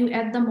 and you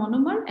add the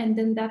monomer, and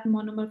then that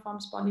monomer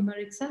forms polymer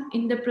itself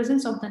in the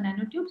presence of the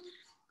nanotubes.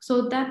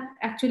 So that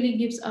actually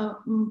gives a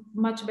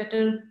much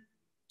better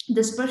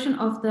dispersion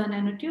of the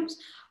nanotubes.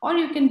 Or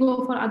you can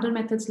go for other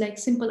methods like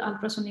simple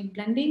ultrasonic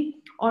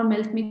blending or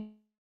melt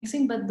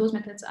mixing, but those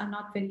methods are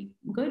not very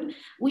good.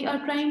 We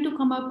are trying to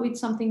come up with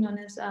something known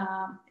as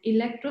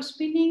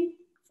electrospinning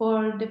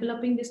for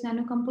developing these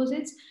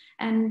nanocomposites.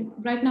 And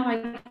right now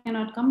I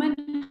cannot comment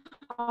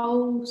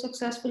how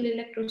successful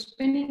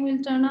electrospinning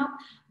will turn out,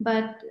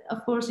 but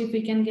of course if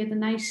we can get a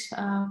nice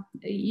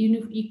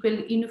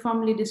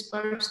uniformly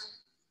dispersed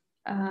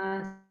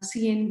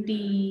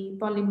CNT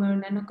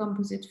polymer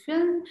nanocomposite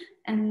film,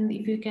 and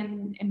if you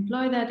can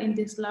employ that in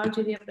this large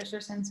area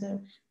pressure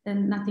sensor,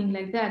 then nothing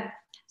like that.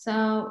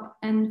 So,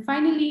 and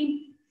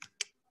finally,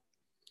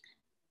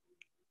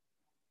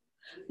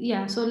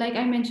 yeah, so like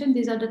I mentioned,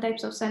 these are the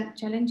types of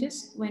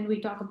challenges when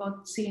we talk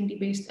about CNT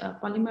based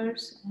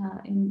polymers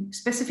in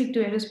specific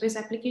to aerospace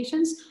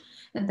applications,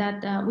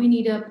 that we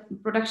need a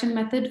production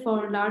method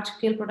for large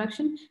scale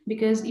production,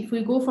 because if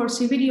we go for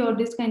CVD or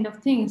this kind of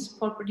things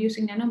for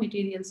producing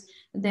nanomaterials,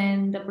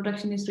 then the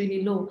production is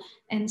really low.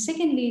 And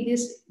secondly,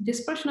 this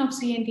dispersion of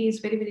CNT is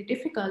very, very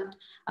difficult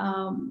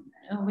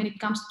when it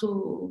comes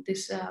to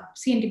this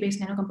CNT based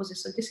nanocomposites.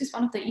 So this is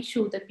one of the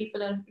issues that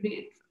people are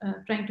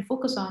trying to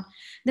focus on.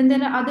 Then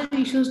there are other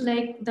issues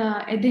like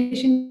the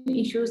adhesion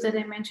issues that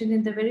I mentioned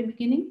in the very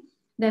beginning,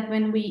 that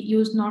when we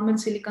used normal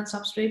silicon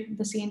substrate,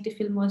 the CNT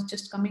film was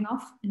just coming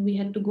off and we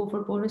had to go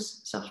for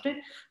porous substrate.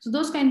 So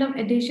those kind of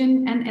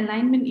adhesion and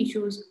alignment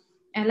issues,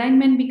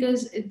 alignment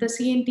because the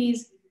CNTs,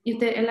 if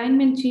the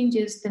alignment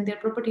changes, then their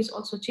properties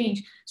also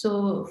change.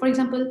 So for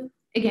example,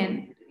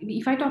 again,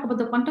 if I talk about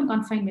the quantum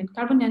confinement,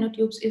 carbon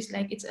nanotubes is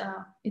like it's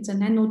a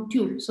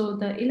nanotube. So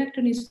the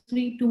electron is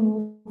free to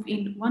move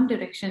in one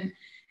direction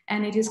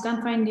and it is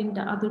confined in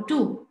the other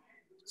two.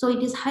 So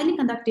it is highly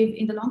conductive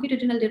in the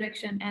longitudinal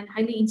direction and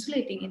highly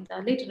insulating in the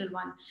lateral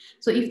one.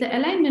 So if the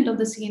alignment of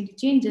the CNT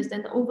changes,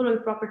 then the overall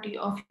property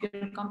of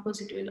your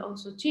composite will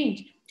also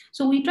change.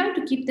 So we try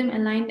to keep them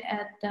aligned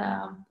at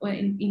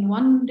in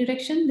one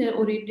direction. Their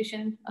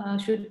orientation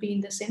should be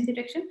in the same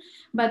direction,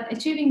 but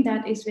achieving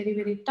that is very,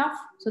 very tough.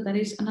 So that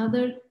is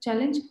another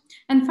challenge.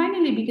 And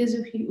finally, because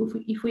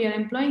if we are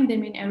employing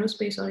them in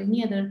aerospace or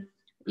any other,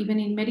 even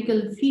in medical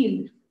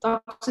field,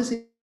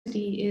 toxicity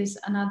is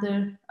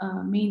another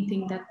main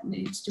thing that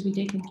needs to be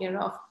taken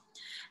care of.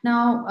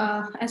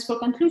 Now, as for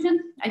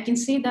conclusion, I can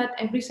say that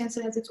every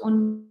sensor has its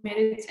own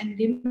merits and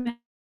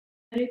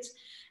demerits,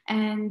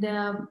 and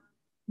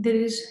there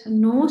is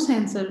no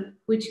sensor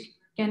which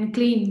can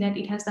claim that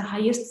it has the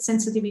highest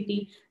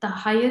sensitivity, the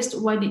highest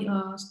wide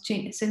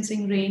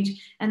sensing range,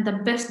 and the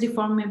best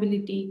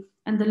deformability,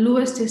 and the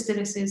lowest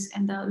hysteresis,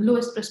 and the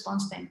lowest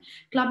response time.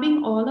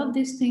 Clubbing all of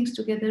these things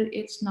together,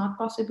 it's not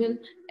possible,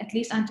 at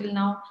least until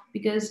now,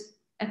 because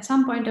at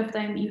some point of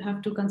time, you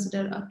have to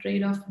consider a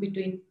trade-off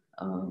between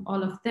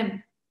all of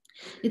them.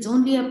 It's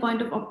only a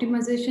point of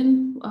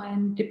optimization,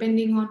 and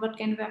depending on what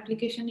kind of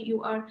application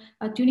you are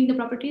tuning the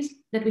properties,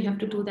 that we have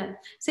to do that.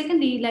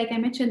 Secondly, like I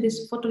mentioned,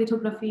 this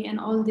photolithography and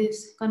all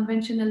these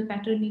conventional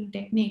patterning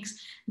techniques,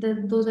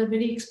 those are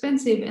very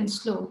expensive and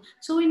slow.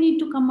 So we need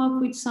to come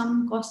up with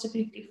some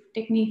cost-effective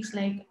techniques,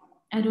 like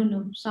I don't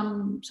know,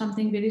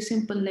 something very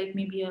simple, like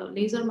maybe a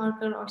laser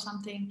marker or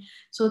something,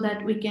 so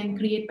that we can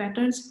create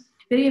patterns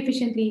very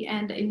efficiently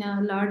and in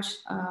a large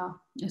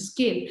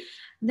scale.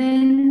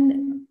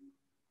 Then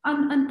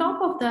on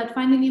top of that,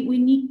 finally, we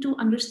need to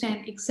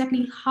understand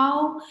exactly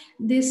how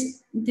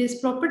these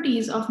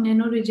properties of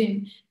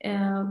nanoregime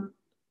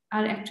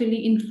are actually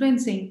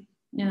influencing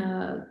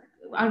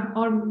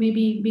or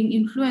maybe being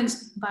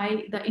influenced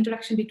by the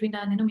interaction between the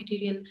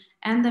nanomaterial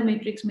and the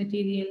matrix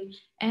material,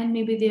 and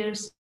maybe their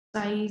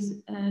size,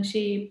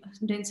 shape,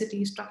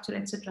 density, structure,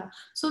 etc.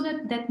 So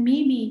that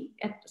maybe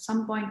at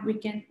some point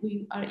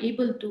we are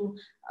able to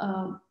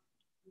uh,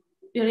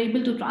 you're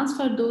able to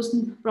transfer those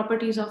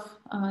properties of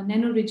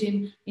nano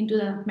regime into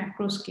the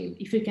macro scale.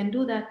 If you can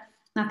do that,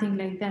 nothing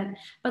like that.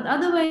 But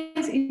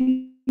otherwise,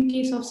 in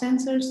case of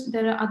sensors,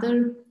 there are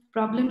other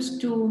problems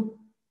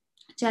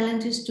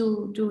challenges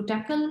to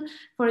tackle.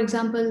 For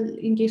example,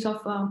 in case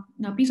of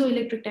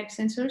piezoelectric type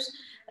sensors,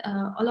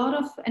 a lot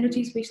of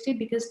energy is wasted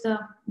because the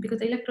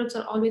electrodes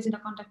are always in the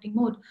contacting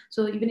mode.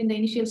 So even in the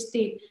initial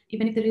state,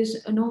 even if there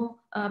is no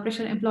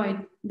pressure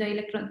employed, the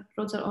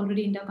electrodes are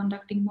already in the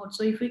conducting mode.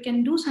 So if we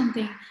can do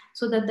something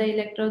so that the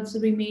electrodes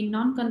remain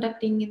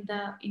non-conducting in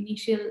the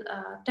initial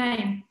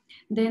time,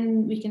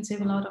 then we can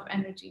save a lot of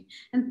energy.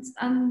 And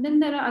then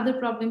there are other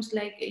problems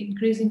like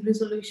increasing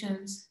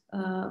resolutions.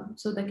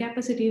 So the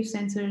capacitive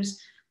sensors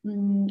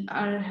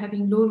are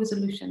having low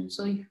resolution.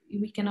 So if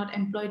we cannot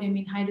employ them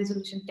in high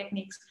resolution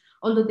techniques,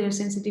 although their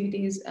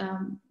sensitivity is,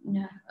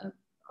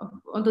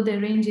 although their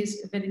range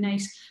is very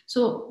nice.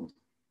 So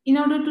in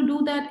order to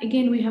do that,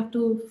 again, we have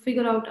to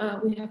figure out,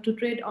 we have to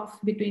trade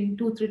off between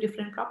 2-3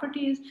 different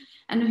properties,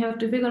 and we have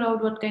to figure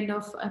out what kind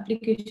of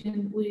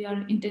application we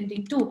are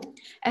intending to.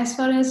 As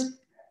far as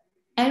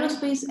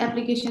aerospace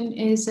application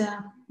is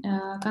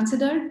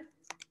considered,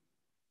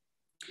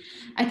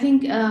 I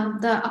think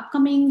the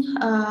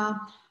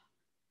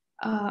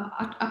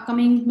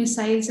upcoming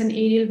missiles and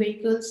aerial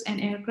vehicles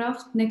and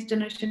aircraft, next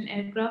generation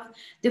aircraft,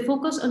 they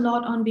focus a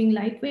lot on being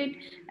lightweight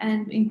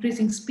and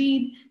increasing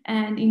speed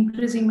and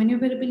increasing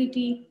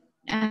maneuverability,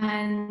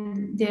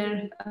 and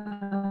their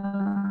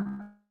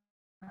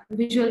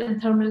visual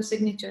and thermal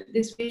signature.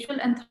 This visual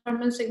and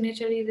thermal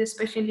signature is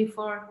especially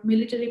for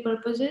military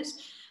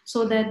purposes,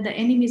 so that the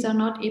enemies are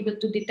not able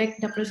to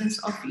detect the presence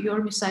of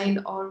your missile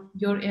or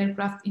your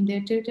aircraft in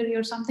their territory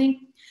or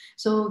something.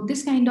 So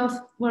this kind of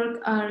work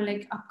are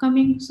like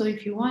upcoming. So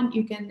if you want,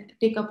 you can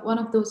take up one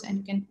of those and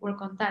you can work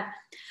on that.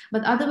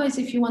 But otherwise,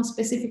 if you want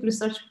specific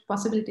research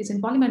possibilities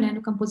in polymer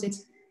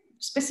nanocomposites,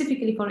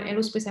 specifically for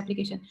aerospace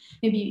application,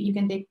 maybe you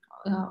can take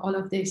all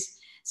of this.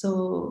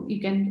 So you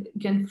can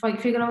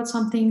figure out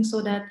something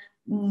so that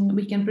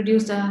we can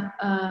produce the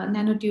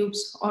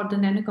nanotubes or the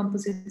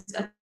nanocomposites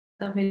at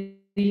a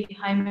very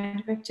high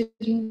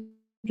manufacturing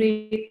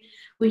rate.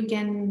 We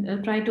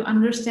can try to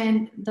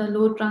understand the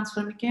load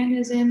transfer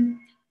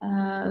mechanism,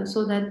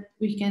 so that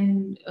we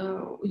can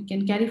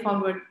carry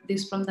forward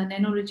this from the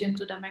nano region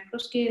to the macro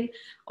scale,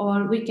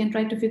 or we can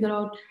try to figure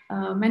out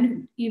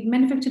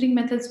manufacturing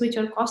methods which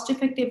are cost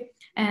effective,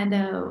 and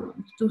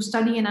to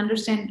study and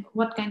understand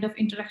what kind of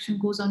interaction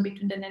goes on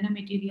between the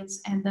nanomaterials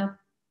and the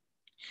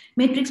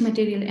matrix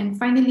material, and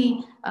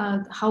finally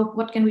how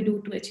what can we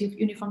do to achieve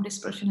uniform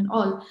dispersion and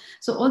all.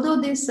 So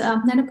although these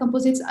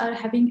nanocomposites are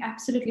having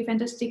absolutely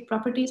fantastic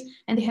properties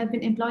and they have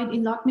been employed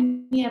in lot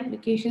many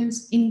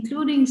applications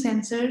including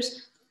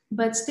sensors,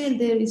 but still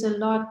there is a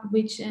lot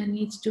which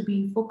needs to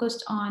be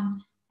focused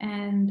on.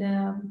 And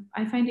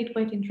I find it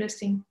quite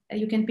interesting.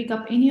 You can pick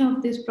up any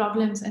of these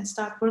problems and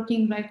start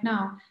working right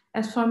now.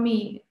 As for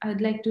me,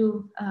 I'd like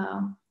to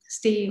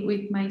stay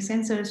with my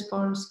sensors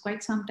for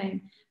quite some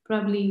time,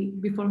 probably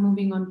before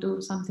moving on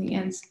to something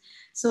else.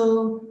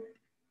 So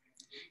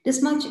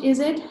this much is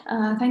it.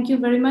 Thank you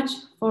very much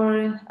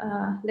for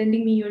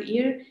lending me your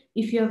ear.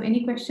 If you have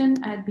any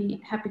question, I'd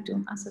be happy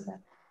to answer that.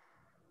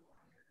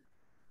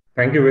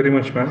 Thank you very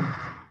much, ma'am.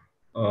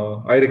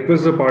 I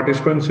request the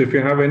participants, if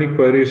you have any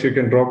queries, you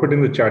can drop it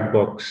in the chat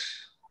box.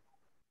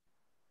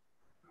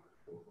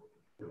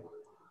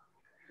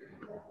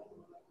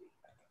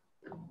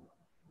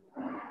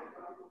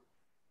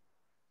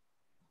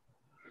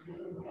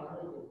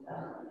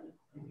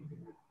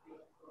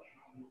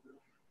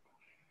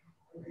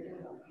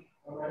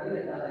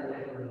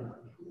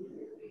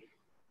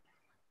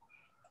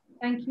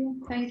 Thank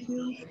you. Thank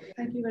you.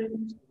 Thank you very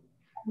much.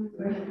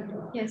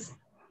 Yes,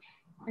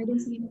 I don't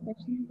see any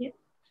questions yet.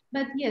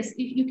 But yes,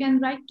 if you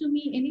can write to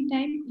me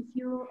anytime, if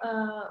you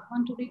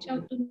want to reach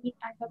out to me,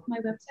 I have my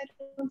website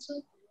also.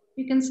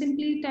 You can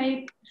simply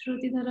type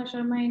Shrutidhara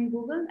Sarma in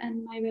Google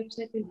and my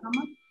website will come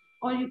up.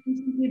 Or you can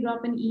simply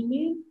drop an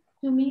email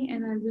to me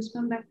and I'll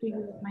respond back to you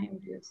with my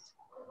audios.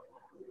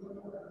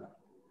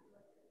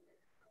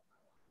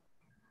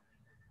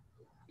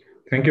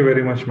 Thank you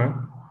very much,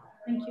 ma'am.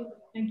 Thank you.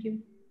 Thank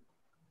you.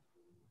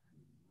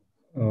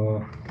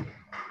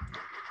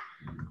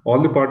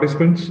 All the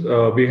participants,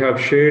 we have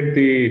shared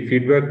the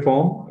feedback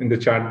form in the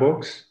chat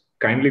box.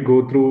 Kindly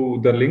go through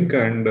the link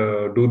and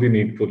do the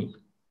needful.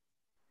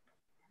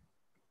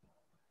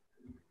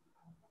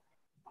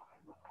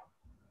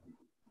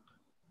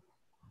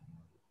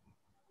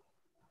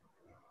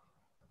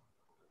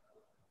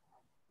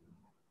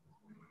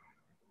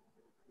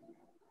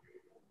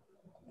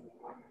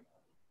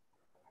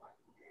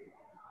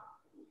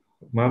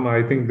 Ma'am,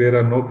 I think there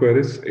are no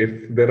queries.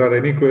 If there are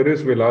any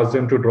queries, we'll ask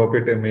them to drop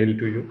it a mail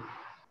to you.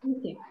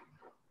 Okay.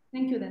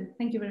 Thank you then.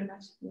 Thank you very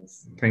much.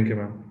 Yes. Thank you,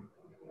 ma'am.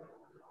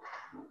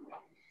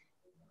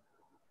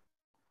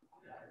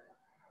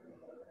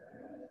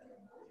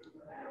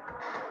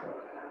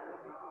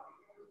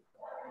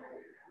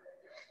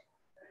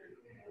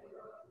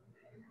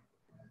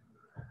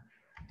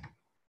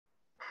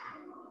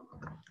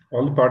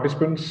 All the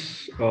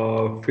participants,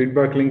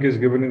 feedback link is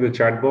given in the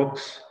chat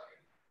box.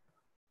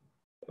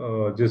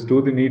 Just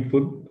do the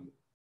needful.